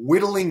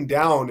whittling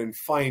down and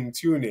fine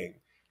tuning,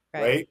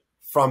 right?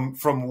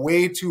 From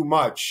way too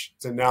much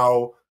to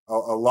now a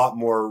lot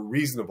more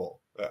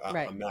reasonable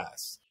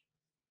amass.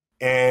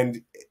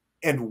 And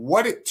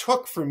what it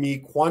took for me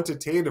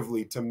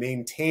quantitatively to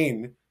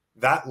maintain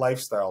that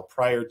lifestyle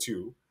prior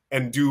to,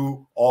 and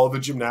do all the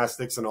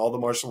gymnastics and all the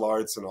martial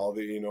arts and all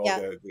the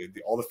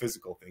all the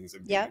physical things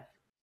I'm doing.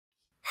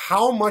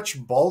 How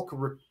much bulk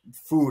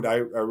food I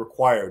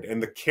required,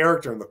 and the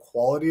character and the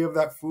quality of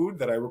that food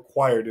that I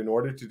required in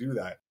order to do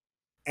that.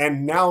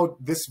 And now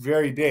this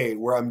very day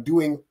where I'm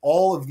doing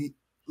all of the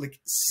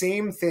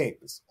same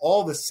things,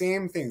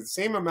 the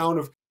same amount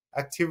of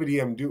activity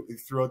I'm doing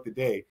throughout the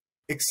day,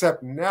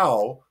 except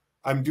now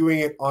I'm doing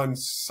it on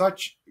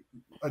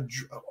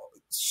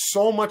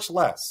so much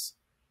less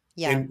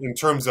in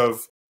terms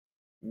of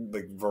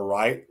like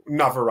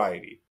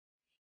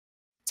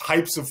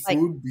types of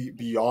food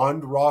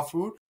beyond raw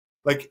food,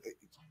 like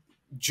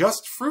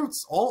just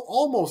fruits,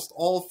 almost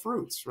all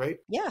fruits, right?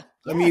 Yeah.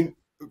 I mean,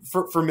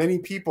 for many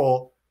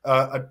people,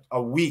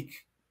 a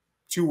week,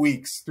 2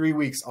 weeks, 3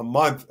 weeks, a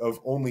month of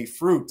only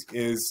fruit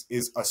is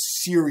a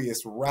serious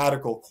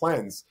radical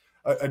cleanse.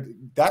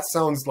 That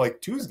sounds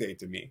like Tuesday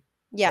to me.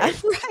 Yeah,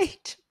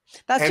 right.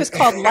 That's just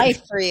called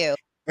life for you.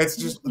 That's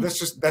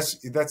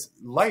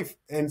life.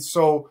 And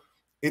so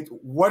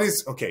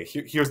here's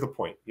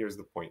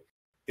the point.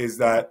 Is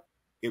that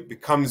it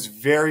becomes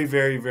very,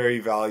 very, very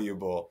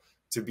valuable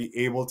to be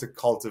able to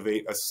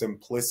cultivate a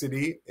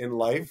simplicity in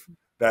life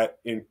that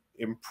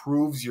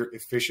improves your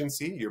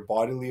efficiency, your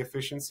bodily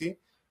efficiency,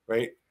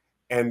 right?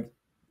 And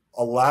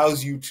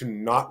allows you to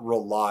not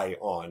rely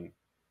on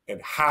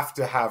and have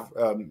to have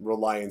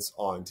reliance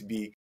on, to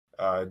be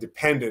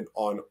dependent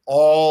on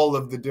all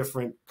of the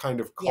different kind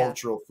of Yeah.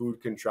 cultural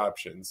food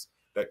contraptions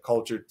that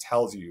culture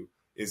tells you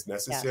is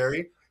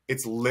necessary.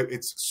 Yes.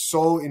 It's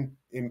so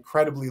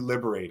incredibly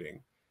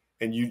liberating,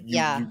 and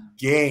Yeah. you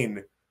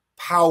gain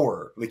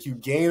power, like you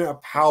gain a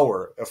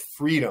power of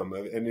freedom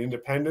and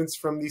independence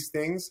from these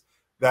things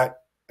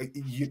that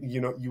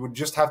you would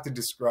just have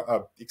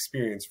to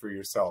experience for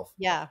yourself,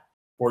 Yeah.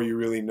 or you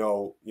really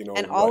know,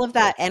 And all of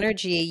that what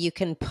energy you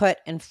can put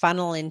and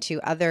funnel into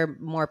other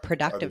more other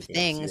productive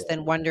things. things Yeah.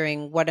 than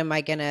wondering, what do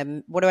I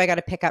got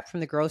to pick up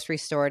from the grocery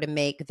store to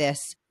make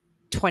this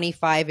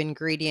 25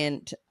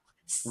 ingredient,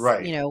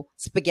 Right.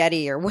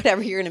 spaghetti or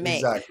whatever you're going to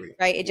make, Exactly.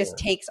 right? It just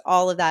takes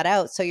all of that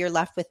out. So you're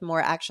left with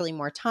more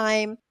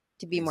time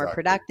to be more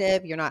Exactly.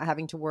 productive. You're not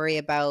having to worry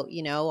about,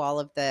 all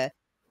of the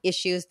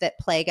issues that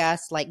plague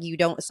us. Like, you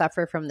don't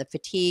suffer from the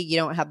fatigue. You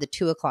don't have the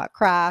 2 o'clock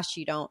crash.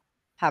 You don't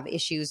have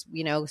issues,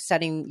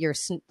 setting your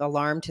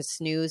alarm to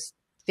snooze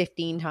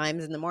 15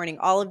 times in the morning.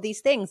 All of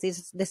these things,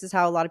 this is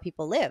how a lot of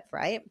people live,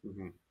 right?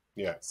 Mm-hmm.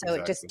 Yeah. So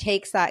it just Exactly.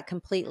 takes that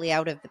completely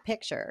out of the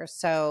picture.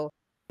 So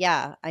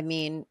yeah, I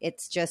mean,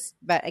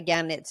 but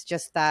again, it's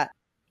just that,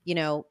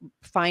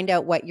 find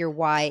out what your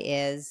why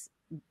is,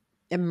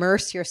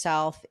 immerse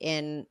yourself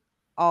in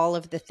all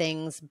of the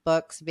things,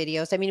 books,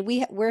 videos. I mean,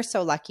 we're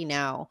so lucky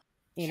now.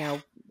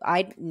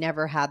 I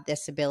never had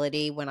this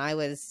ability when I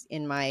was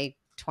in my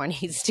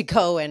 20s to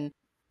go and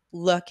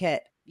look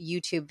at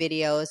YouTube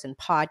videos and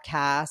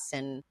podcasts,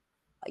 and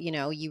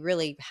you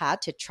really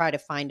had to try to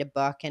find a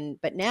book.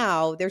 But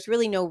now there's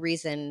really no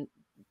reason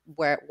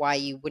why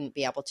you wouldn't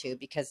be able to,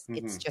 because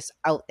it's just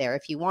out there.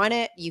 If you want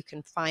it, you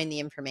can find the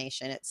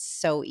information. It's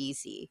so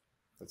easy.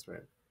 That's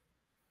right.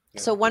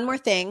 Yeah. So one more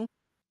thing,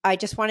 I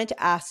just wanted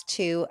to ask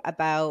too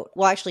about,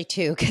 well, actually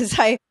two, because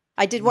I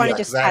did want to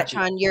just touch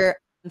on your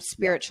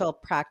spiritual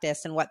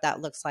practice and what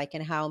that looks like,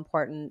 and how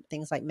important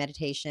things like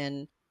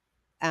meditation.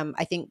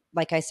 I think,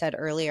 like I said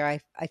earlier,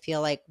 I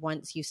feel like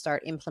once you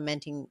start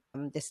implementing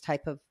this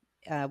type of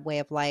way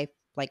of life,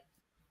 like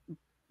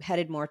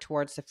headed more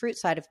towards the fruit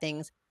side of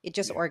things, it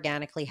just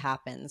organically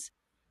happens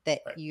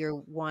that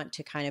you want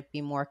to kind of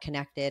be more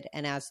connected.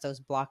 And as those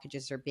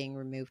blockages are being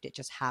removed, it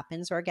just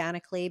happens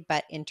organically.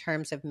 But in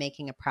terms of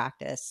making a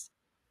practice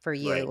for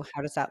you,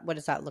 what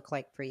does that look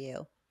like for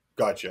you?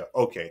 Gotcha.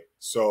 Okay.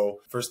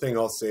 So first thing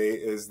I'll say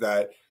is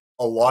that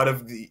a lot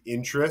of the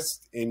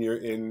interest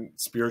in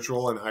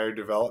spiritual and higher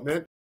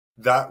development,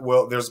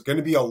 there's going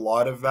to be a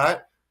lot of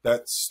that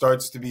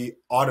starts to be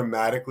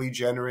automatically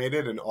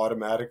generated and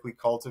automatically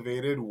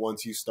cultivated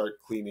once you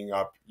start cleaning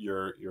up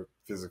your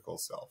physical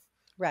self.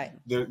 Right.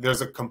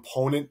 There's a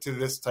component to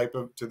this type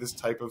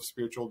of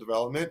spiritual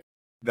development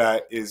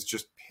that is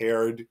just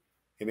paired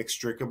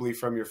inextricably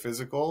from your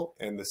physical,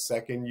 and the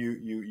second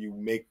you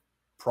make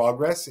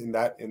progress in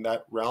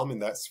that realm, in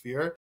that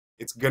sphere,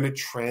 it's going to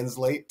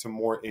translate to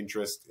more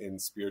interest in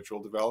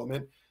spiritual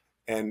development.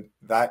 And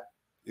that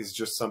is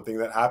just something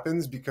that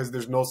happens because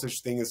there's no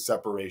such thing as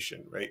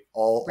separation, right?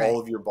 All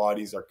of your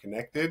bodies are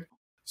connected.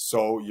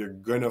 So you're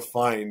going to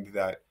find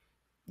that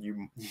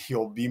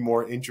you'll be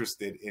more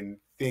interested in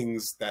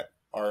things that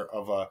are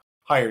of a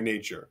higher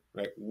nature,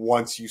 right?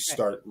 Once you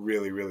start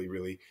really, really,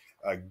 really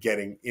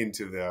getting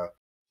into the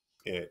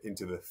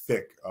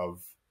thick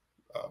of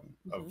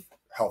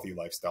healthy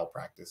lifestyle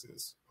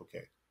practices.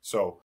 Okay,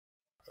 so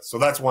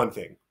that's one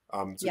thing.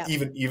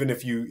 Even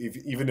if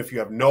you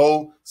have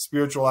no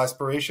spiritual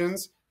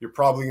aspirations, you're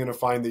probably going to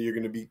find that you're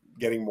going to be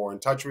getting more in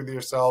touch with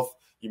yourself.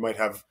 You might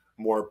have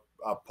more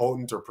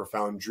potent or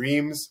profound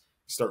dreams.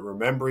 Start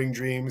remembering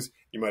dreams.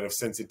 You might have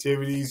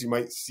sensitivities. You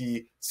might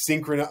see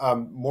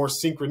more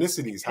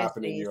synchronicities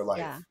happen in your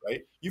life,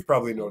 right? You've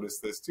probably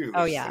noticed this too.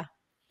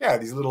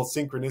 These little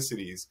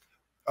synchronicities.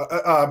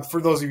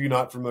 For those of you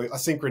not familiar, a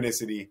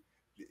synchronicity,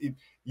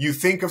 you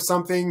think of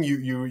something,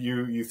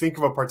 you think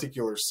of a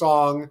particular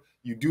song,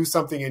 you do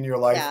something in your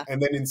life,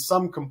 and then in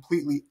some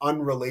completely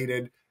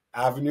unrelated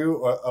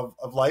avenue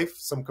of life,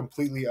 some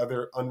completely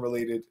other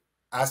unrelated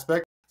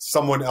aspect,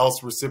 someone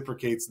else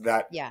reciprocates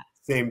that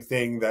same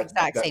thing that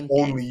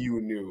only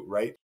you knew,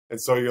 right? And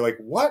so you're like,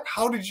 what?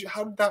 How did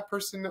that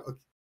person know?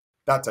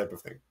 That type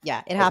of thing.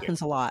 Yeah, it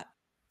happens a lot.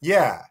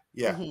 Yeah.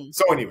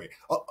 So anyway,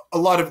 a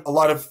lot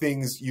of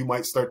things you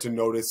might start to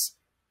notice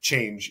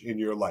change in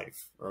your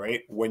life, all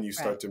right, when you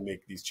start to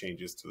make these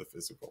changes to the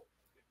physical.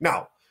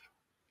 Now,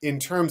 in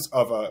terms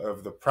of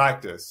the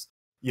practice,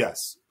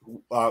 yes,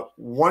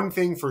 one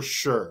thing for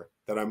sure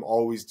that I'm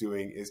always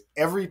doing is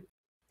every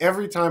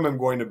time I'm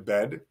going to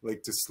bed,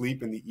 like to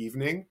sleep in the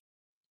evening,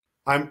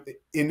 I'm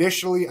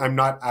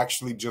not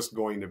actually just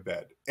going to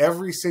bed.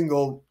 Every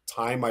single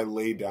time I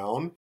lay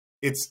down,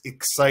 it's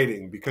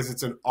exciting because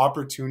it's an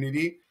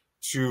opportunity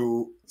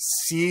to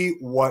see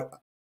what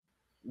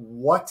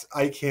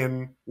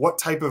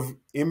type of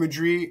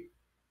imagery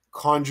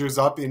conjures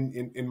up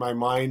in my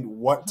mind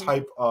what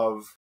type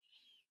of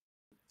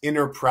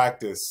inner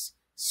practice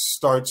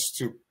starts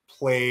to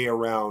play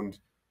around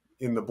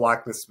in the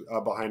blackness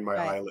behind my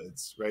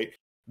eyelids, right?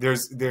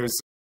 There's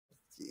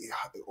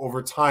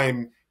over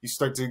time, you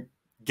start to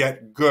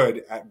get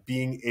good at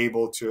being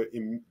able to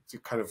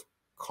kind of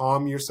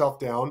calm yourself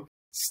down,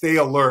 stay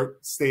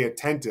alert, stay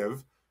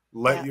attentive,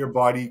 let your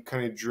body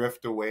kind of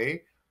drift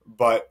away,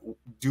 but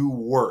do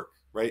work,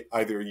 right?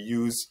 Either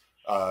use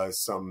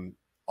some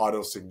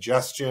auto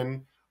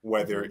suggestion,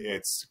 whether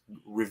it's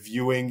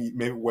reviewing,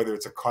 maybe whether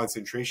it's a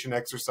concentration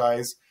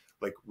exercise,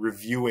 like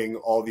reviewing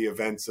all the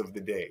events of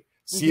the day.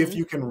 See if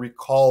you can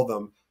recall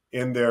them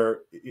in their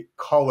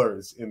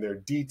colors, in their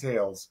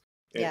details,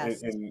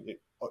 and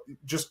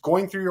just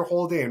going through your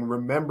whole day and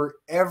remember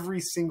every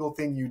single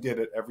thing you did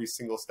at every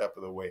single step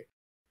of the way.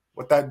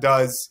 What that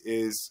does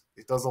is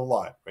it does a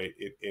lot, right?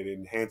 It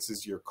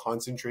enhances your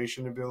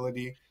concentration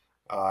ability,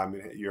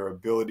 your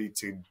ability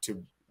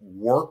to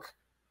work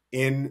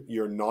in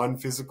your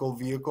non-physical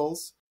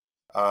vehicles.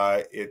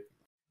 I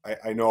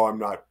know I'm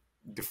not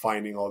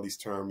defining all these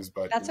terms,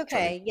 but that's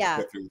okay.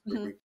 Yeah.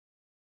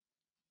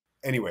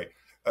 Anyway,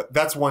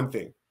 that's one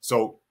thing.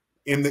 So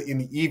in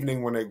the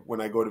evening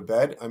when I go to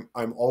bed,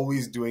 I'm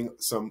always doing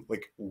some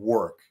like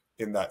work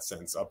in that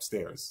sense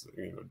upstairs.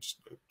 Just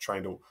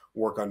trying to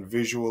work on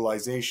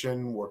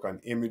visualization, work on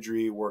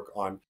imagery, work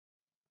on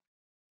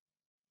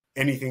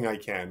anything I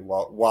can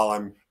while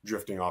I'm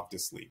drifting off to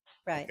sleep.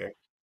 Right. Okay.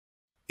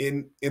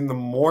 In the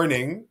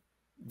morning,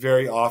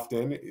 very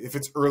often, if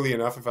it's early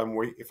enough, if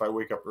I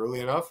wake up early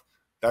enough,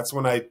 that's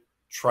when I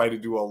try to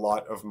do a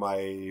lot of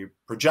my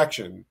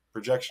projection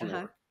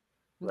work,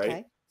 right?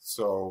 Okay.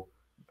 So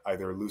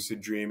either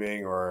lucid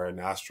dreaming or an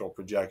astral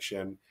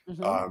projection,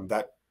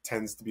 that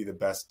tends to be the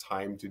best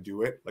time to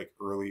do it, like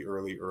early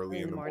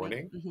in the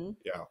morning.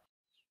 Yeah.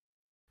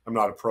 I'm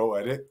not a pro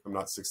at it. I'm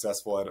not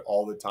successful at it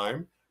all the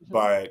time,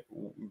 but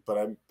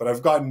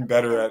I've gotten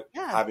better at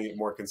having it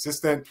more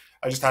consistent.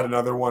 I just had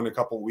another one a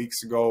couple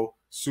weeks ago,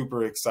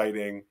 super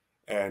exciting.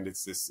 And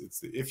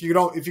if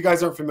you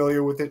guys aren't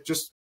familiar with it,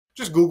 just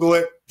Google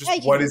it.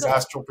 Just what is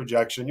astral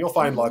projection? You'll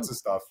find lots of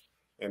stuff,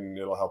 and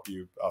it'll help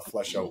you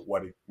flesh out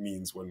what it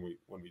means when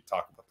we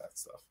talk about that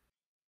stuff.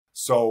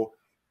 So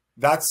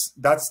that's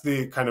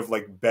the kind of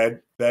like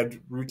bed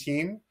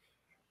routine.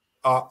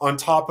 On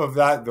top of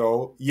that,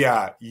 though,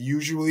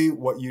 usually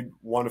what you'd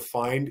want to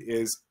find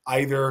is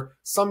either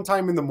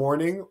sometime in the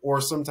morning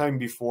or sometime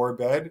before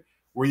bed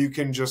where you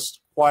can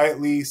just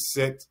quietly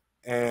sit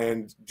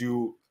and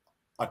do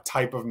a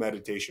type of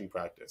meditation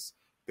practice.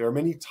 There are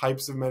many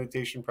types of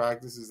meditation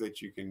practices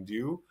that you can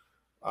do.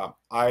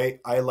 I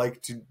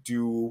like to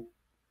do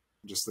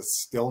just a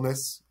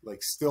stillness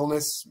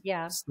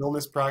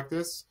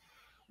practice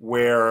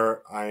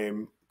where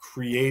I'm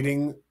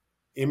creating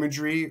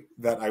imagery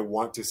that I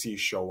want to see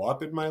show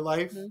up in my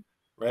life,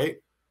 right?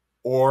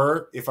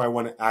 Or if I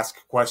want to ask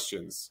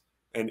questions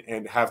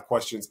and have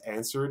questions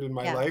answered in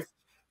my life,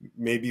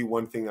 maybe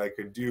one thing I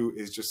could do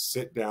is just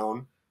sit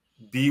down,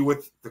 be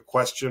with the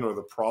question or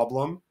the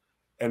problem,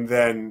 and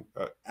then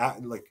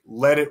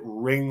let it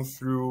ring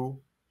through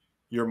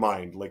your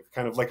mind, like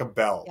kind of like a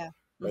bell,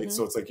 right?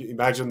 So it's like,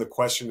 imagine the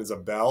question is a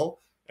bell,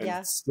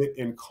 and sit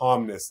in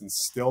calmness and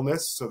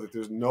stillness so that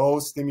there's no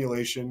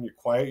stimulation. You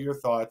quiet your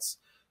thoughts,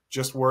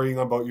 just worrying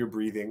about your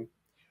breathing.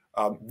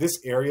 This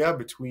area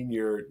between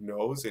your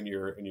nose and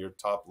your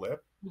top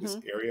lip, this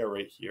area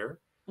right here,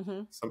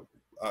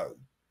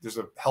 there's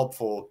a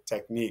helpful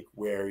technique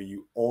where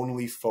you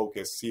only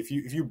focus. See, if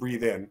you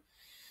breathe in,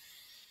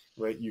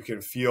 right, you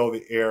can feel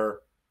the air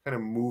kind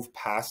of move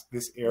past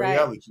this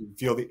area. Like you can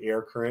feel the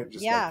air current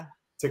just like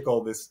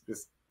tickle this.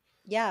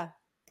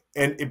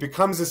 And it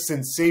becomes a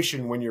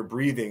sensation when you're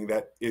breathing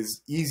that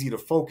is easy to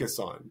focus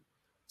on.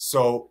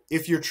 So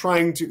if you're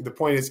trying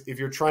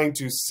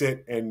to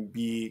sit and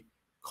be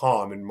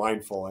calm and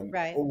mindful and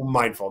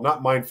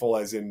not mindful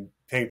as in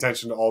paying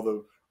attention to all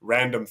the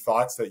random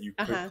thoughts that you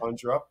could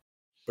conjure up,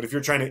 but if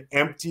you're trying to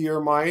empty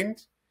your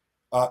mind,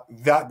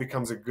 that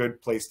becomes a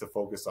good place to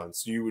focus on.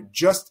 So you would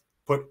just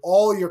put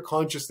all your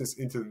consciousness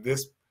into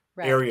this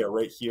area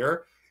right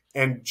here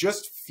and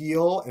just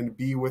feel and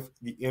be with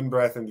the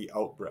in-breath and the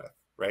out-breath,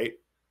 right?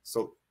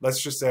 So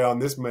let's just say on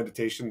this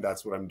meditation,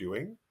 that's what I'm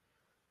doing.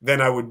 Then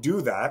I would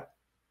do that,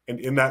 and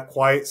in that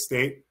quiet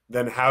state,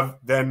 then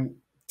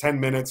 10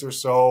 minutes or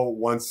so,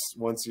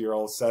 once you're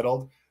all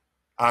settled,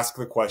 ask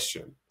the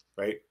question,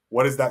 right?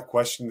 What is that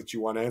question that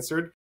you want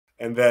answered?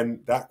 And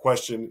then that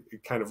question,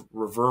 it kind of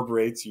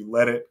reverberates. You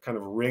let it kind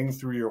of ring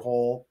through your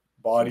whole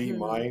body,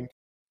 mind,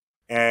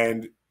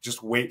 and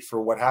just wait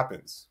for what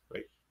happens,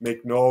 right?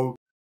 Make no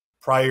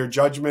prior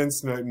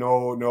judgments,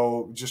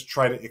 no, just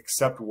try to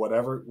accept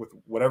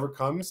whatever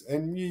comes,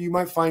 and you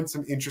might find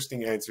some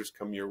interesting answers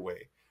come your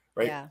way,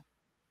 right? Yeah.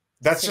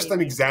 That's just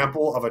an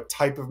example of a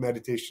type of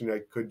meditation I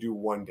could do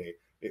one day.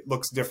 It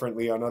looks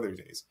differently on other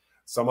days.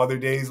 Some other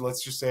days,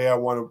 let's just say I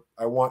want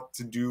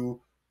to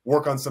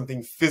work on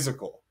something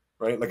physical,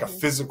 right? Like a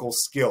physical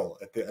skill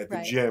at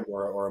the gym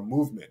or a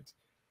movement.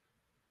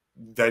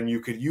 then you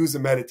could use a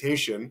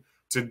meditation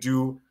to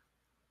do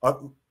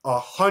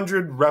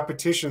 100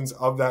 repetitions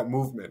of that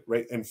movement,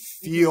 right? And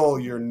feel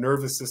your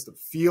nervous system,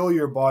 feel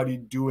your body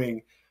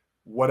doing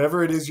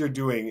whatever it is you're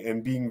doing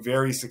and being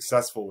very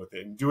successful with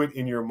it, and do it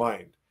in your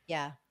mind.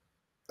 Yeah.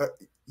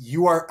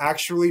 You are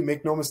actually,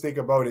 make no mistake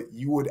about it,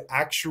 you would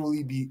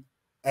actually be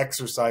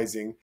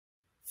exercising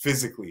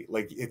physically.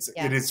 Like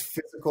it is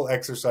physical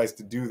exercise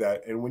to do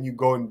that. And when you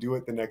go and do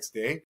it the next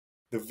day,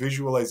 the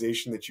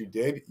visualization that you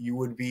did, you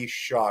would be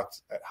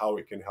shocked at how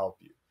it can help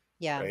you.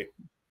 Yeah. Right?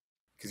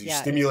 Because you're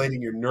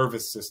stimulating your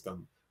nervous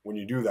system when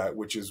you do that,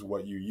 which is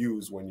what you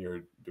use when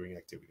you're doing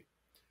activity.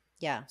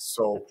 Yeah.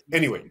 So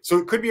anyway, so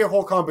it could be a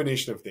whole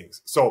combination of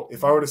things. So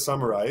if I were to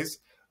summarize,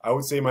 I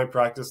would say my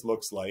practice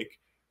looks like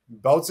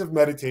bouts of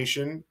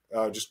meditation,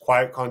 just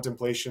quiet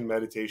contemplation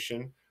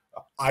meditation,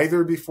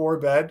 either before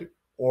bed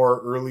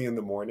or early in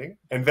the morning.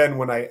 And then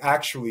when I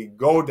actually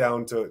go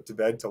down to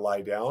bed to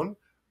lie down,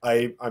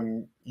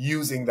 I'm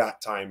using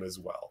that time as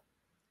well,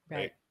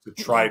 right? To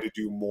try to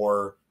do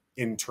more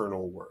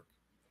internal work.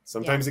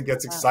 Sometimes it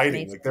gets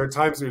exciting. Like there are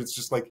times where it's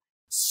just like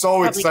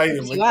so exciting.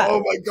 I'm like,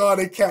 oh my God,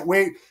 I can't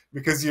wait,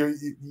 because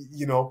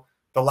you know,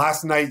 the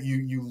last night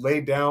you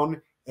lay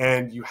down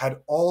and you had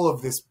all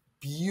of this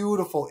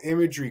beautiful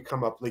imagery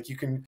come up. Like you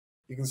can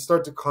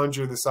start to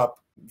conjure this up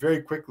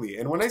very quickly.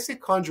 And when I say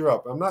conjure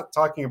up, I'm not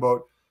talking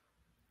about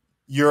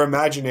your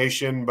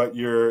imagination, but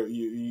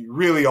you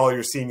really all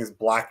you're seeing is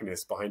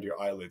blackness behind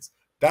your eyelids.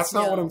 That's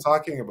not what I'm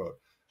talking about.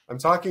 I'm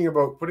talking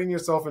about putting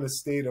yourself in a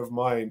state of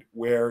mind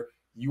where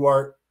you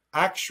are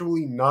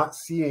actually not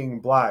seeing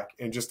black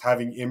and just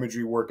having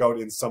imagery work out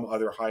in some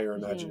other higher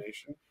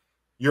imagination.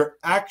 You're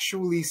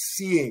actually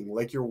seeing,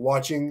 like you're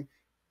watching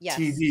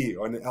TV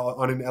on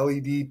an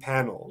LED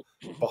panel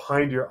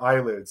behind your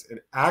eyelids,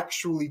 and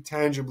actually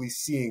tangibly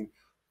seeing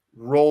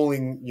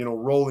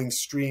rolling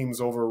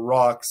streams over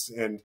rocks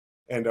and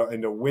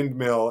a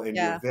windmill, and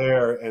you're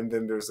there, and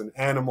then there's an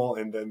animal,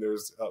 and then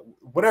there's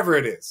whatever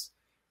it is,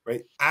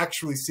 right?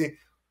 Actually seeing,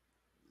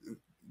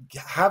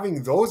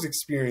 having those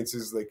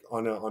experiences like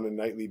on a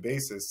nightly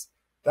basis,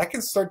 that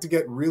can start to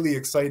get really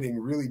exciting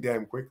really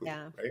damn quickly,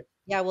 right?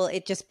 Yeah, well,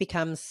 it just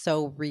becomes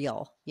so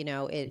real, you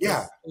know, it's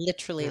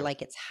literally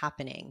like it's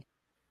happening.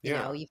 You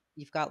know,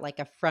 you've got like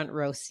a front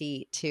row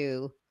seat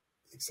to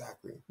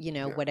you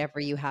know, whatever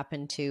you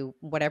happen to,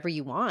 whatever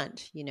you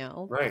want, you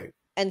know. Right.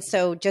 And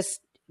so just,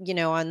 you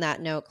know, on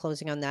that note,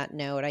 closing on that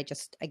note, I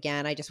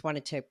just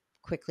wanted to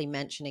quickly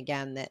mention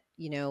again that,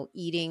 you know,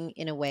 eating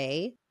in a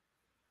way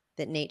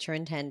that nature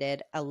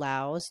intended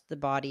allows the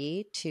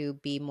body to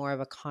be more of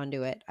a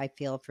conduit, I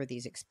feel, for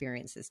these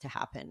experiences to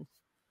happen.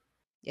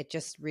 It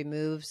just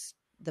removes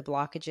the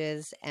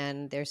blockages,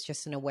 and there's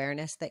just an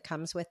awareness that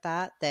comes with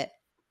that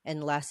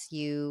unless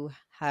you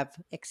have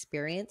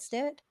experienced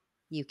it,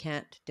 you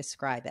can't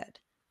describe it.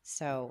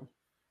 So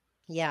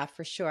yeah,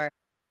 for sure.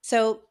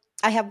 So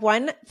I have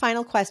one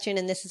final question,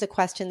 and this is a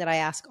question that I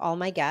ask all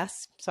my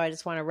guests. So I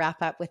just want to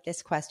wrap up with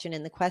this question.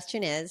 And the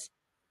question is,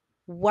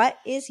 what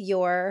is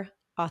your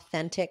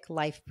authentic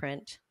life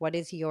print? What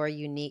is your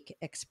unique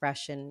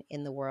expression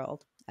in the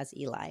world as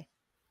Eli?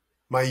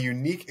 My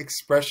unique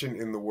expression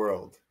in the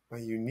world. My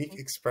unique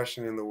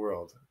expression in the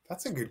world.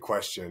 That's a good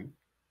question.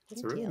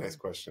 That's a really nice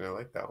question. I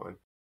like that one.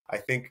 I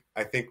think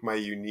my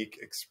unique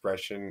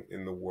expression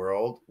in the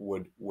world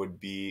would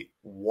be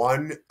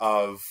one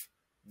of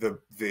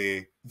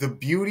the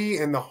beauty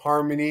and the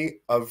harmony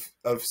of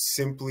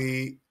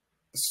simply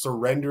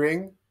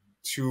surrendering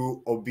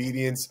to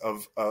obedience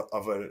of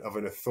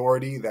an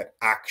authority that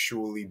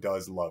actually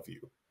does love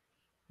you,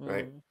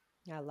 right?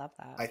 I love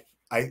that.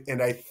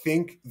 I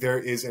think there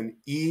is an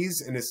ease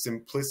and a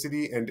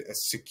simplicity and a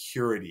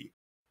security,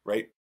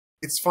 right?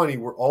 It's funny,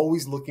 we're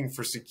always looking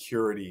for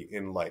security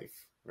in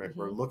life, right?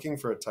 We're looking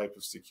for a type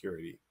of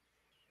security.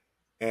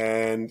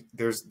 And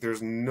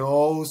there's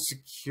no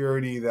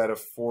security that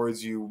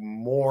affords you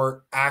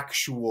more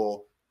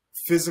actual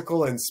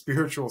physical and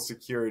spiritual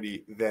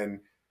security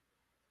than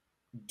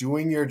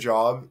doing your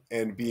job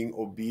and being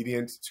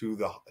obedient to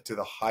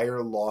the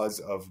higher laws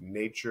of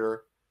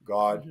nature,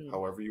 God,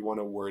 however you want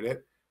to word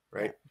it,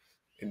 right?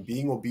 And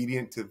being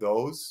obedient to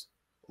those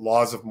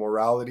laws of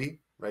morality,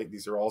 right?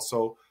 These are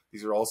also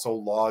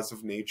laws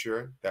of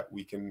nature that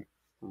we can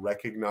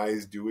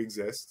recognize do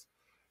exist.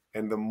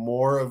 And the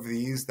more of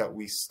these that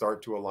we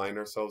start to align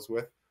ourselves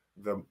with,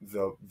 the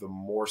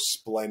more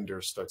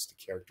splendor starts to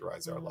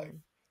characterize our life.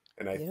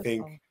 And I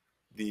think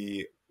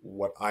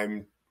what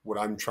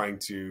I'm trying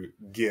to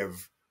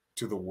give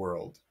to the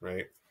world,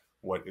 right?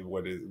 What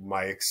is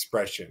my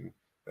expression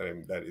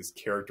that is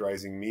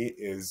characterizing me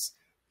is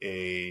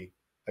a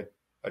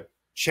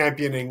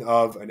championing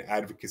of an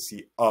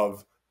advocacy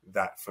of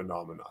that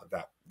phenomena,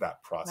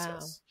 that process.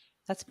 Wow.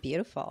 That's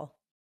beautiful.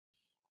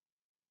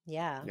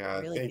 Yeah.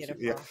 Really Thank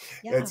beautiful.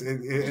 you.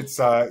 It's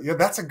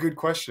that's a good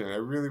question. I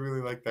really,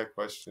 really like that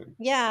question.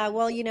 Yeah.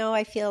 Well, you know,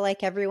 I feel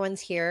like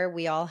everyone's here.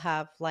 We all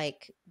have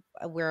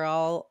we're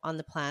all on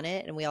the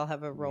planet, and we all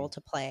have a role to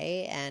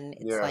play. And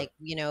it's like,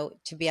 you know,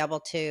 to be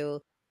able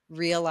to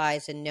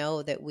realize and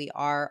know that we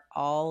are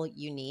all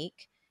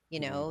unique. You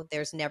know,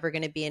 there's never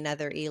going to be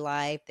another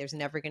Eli. There's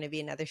never going to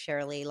be another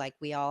Shirley. Like,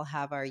 we all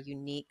have our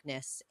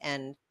uniqueness,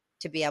 and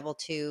to be able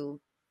to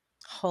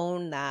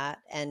hone that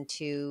and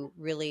to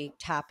really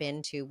tap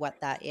into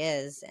what that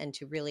is and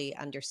to really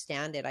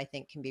understand it, I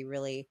think can be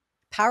really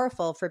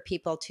powerful for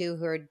people too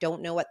who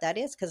don't know what that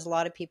is. Because a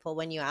lot of people,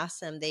 when you ask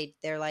them,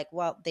 they're like,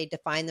 well, they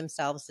define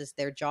themselves as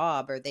their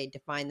job, or they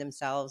define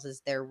themselves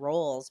as their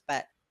roles,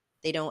 but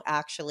they don't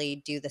actually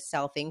do the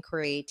self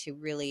inquiry to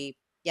really,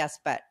 yes,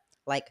 but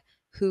like,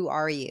 who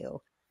are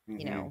you?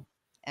 You Mm-hmm. know,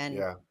 and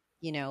Yeah.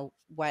 you know,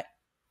 what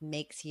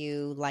makes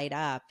you light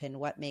up and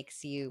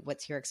what's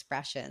your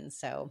expression.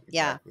 So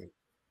yeah. Exactly.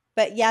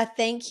 But yeah,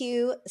 thank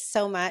you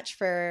so much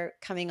for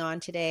coming on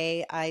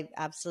today. I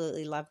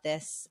absolutely love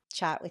this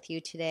chat with you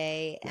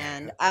today.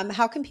 And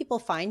how can people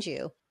find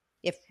you?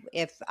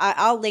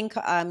 I'll link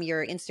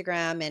your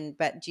Instagram,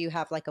 but do you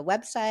have like a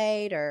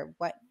website, or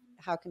what?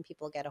 How can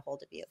people get a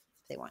hold of you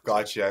if they want to?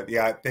 Gotcha.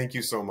 Yeah. Thank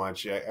you so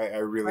much. I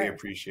really Sure.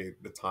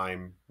 appreciate the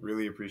time.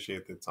 Really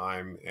appreciate the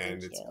time.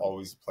 And Thank it's you.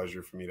 always a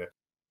pleasure for me to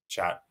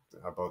chat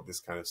about this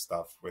kind of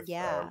stuff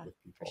Yeah, with for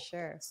people.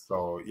 sure.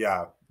 So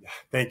yeah,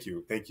 thank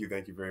you. Thank you.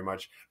 Thank you very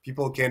much.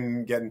 People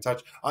can get in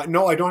touch.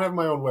 No, I don't have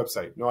my own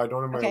website. No, I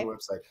don't have my own Okay.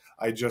 website.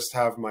 I just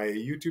have my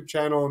YouTube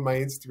channel and my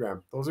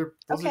Instagram. Those are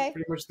Okay.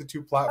 pretty much the two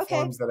Okay.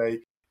 platforms that I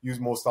use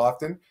most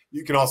often.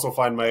 You can also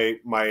find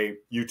my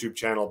YouTube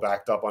channel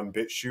backed up on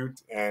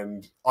BitChute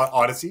and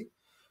Odyssey.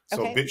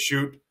 So Okay.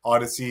 BitChute,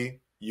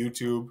 Odyssey,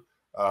 YouTube,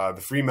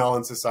 the Free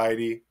Melon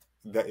Society,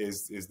 that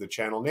is the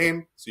channel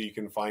name. So you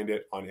can find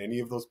it on any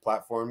of those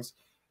platforms.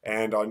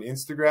 And on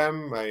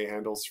Instagram, my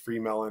handle's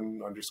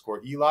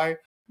freemelon_Eli.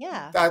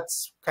 Yeah.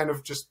 That's kind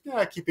of just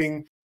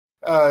keeping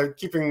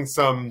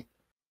some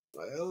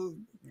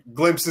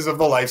glimpses of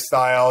the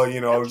lifestyle,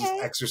 just Okay.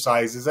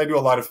 exercises. I do a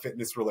lot of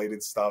fitness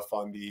related stuff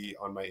on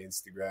my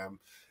Instagram.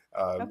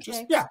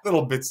 Just Okay.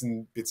 little bits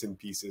and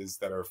pieces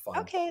that are fun.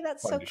 Okay,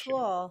 that's Fun so to share.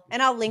 cool.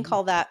 And I'll link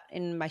all that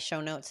in my show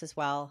notes as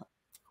well.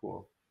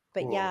 Cool.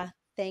 But Cool. yeah,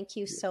 thank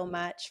you so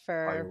much Oh,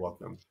 you're for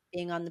welcome.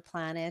 being on the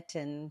planet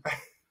and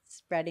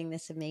spreading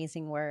this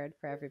amazing word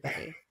for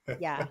everybody.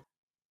 Yeah,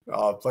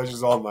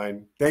 Pleasure's all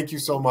mine. Thank you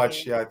so thank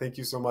much. you. Yeah, thank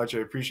you so much. I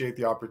appreciate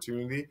the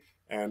opportunity,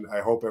 and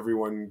I hope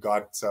everyone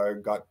got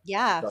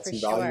Yeah, for some value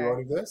sure.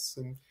 out of this.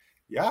 And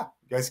yeah,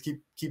 you guys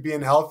keep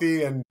being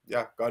healthy, and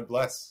yeah, God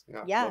bless.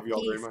 Yeah, Yeah, love you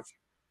all very peace. much.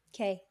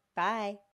 Okay, bye.